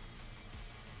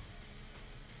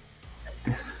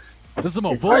 This is some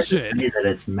more It's hard to bullshit. say that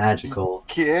it's magical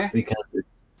Yeah. because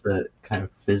it's a kind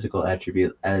of physical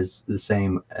attribute as the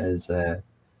same as a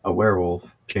werewolf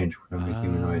change from a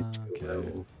humanoid to Okay. a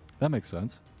werewolf. That makes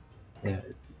sense. Yeah,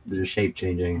 they're shape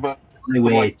changing. But The only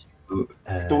way like, to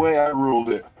the way I ruled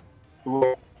it,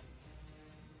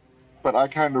 but I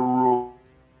kind of ruled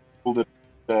it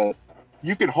as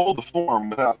you can hold the form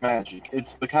without magic.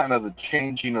 It's the kind of the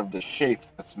changing of the shape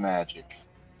that's magic.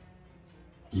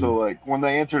 So like when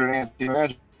they entered an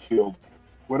anti-magic field,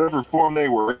 whatever form they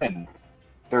were in,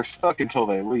 they're stuck until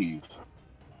they leave,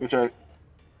 which I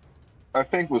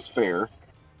think was fair.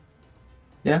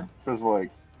 Yeah. Because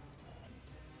like,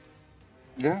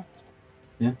 yeah.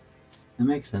 that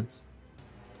makes sense.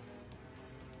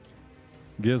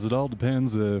 Guess it all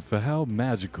depends for how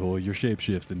magical your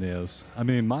shapeshifting is. I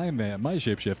mean, my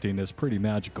shapeshifting is pretty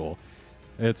magical.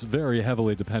 It's very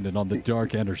heavily dependent on the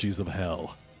dark energies of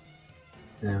hell.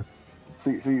 Yeah.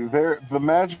 See, the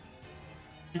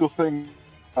magical thing,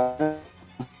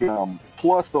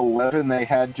 plus 11 they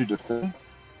had to descend.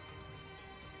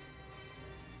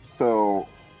 So,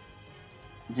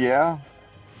 yeah,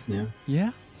 Yeah.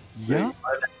 Yeah? Yeah?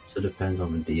 So it depends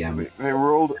on the DM. they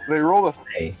rolled a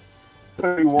Hey,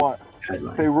 31.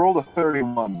 guideline. They rolled a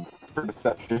 31 for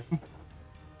deception.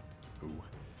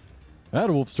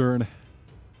 Adolf's turn.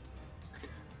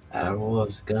 I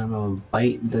was gonna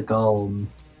bite the golem.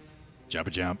 Jump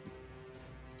a jump.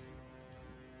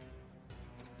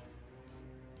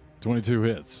 22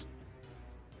 hits.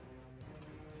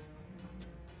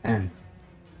 And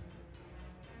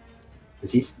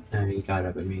is he? He got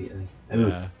up immediately. Ooh.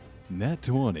 Yeah. Net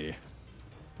 20.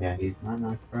 Yeah, he's not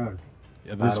knocked out.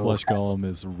 Yeah, this Adewolf. flesh golem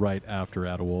is right after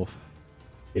Adewolf.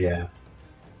 Yeah,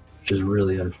 which is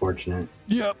really unfortunate.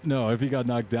 Yep. No, if he got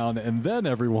knocked down and then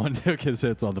everyone took his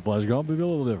hits on the flesh golem, it'd be a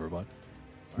little different. But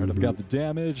all right, I've got the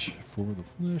damage for the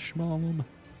flesh golem.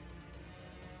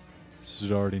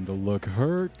 Starting to look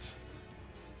hurt.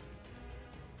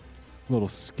 A little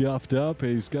scuffed up.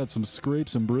 He's got some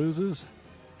scrapes and bruises.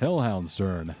 Hellhound's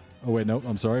turn. Oh, wait, nope.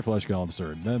 I'm sorry. Flesh Golem's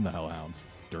turn. Then the Hellhounds.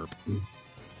 Derp. Take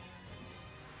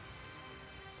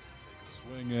a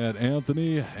swing at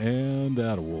Anthony and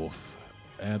Adewolf.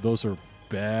 And those are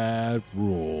bad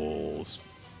rolls.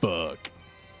 Fuck.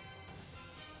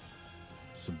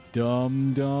 Some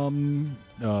dumb.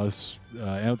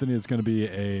 Anthony, it's going to be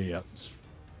a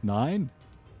 9?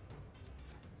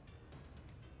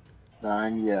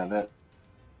 9, yeah, that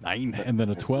 9. And then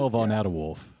a 12 on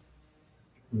Adewolf.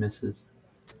 Misses.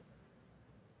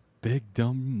 Big,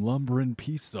 dumb, lumbering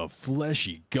piece of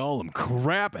fleshy golem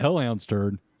crap. Hellhound's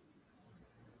turn.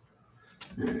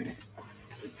 Alright.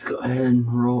 Let's go ahead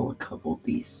and roll a couple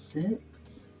d6.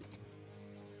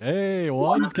 Hey,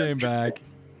 ones came back.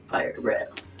 Fire breath.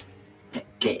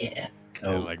 Yeah.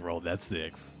 Oh, like rolled that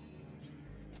 6.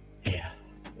 Yeah.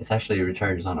 It's actually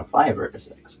recharges on a 5 or a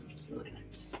 6, which is really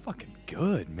nice. Fucking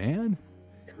good, man.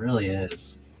 It really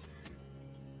is.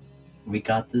 We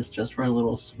got this just for a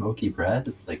little smoky breath.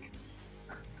 It's like,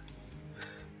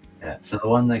 yeah. So the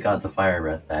one that got the fire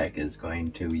breath back is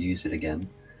going to use it again.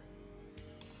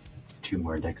 It's 2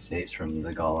 more dex saves from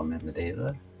the golem and the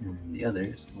deva, and the other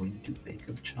is going to bake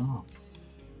a chomp.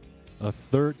 A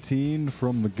 13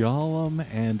 from the golem,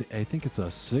 and I think it's a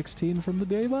 16 from the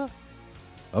deva.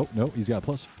 Oh, no, he's got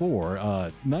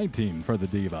 +4. 19 for the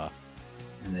deva.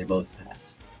 And they both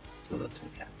pass, so they'll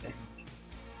take half damage.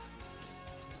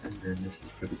 And then this is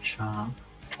for the chomp.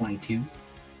 22.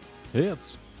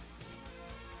 Hits.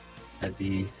 That'd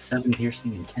be 7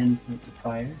 piercing and 10 points of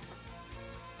fire.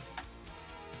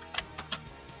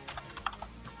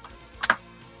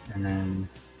 And then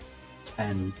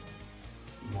 10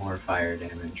 more fire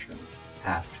damage from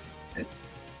half it.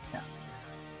 Yeah.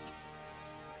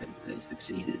 They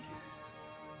succeeded.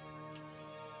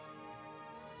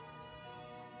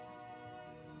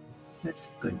 That's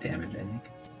good damage, I think.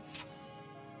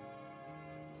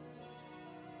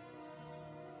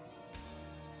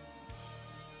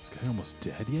 This guy almost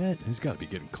dead yet? He's got to be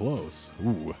getting close.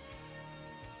 Ooh.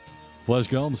 Flesh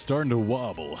golem's starting to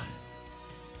wobble.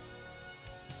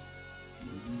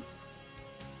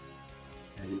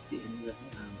 That is the end of the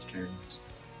Hellhound's turns.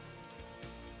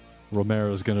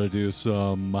 Romero's gonna do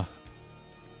some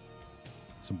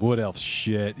wood elf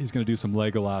shit. He's gonna do some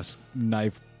Legolas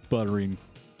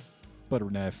butter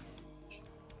knife.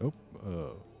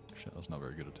 Oh, shit, that's not a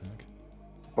very good attack.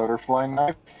 butterfly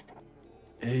knife.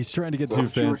 He's trying to get Is that too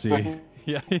what you were fancy. saying?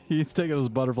 Yeah, he's taking his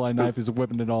butterfly knife. He's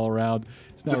whipping it all around.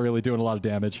 It's not Just- really doing a lot of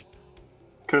damage.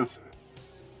 Because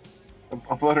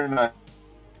a butter knife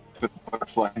and a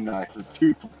butterfly knife are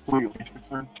 2 completely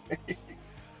different things.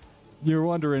 You're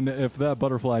wondering if that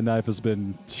butterfly knife has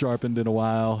been sharpened in a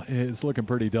while. It's looking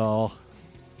pretty dull.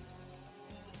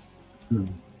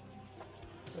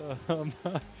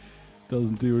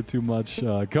 Doesn't do too much.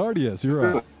 Cardius,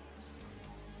 you're up.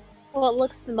 Well, it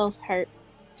looks the most hurt.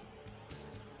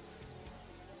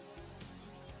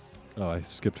 Oh, I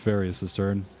skipped Farius'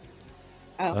 turn.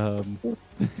 Oh.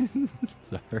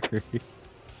 Sorry.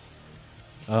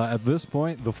 At this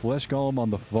point, the flesh golem on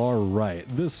the far right.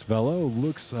 This fellow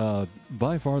looks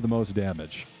by far the most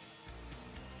damage.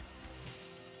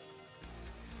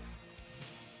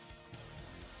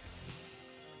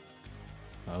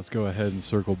 Let's go ahead and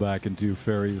circle back and do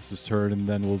Farius' turn, and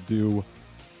then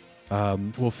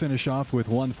we'll finish off with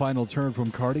one final turn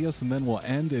from Cardius, and then we'll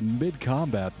end in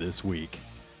mid-combat this week.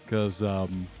 Because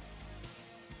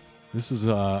this is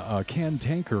a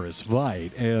cantankerous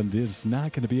fight, and it's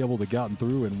not going to be able to gotten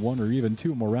through in 1 or even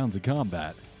 2 more rounds of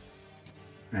combat.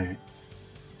 Alright.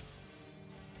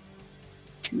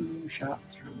 2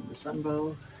 shots from the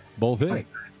sunbow. Both hit. Wait.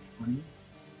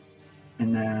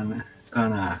 And then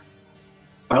gonna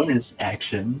bonus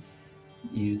action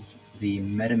use the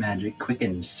Metamagic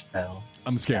Quicken spell.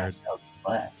 I'm scared. Cast Eldritch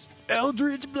Blast.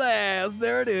 Eldritch Blast,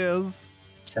 there it is.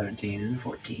 17 and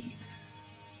 14.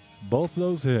 Both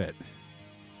those hit.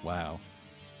 Wow.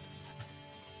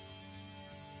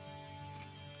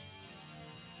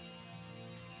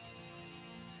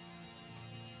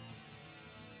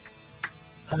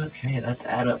 Okay, let's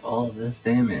add up all of this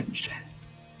damage.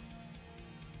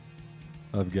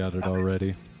 I've got it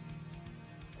already.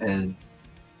 And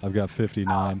I've got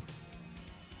 59.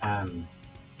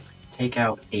 take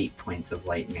out 8 points of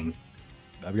lightning,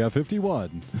 I've got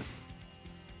 51.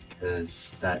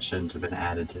 because that shouldn't have been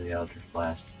added to the Eldritch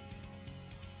Blast.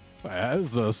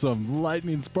 That's some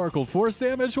lightning sparkle force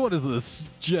damage? What is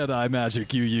this Jedi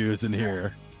magic you use in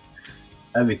here?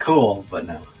 That'd be cool, but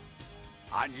no.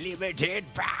 Unlimited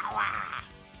power!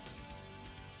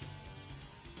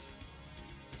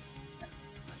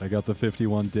 I got the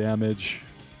 51 damage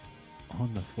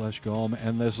on the flesh golem,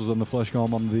 and this was on the flesh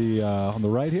golem on the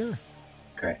right here.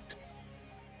 Correct.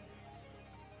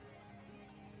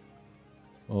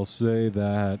 I'll say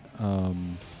that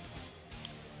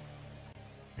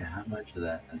Yeah, how much of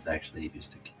that is actually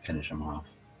used to finish him off?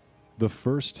 the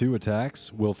first 2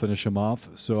 attacks will finish him off,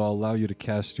 so I'll allow you to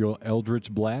cast your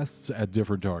Eldritch Blasts at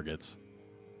different targets.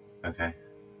 Okay.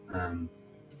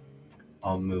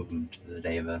 I'll move him to the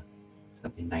Deva. So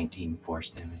that'd be 19 force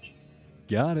damage.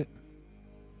 Got it.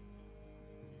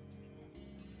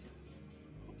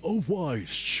 A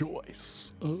wise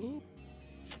choice.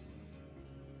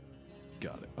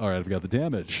 Got it. All right, I've got the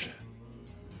damage.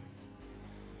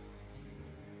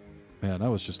 Man, I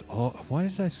was just... Oh, why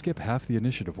did I skip half the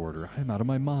initiative order? I'm out of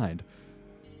my mind.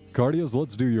 Cardias,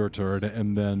 let's do your turn,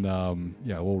 and then,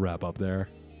 yeah, we'll wrap up there.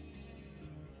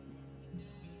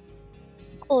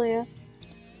 Cool, yeah.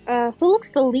 Who looks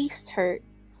the least hurt?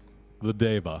 The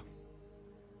Deva.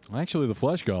 Actually, the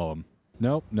Flesh Golem.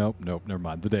 Nope, never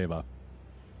mind. The Deva.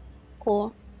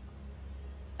 Cool.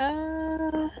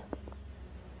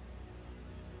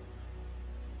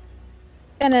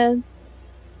 Gonna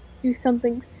do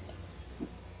something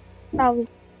probably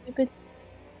stupid.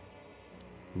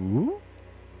 Ooh?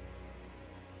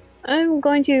 I'm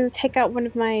going to take out one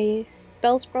of my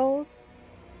spell scrolls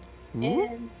Ooh?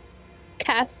 and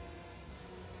cast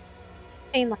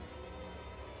Chain Lightning.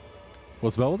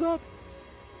 What spell was that?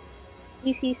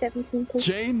 DC 17, please.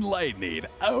 Chain Lightning.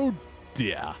 Oh,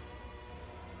 dear.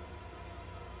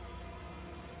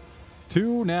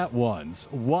 2 nat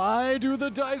 1s. Why do the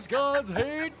dice gods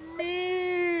hate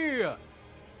me?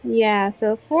 Yeah,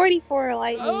 so 44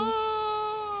 lightning.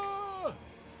 Ah!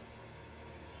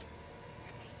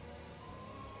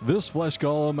 This flesh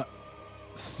golem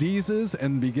seizes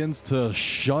and begins to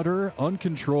shudder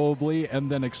uncontrollably and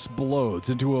then explodes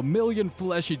into a million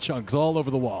fleshy chunks all over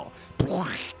the wall.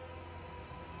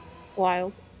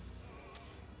 Wild.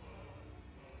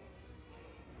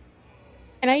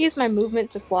 Can I use my movement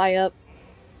to fly up?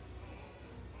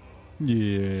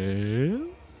 Yes.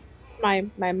 My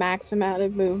max amount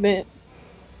of movement.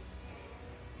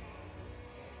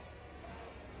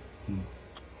 Oh,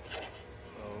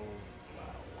 wow.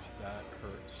 That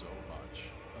hurt so much.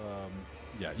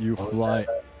 Yeah, you fly.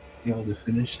 You able to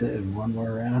finish it in one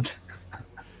more round?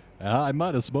 I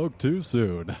might have smoked too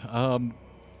soon.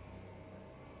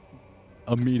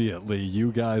 Immediately,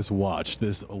 you guys watch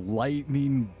this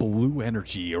lightning blue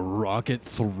energy rocket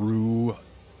through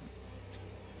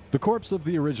the corpse of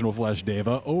the original Flesh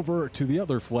Deva over to the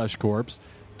other Flesh corpse,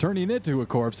 turning it to a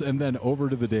corpse, and then over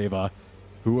to the Deva,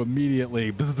 who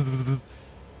immediately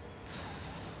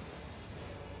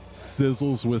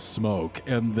sizzles with smoke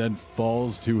and then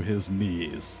falls to his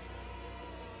knees.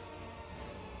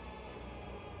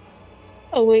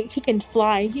 Oh wait, he can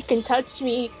fly. He can touch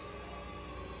me.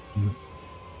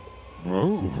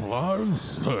 Well, I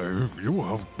say you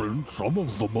have been some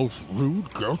of the most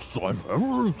rude guests I've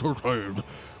ever entertained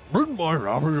in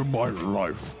my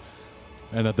life.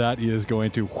 And at that, he is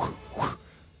going to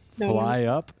fly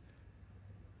up,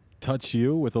 touch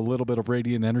you with a little bit of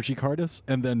radiant energy, Cardis,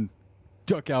 and then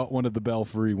duck out one of the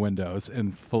belfry windows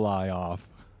and fly off.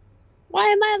 Why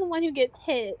am I the one who gets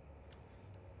hit?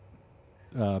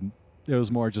 It was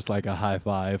more just like a high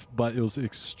five, but it was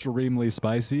extremely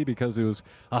spicy because it was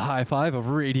a high five of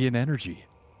radiant energy.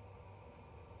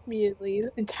 Immediately,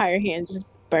 the entire hand just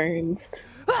burns.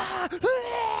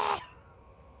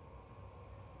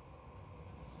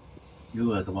 You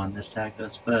were the one that attacked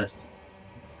us first.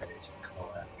 Ready to call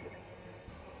after.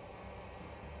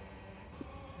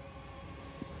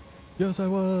 Yes, I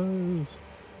was.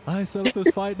 I set up this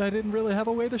fight and I didn't really have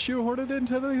a way to shoehorn it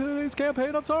into today's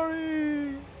campaign. I'm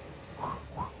sorry.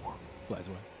 Flies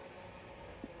away.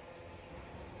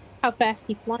 How fast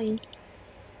he flying?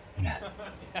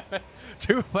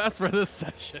 Too fast for this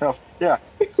session. Oh, yeah.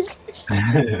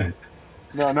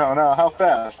 No. How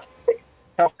fast?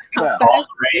 How fast? All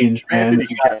range, man. Anthony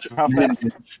can catch him. How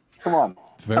fast? Come on.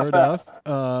 Fair How enough.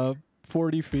 fast?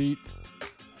 40 feet,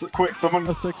 Quick,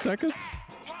 someone. 6 seconds.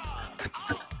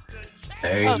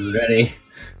 There, he's ready.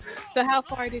 So how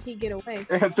far did he get away?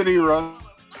 Anthony runs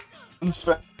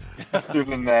fast. faster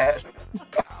than that.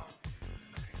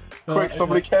 Quick,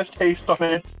 somebody cast haste on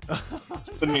it.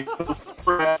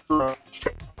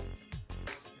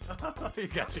 You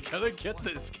guys are gonna get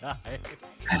this guy.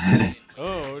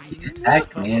 Oh, He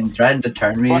attacked me and threatened to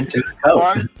turn me My- into a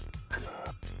goat.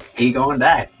 He gonna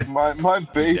die. My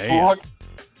base Damn.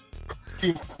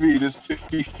 walking speed is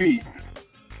 50 feet.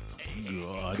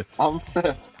 God. I'm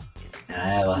fast. I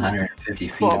have 150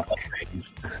 feet of upgrade.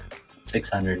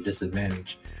 600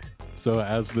 disadvantage. So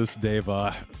as this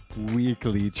Deva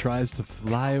Weakly tries to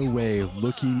fly away,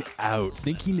 looking out,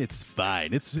 thinking it's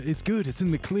fine. It's good. It's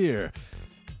in the clear.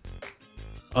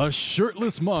 a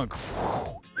shirtless monk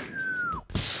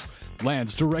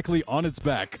lands directly on its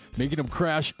back, making him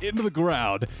crash into the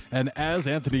ground. And as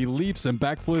Anthony leaps and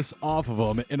backflips off of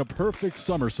him in a perfect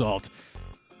somersault,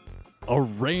 a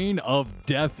rain of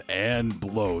death and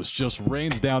blows just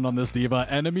rains down on this diva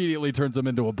and immediately turns him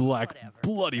into a black,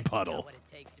 bloody puddle. What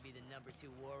it takes to be the #2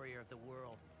 warrior of the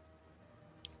world.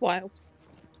 Wild.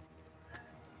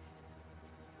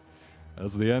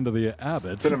 That's the end of the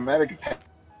abbot. Cinematic as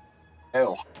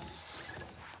hell.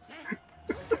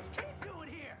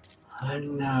 I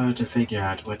don't know how to figure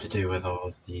out what to do with all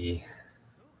of the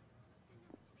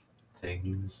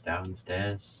things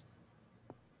downstairs.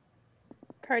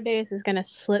 Cardeus is gonna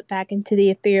slip back into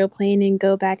the ethereal plane and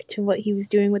go back to what he was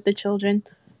doing with the children.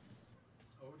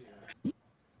 What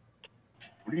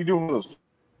are you doing with those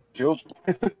children?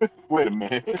 Wait a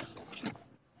minute.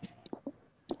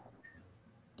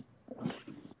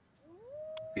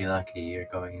 Be lucky you're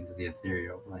going into the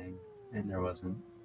ethereal plane, and there wasn't